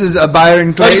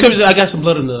Byron Clayton. I got some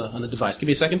blood on the device. Give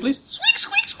me a second, please. Squeak,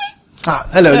 squeak, squeak.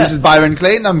 Hello, this is Byron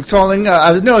Clayton. I'm calling,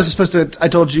 I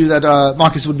told you that,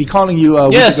 Marcus would be calling you,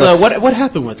 Yes, what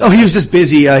happened with that? Oh, he was just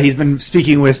busy. He's been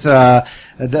speaking with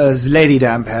those lady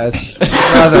dampers.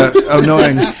 Rather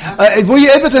annoying. Were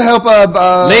you able to help?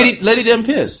 Lady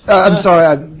Dampiers. I'm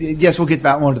sorry. Yes, we'll get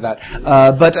back more to that.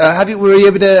 But were you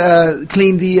able to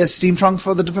clean the steam trunk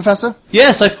for the professor?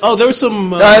 Yes. There was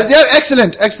some. Yeah,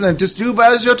 excellent. Just do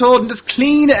as you're told and just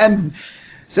clean and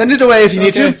send it away if you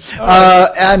need to.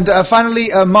 And finally,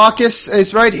 Marcus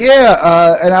is right here,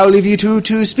 and I'll leave you two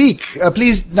to speak.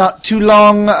 Please, not too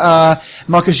long.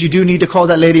 Marcus, you do need to call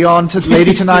that lady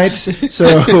tonight. So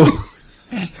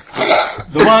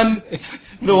The one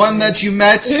The one that you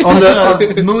met on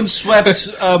the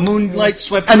moonlight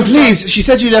swept. And rooftop. please, she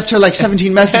said you left her like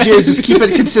 17 messages. Just keep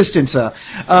it consistent, sir.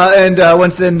 And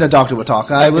once then, the doctor will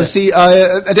talk. I will see.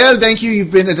 Adele, thank you.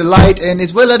 You've been a delight. And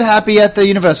is Willard happy at the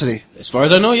university? As far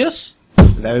as I know, yes.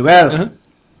 Very well.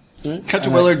 Cut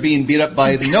to Willard being beat up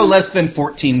by no less than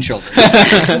 14 children.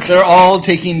 They're all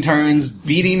taking turns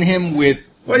beating him with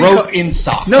rope in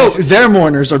socks. No, their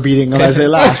mourners are beating them as they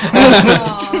laugh.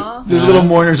 The little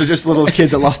mourners are just little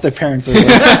kids that lost their parents. Or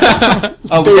whatever.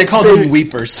 Oh, they call them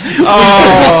weepers. It's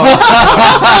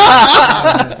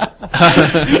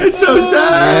so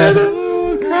sad.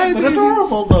 But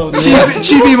adorable, though.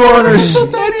 Chibi mourners.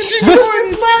 She dressed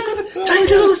in black with a tiny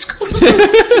little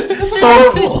That's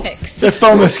adorable. Toothpicks. They're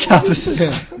foamous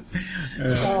calluses.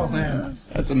 Oh, man.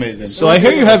 That's amazing. So I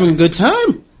hear you're having a good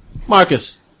time,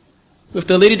 Marcus, with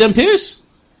the Lady Dampiers.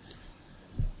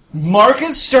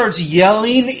 Marcus starts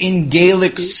yelling in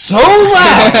Gaelic so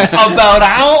loud about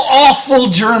how awful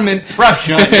German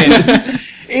Prussia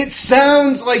is. It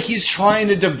sounds like he's trying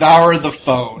to devour the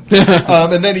phone.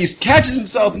 And then he catches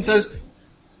himself and says,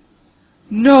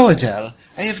 "No, Adele,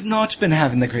 I have not been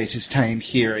having the greatest time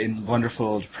here in wonderful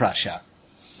old Prussia.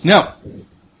 No,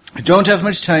 I don't have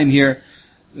much time here.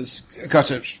 I've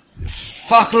got a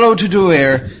fuckload to do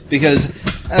here because,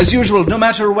 as usual, no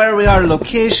matter where we are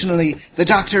locationally, the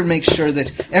doctor makes sure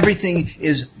that everything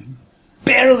is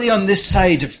barely on this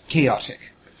side of chaotic.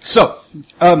 So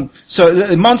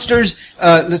the monsters,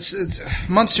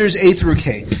 monsters A through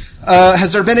K.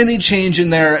 Has there been any change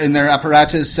in their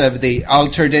apparatus? Have they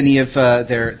altered any of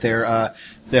their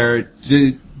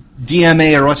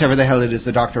DMA or whatever the hell it is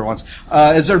the doctor wants?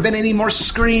 Has there been any more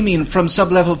screaming from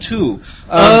sub-level 2?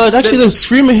 Actually, the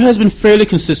screaming has been fairly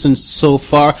consistent so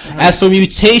far. As for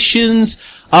mutations,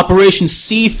 Operations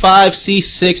C5,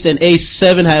 C6, and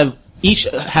A7 each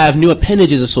have new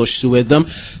appendages associated with them.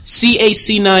 C8,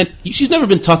 C9, she's never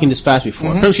been talking this fast before.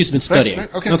 Apparently she's been studying.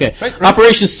 Right, okay. Right.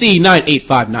 Operation C9, 8,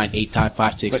 5, 9, 8,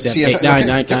 5, 6, 7, 8, 9,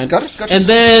 9, 9. Got it. And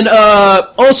then,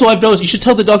 also I've noticed, you should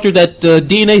tell the doctor that the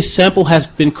DNA sample has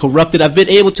been corrupted. I've been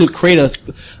able to create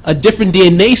a different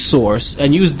DNA source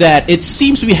and use that. It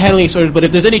seems to be handling it, but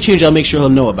if there's any change, I'll make sure he'll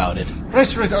know about it.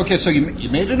 Right. Okay, so you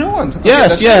made a new one. Okay,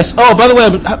 Yes. Oh, by the way,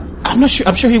 I'm not sure.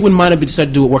 I'm sure he wouldn't mind if we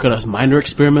decided to work on a minor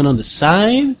experiment on the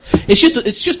side. It's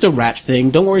just a rat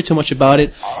thing. Don't worry too much about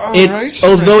it.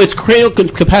 Although its cranial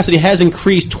capacity has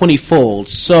increased 20-fold,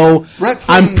 so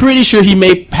I'm pretty sure he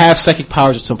may have psychic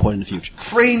powers at some point in the future.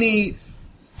 Crany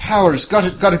powers. Got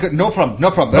it. No problem.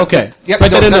 Okay. Yep.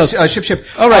 That's Ship.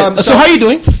 All right. So how are you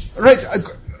doing? Right.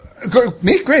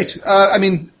 Me? Great. I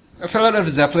fell out of a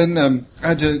Zeppelin. I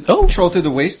had to troll through the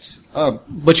wastes.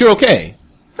 But you're okay.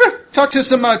 Talk to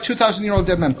some 2,000-year-old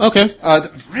dead men. Okay.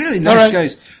 Really nice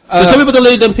guys. So tell me about the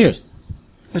Lady Dampiers.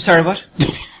 I'm sorry, what?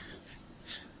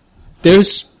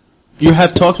 You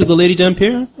have talked with the Lady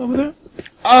Dampier over there?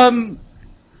 Well,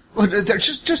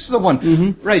 just the one.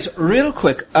 Mm-hmm. Right, real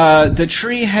quick. The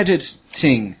tree-headed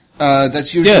thing,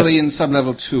 that's usually in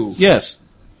sub-level 2. Yes.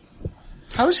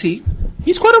 How is he?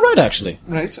 He's quite alright, actually.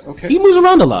 Right, okay. He moves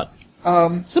around a lot.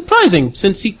 Surprising,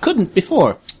 since he couldn't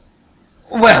before.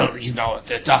 Well,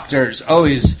 the doctor's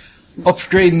always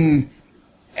upgrading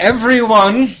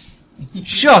everyone,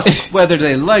 just whether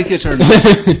they like it or not.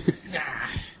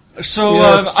 So,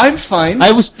 I'm fine.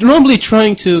 I was normally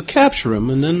trying to capture him,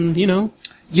 and then, I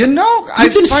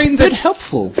find that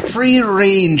helpful.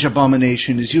 Free-range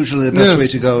abomination is usually the best way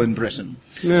to go in Britain.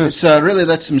 Yes. It's really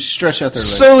lets them stretch out their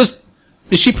legs. So,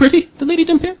 is she pretty, the Lady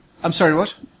Dampier? I'm sorry,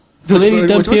 what? The Lady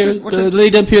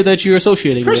Dampier that you're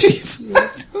associating pretty? with.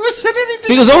 Who said anything?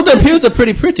 Because all Dampiers are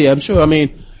pretty, I'm sure. I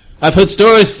mean, I've heard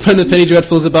stories from the Penny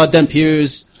Dreadfuls about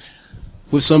Dampiers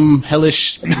with some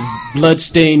hellish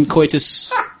blood-stained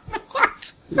coitus.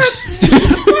 What?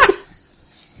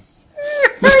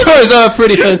 The stories are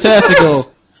pretty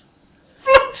fantastical.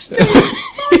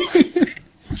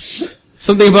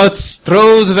 Something about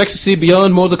throes of ecstasy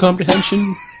beyond mortal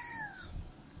comprehension.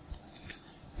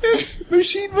 This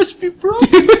machine must be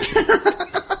broken.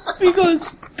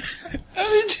 Because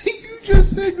everything you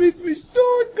just said makes me so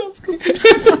uncomfortable.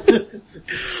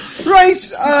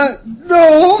 Right,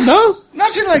 no,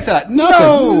 nothing like that.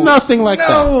 Nothing like that.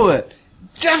 No,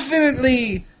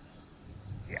 definitely,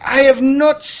 I have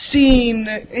not seen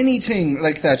anything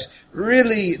like that.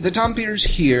 Really, the Dampiers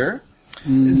here,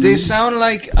 they sound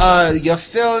like you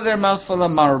fill their mouth full of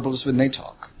marbles when they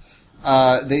talk.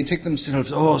 They take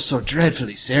themselves so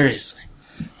dreadfully seriously.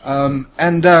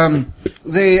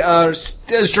 They are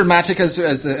as dramatic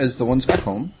as the ones back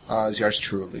home, as yours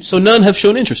truly. So none have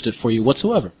shown interest for you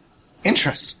whatsoever?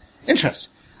 Interest.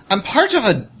 I'm part of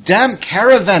a damn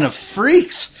caravan of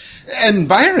freaks. And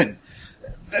Byron,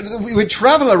 we would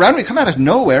travel around. We come out of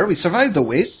nowhere. We survived the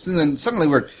wastes, and then suddenly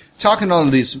we're talking to all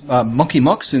of these monkey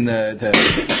mucks in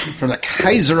from the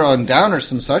Kaiser on down or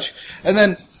some such. And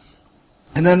then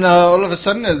all of a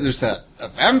sudden there's a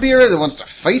vampire that wants to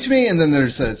fight me, and then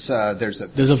there's a vampire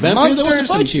that wants to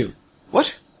fight you.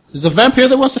 What? There's a vampire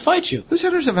that wants to fight you. Who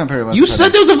said there's a vampire that wants You to fight said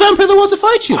me? there was a vampire that wants to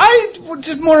fight you. I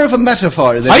did more of a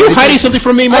metaphor. Are you hiding something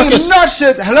from me, Marcus? I'm not.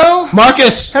 Hello?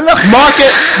 Marcus! Hello?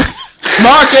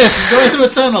 Marcus! Going through a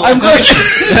tunnel. I'm going.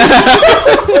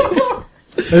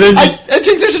 I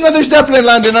think there's another Zeppelin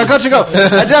landing. I've got to go.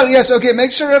 Yes, okay.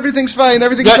 Make sure everything's fine.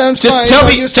 Everything sounds Just fine. tell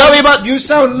me about... You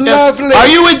sound lovely. Are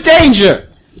you in danger?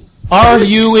 Are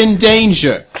you in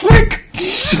danger? Click.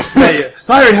 Hey,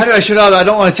 Byron, how do I shut out? I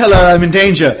don't want to tell her I'm in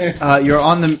danger. You're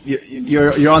on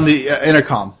the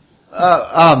intercom.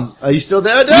 Are you still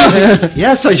there, Dad?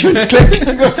 Yes, are you? Click.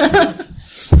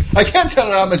 I can't tell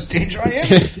her how much danger I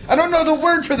am. I don't know the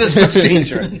word for this much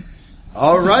danger.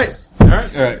 All right. All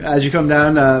right. As you come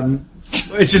down,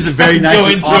 it's just a very nice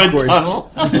Going and through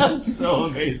awkward. a tunnel. So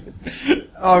amazing.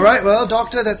 All right, well,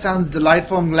 Doctor, that sounds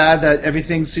delightful. I'm glad that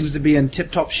everything seems to be in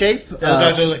tip-top shape.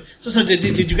 Doctor, like, so did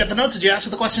you get the notes? Did you answer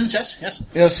the questions? Yes?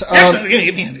 Yes. Excellent.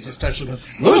 Give me a hand. He starts looking.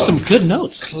 Those are some good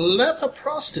notes. Clever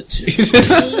prostitute.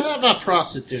 Clever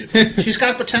prostitute. She's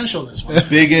got potential, this one.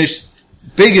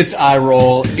 biggest eye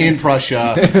roll in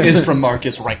Prussia is from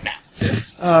Marcus right now.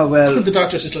 Well, The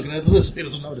doctor's just looking at this. He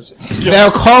doesn't notice it.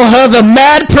 Now call her the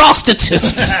mad prostitute.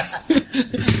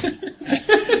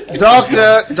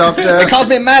 Doctor. They called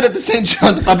me mad at the St.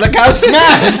 John's Public House.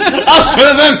 Mad. I'll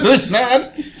show them who's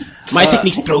mad. My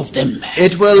techniques drove them.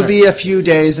 It will be a few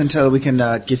days until we can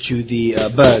get you the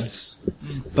birds.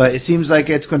 But it seems like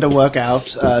it's going to work out.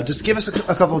 Just give us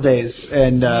a couple of days.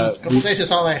 And, A couple days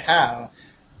is all I have.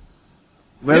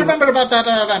 well, You remember about that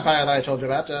vampire that I told you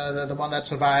about? The one that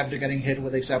survived getting hit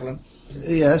with a Zeppelin?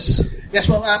 yes. Yes,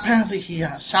 well, apparently he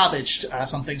salvaged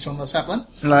some things from the Zeppelin.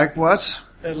 Like what?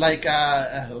 Like,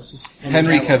 what's his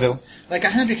Henry Cavill. Like a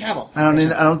Henry Cavill. I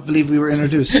don't believe we were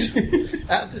introduced.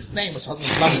 This name was suddenly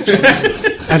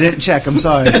I didn't check. I'm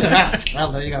sorry.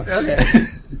 Well, there you go.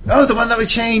 Oh, the one that we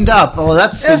chained up. Oh,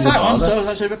 that's Yes, that one.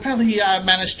 So apparently he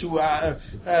managed to,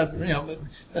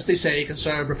 as they say,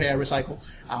 conserve, repair, recycle.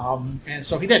 And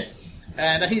so he did.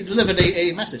 And he delivered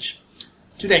a message.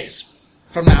 2 days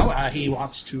from now, he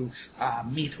wants to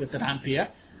meet with the vampire,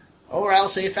 or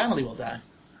else a family will die.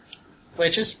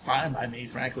 Which is fine by me,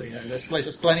 frankly. This place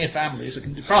has plenty of families that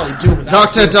can probably do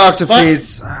without Doctor, But-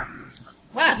 please.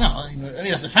 Well, no, I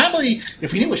mean, if the family,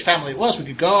 if we knew which family it was, we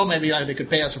could go. Maybe they could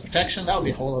pay us for protection. That would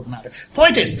be a whole other matter.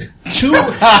 Point is, 2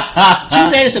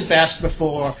 days at best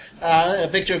before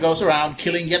Victor goes around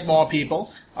killing yet more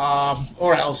people,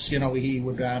 or else, he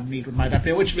would meet with my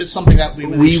deputy, which is something that we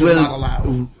really should not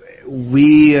allow.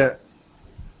 We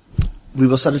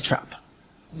will set a trap.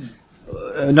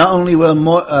 Not only will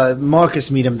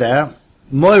Marcus meet him there,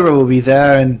 Moira will be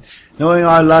there, and knowing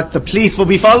our luck, the police will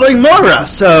be following Moira.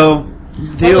 So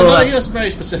he was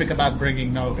very specific about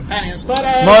bringing no companions, but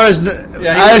Moira's.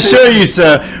 I assure you,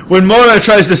 sir, when Moira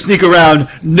tries to sneak around,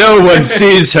 no one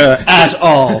sees her at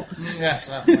all. yes,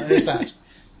 there's that.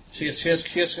 She is.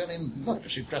 I mean, look,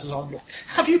 she dresses all in black.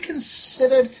 Have you given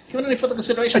any further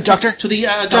consideration, Doctor? to the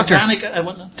Doctor. organic?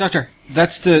 Doctor,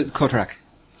 that's the Kotarak.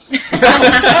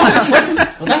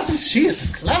 Well, she is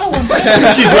a clever one.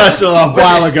 She's left a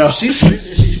while ago. She's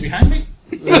behind me.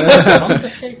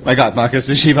 My God, Marcus,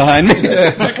 is she behind me?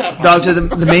 Doctor,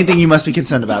 the main thing you must be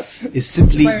concerned about is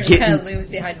simply Byron kind getting. of looms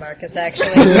behind Marcus,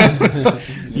 actually.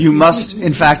 You must,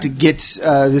 in fact, get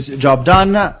this job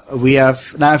done. We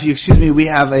have now, if you excuse me, we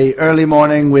have a early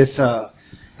morning with. I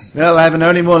have an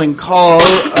early morning call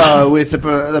with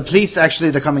the police.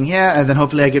 Actually, they're coming here, and then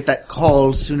hopefully I get that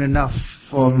call soon enough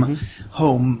from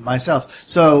home myself.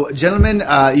 So, gentlemen,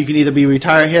 you can either be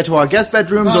retired here to our guest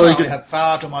bedrooms, or you we can. have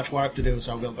far too much work to do,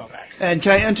 so we'll go back. And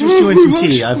can I interest you in some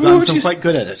tea? I've gotten some quite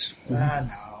good at it. No.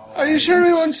 Are you sure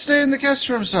we won't stay in the guest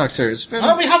rooms, Doctor? It's been...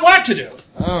 Well, we have work to do.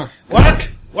 Oh.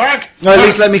 Work. No, at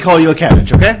least let me call you a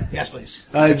carriage, okay? Yes, please.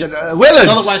 Willards!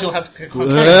 Otherwise, you'll have to.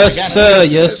 Yes, sir.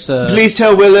 Yes, sir. Please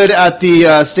tell Willard at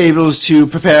the stables to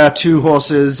prepare 2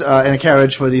 horses and a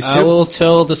carriage for these 2. I will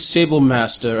tell the stable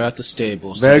master at the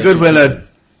stables. to Very let good, you Willard.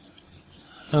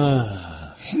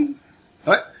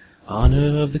 What?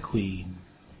 Honor of the Queen.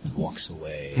 Walks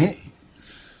away.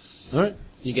 All right.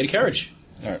 You get a carriage.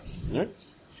 All right. All right.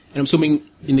 And I'm assuming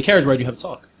in the carriage ride you have a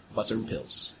talk about certain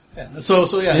pills. So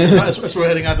yeah, as we're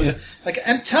heading out to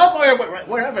and tell Moira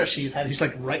wherever she's hiding. She's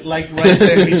right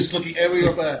there. He's just looking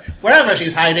everywhere, wherever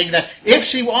she's hiding. That if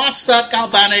she wants that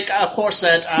galvanic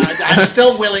corset, I'm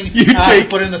still willing to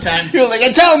put in the time. You're like,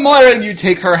 I tell Moira, and you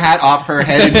take her hat off her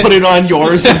head and put it on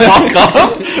yours and walk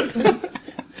off.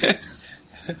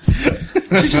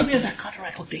 She told me that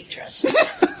cataract looked dangerous.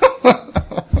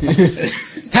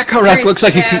 That coat rack looks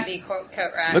like Scabby coat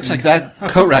rack. looks like that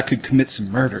coat rack could commit some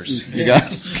murders. You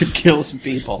guys could kill some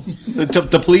people.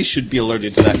 The police should be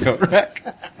alerted to that coat rack.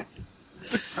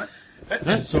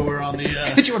 So we're on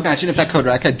the. Could you imagine if that coat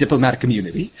rack had diplomatic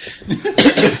immunity?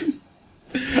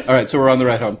 All right, so we're on the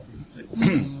ride home.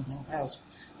 That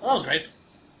was great.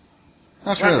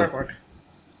 Not really. Work.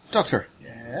 Doctor,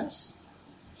 Yes.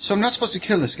 so I'm not supposed to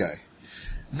kill this guy.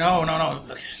 No.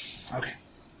 Look. Okay.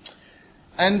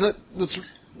 And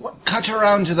let's cut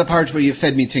around to the part where you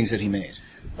fed me things that he made.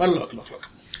 Well, look.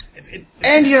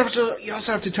 And you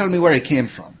also have to tell me where it came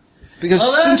from. Because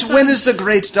Well, since that's- when is the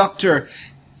great Dr.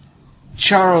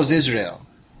 Charles Israel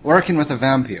working with a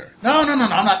vampire? No. I'm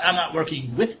not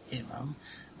working with him. I'm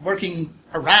working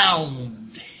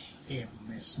around him.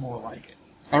 It's more like it.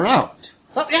 Around.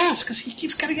 Well, yes, because he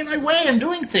keeps getting in my way and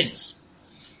doing things.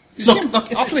 You Look,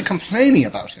 see, it's awfully complaining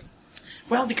about him.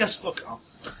 well, because look,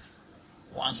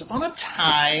 once upon a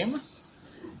time,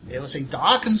 it was a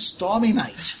dark and stormy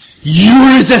night. You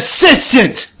were his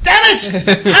assistant! Damn it!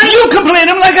 How you complain?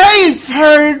 I'm like, I've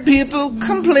heard people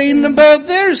complain about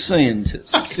their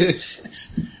scientists.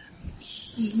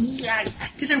 I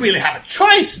didn't really have a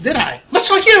choice, did I? Much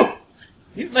like you.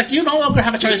 You no longer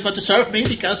have a choice but to serve me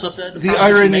because of the The promises you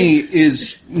irony made.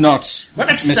 is not Well,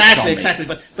 misspelled. exactly.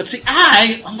 But see,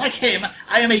 I, unlike him,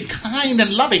 I am a kind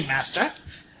and loving master,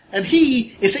 and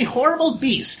he is a horrible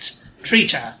beast,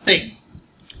 creature, thing.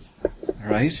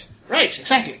 Right? Right,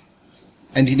 exactly.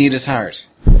 And you need his heart.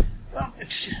 Well,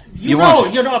 You want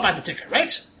it. you know about the ticker,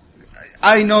 right?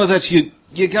 I know that you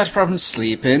got problems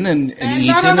sleeping and eating.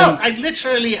 No. And I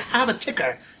literally have a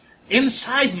ticker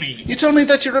inside me. you told me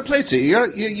that you replaced it.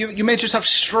 You made yourself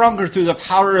stronger through the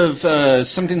power of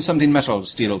something metal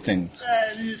steel thing.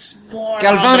 It's more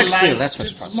Galvanic along the steel, lines- that's what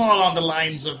it it's was. more along the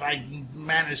lines of I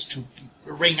managed to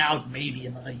wring out maybe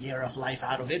another year of life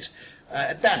out of it,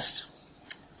 at best.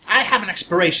 I have an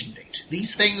expiration date.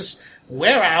 These things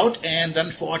wear out, and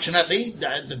unfortunately,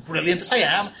 the brilliant as I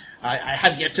am, I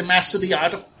have yet to master the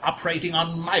art of operating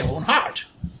on my own heart.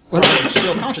 Well, I'm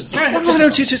still conscious. It's very Well, why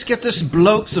don't you difficult. just get this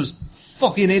blokes of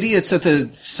fucking idiots at the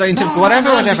scientific No, whatever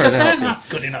because to they're help you? not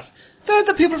good enough.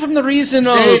 The people from the Reason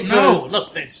No,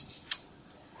 look,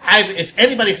 if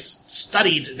anybody has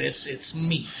studied this, it's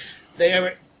me.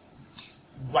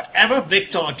 Whatever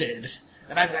Victor did,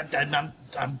 and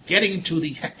I'm getting to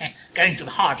the getting to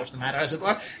the heart of the matter, as it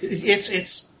were.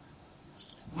 It's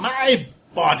my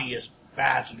body is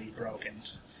badly broken.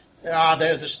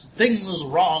 There's things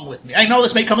wrong with me. I know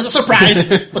this may come as a surprise,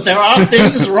 but there are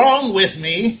things wrong with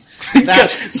me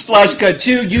that Splash cut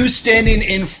to you standing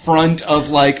in front of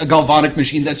like a galvanic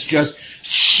machine that's just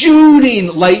shooting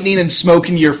lightning and smoke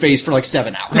in your face for like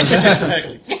 7 hours.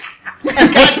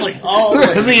 exactly.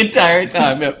 Oh, The entire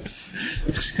time. Yep.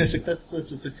 it's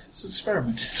an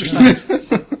experiment. It's science.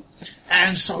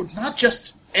 And so not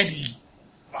just any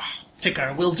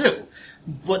ticker will do,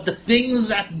 but the things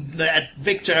that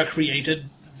Victor created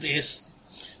is,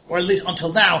 or at least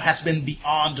until now, has been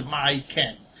beyond my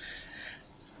ken.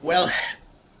 Well,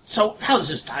 so how does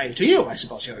this tie to you? I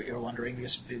suppose you're wondering,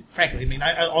 because frankly, I mean,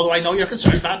 although I know you're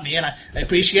concerned about me, and I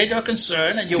appreciate your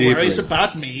concern and your Deeply. worries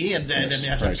about me, and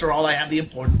yes, right. after all, I am the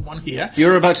important one here.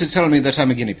 You're about to tell me that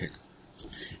I'm a guinea pig.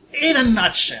 In a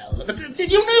nutshell, but you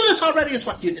knew this already. It's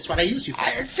what I used you for. I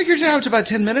figured it out about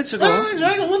 10 minutes ago. Oh,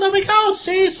 exactly. Well, there we go.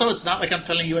 See, so it's not like I'm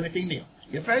telling you anything new.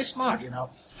 You're very smart,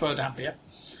 for a vampire.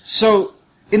 So,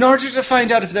 in order to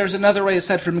find out if there's another way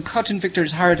aside from cutting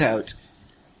Victor's heart out,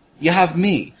 you have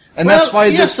me. And Well, that's why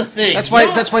here's the thing. That's why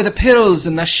Yeah. that's why the pills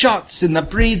and the shots and the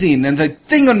breathing and the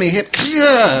thing on my hip.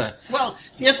 Ugh. Well,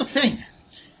 here's the thing.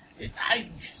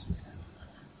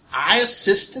 I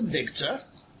assisted Victor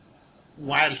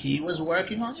while he was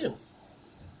working on you.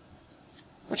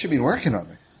 What you mean working on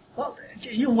me? Well,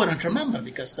 you wouldn't remember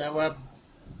because there were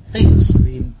things.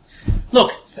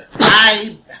 Look,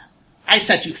 I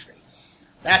set you free.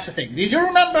 That's the thing. Do you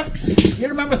remember? You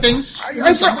remember things?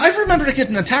 I remember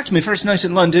getting attacked my first night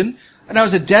in London, and I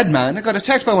was a dead man. I got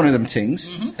attacked by one of them things,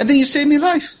 and then you saved me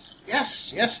life.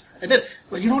 Yes, I did.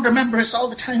 Well, you don't remember it's all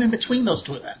the time in between those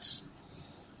two events.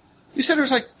 You said it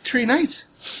was like 3 nights.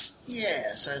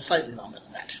 Yes, slightly longer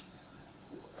than that.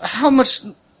 How much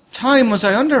time was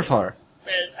I under for?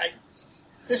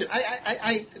 Listen,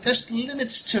 I there's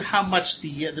limits to how much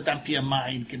the Dhampir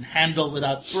mind can handle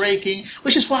without breaking,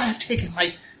 which is why I've taken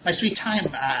my sweet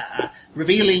time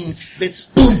revealing bits.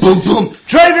 Boom, boom, boom.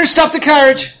 Driver, stop the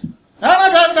carriage. No,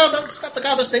 don't stop the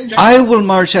car, this danger. I will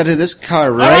march out of this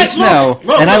car right now,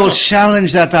 and I will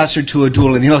challenge that bastard to a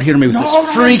duel, and he'll hear me with his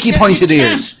freaky pointed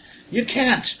ears. You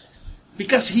can't.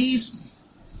 Because he's...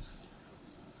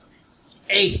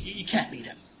 you can't beat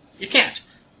him. You can't.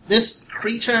 This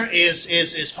creature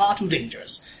is far too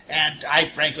dangerous, and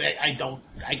frankly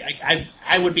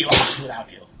I would be lost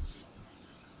without you.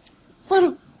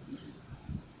 Well,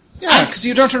 yeah, because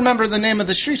you don't remember the name of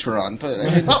the street we're on, but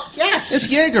I mean, well, yes, it's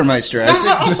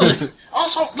Jägermeister.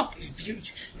 Also, look,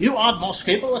 you are the most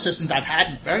capable assistant I've had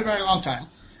in a very, very long time.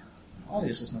 All the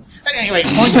assistants. Anyway,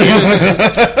 point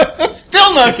is,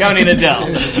 Still not counting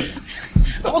Adele.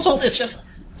 also, it's just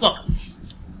look.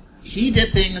 He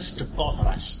did things to both of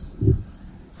us.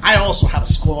 I also have a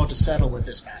score to settle with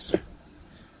this master.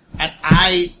 And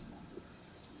I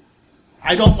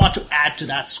don't want to add to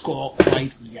that score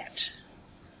quite yet.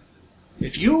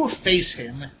 If you face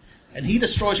him, and he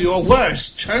destroys you, or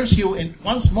worse, turns you in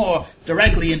once more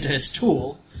directly into his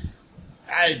tool,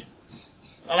 that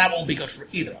won't be good for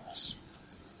either of us.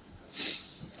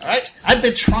 Alright? I've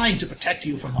been trying to protect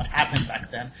you from what happened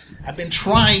back then. I've been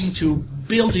trying to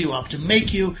build you up, to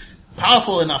make you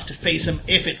powerful enough to face him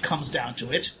if it comes down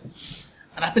to it.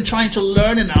 And I've been trying to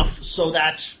learn enough so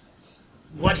that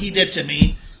what he did to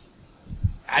me,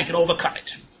 I can overcome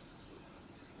it.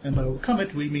 And by overcome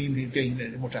it, we mean he gained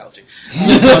immortality.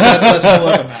 That's a whole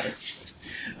other matter.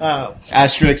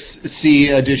 Asterisk C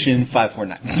edition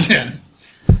 549.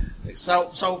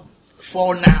 So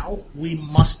for now, we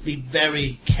must be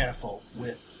very careful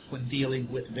when dealing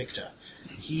with Victor.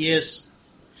 He is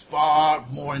far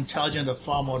more intelligent and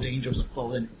far more dangerous a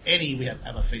foe than any we have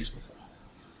ever faced before.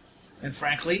 And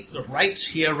frankly, right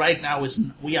here, right now,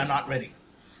 we are not ready.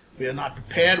 We are not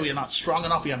prepared. We are not strong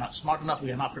enough. We are not smart enough. We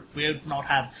do not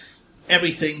have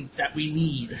everything that we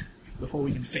need before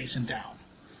we can face him down.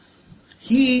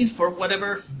 He, for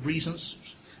whatever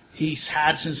reasons he's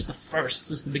had since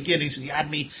the beginning, since he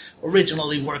had me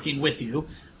originally working with you,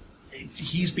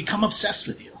 he's become obsessed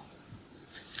with you.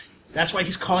 That's why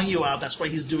he's calling you out. That's why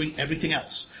he's doing everything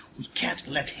else. We can't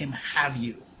let him have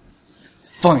you.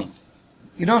 Fine.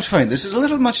 You know, fine. This is a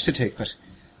little much to take, but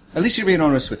at least you're being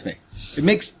honest with me. It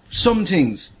makes some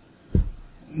things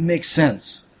make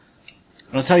sense.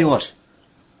 And I'll tell you what.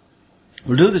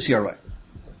 We'll do this your way.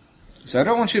 So I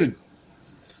don't want you to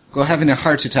go having a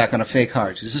heart attack on a fake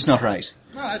heart. This is not right.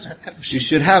 No, that's kind of You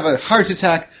should have a heart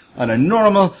attack on a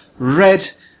normal,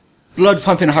 red,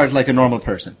 blood-pumping heart like a normal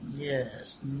person.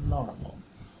 Yes, normal.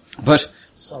 But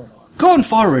So normal. going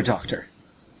forward, Doctor,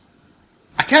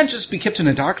 I can't just be kept in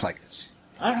the dark like this.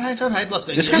 All right. Look,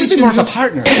 There's got to be more of a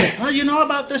partner. Well, you know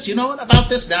about this. You know about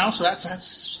this now, so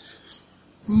that's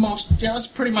most. Yeah, that's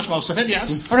pretty much most of it.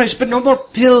 Yes. All right, but no more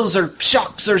pills or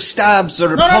shocks or stabs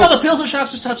or... No. The pills and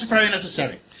shocks and stuff are very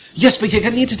necessary. Yes, but you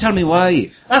need to tell me why.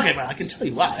 Okay, well, I can tell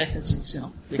you why. It's you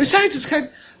know. Besides, it's kind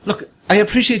of... Look, I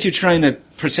appreciate you trying to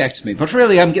protect me, but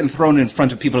really I'm getting thrown in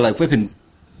front of people like Whipping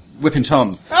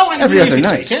Tom every other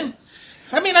night. Him.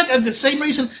 I mean, the same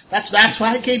reason. That's why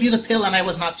I gave you the pill, and I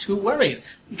was not too worried,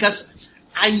 because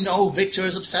I know Victor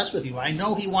is obsessed with you. I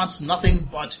know he wants nothing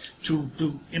but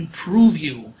to improve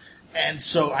you, and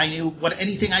so I knew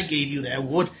anything I gave you there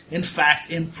would, in fact,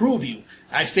 improve you.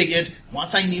 I figured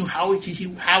once I knew how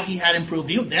he had improved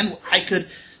you, then I could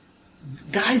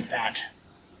guide that,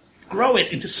 grow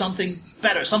it into something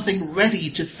better, something ready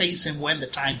to face him when the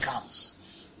time comes.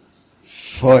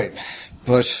 Fine,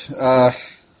 but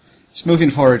just moving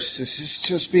forward,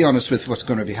 just be honest with what's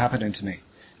going to be happening to me.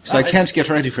 Because I can't get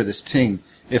ready for this thing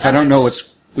if I don't know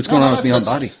what's going on with my own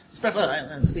body. It's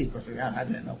perfect. To be perfectly honest, I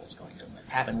didn't know what was going to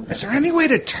happen with it. Is there any way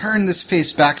to turn this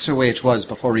face back to the way it was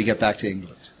before we get back to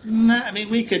England? Nah, I mean,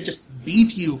 we could just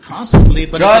beat you constantly,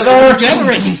 but Driver!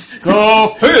 regenerate.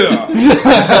 Go here!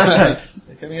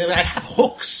 I mean, I have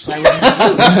hooks. I would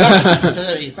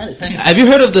use. So, Have you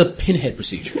heard of the pinhead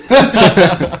procedure?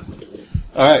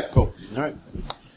 All right, cool. All right.